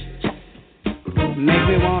bitch? Make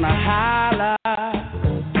me wanna holler.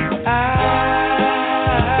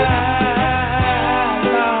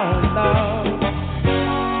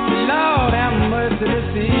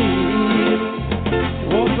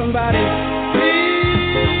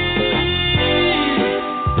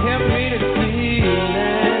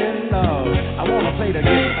 play the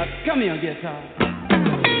guitar. Come here, guitar.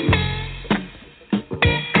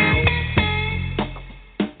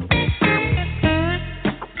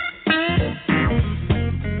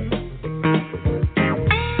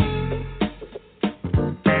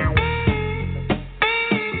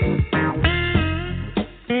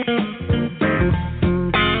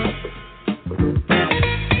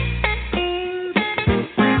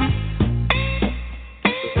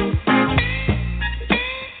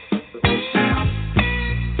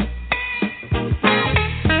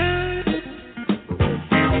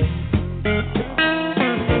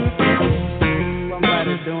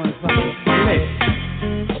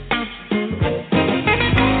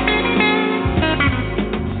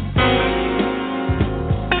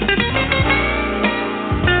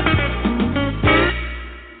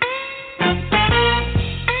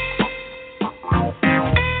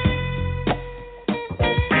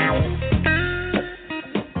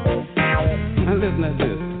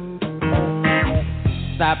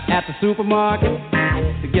 Supermarket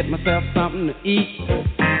to get myself something to eat,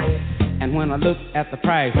 and when I looked at the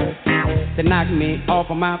prices, they knocked me off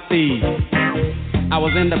of my feet. I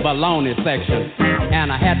was in the bologna section,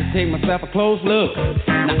 and I had to take myself a close look.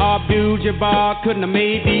 Now, Abdul-Jabbar couldn't have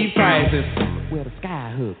made these prices with a sky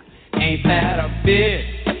hook. Ain't that a bitch?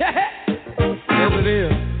 Yes, it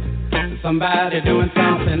is. Somebody doing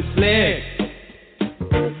something slick.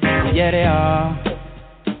 Yeah, they are.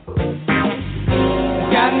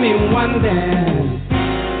 Got me wondering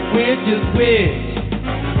which is which.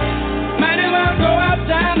 Might as well go out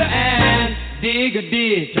yonder and dig a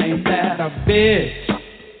ditch. Ain't that a bitch?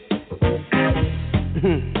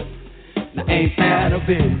 Now ain't that a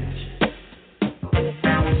bitch?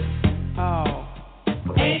 Oh,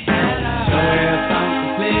 ain't that a sure is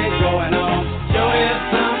something slick going on. Sure is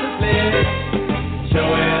something slick.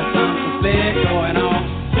 Sure is something slick going on.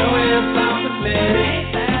 Sure is something slick.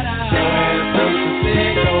 Ain't that a sure is something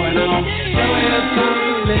slick going on. Sure is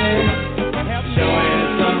something slick. Sure is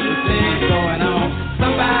something slick going on.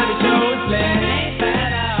 Somebody show it slick. Ain't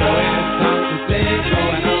that a sure is something slick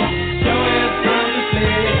going on. Sure is something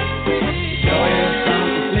slick. Sure is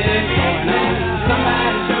something slick going on.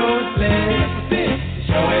 Somebody show it slick.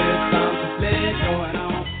 Sure is something slick going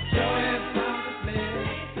on. Sure is something slick.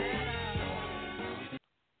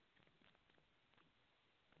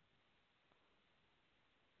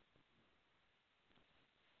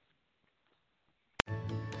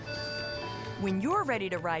 When you're ready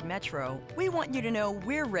to ride Metro, we want you to know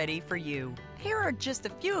we're ready for you. Here are just a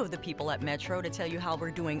few of the people at Metro to tell you how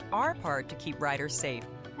we're doing our part to keep riders safe.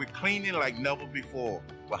 We're cleaning like never before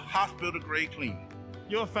with hospital-grade cleaning.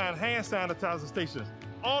 You'll find hand sanitizer stations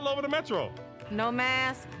all over the Metro. No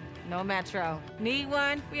mask, no Metro. Need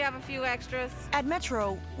one? We have a few extras. At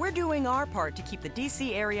Metro, we're doing our part to keep the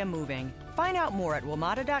D.C. area moving. Find out more at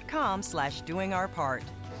WMATA.com/doingourpart.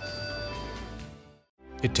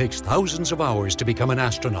 It takes thousands of hours to become an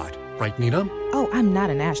astronaut, right, Nina? Oh, I'm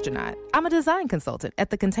not an astronaut. I'm a design consultant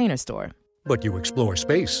at the Container Store. But you explore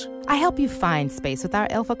space. I help you find space with our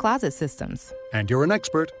Alpha Closet systems. And you're an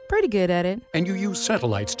expert. Pretty good at it. And you use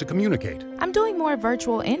satellites to communicate. I'm doing more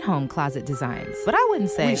virtual in-home closet designs, but I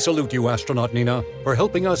wouldn't say... We salute you, astronaut Nina, for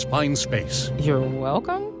helping us find space. You're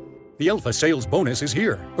welcome. The Alpha sales bonus is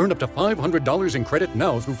here. Earn up to $500 in credit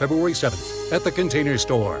now through February 7th at the Container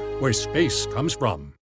Store, where space comes from.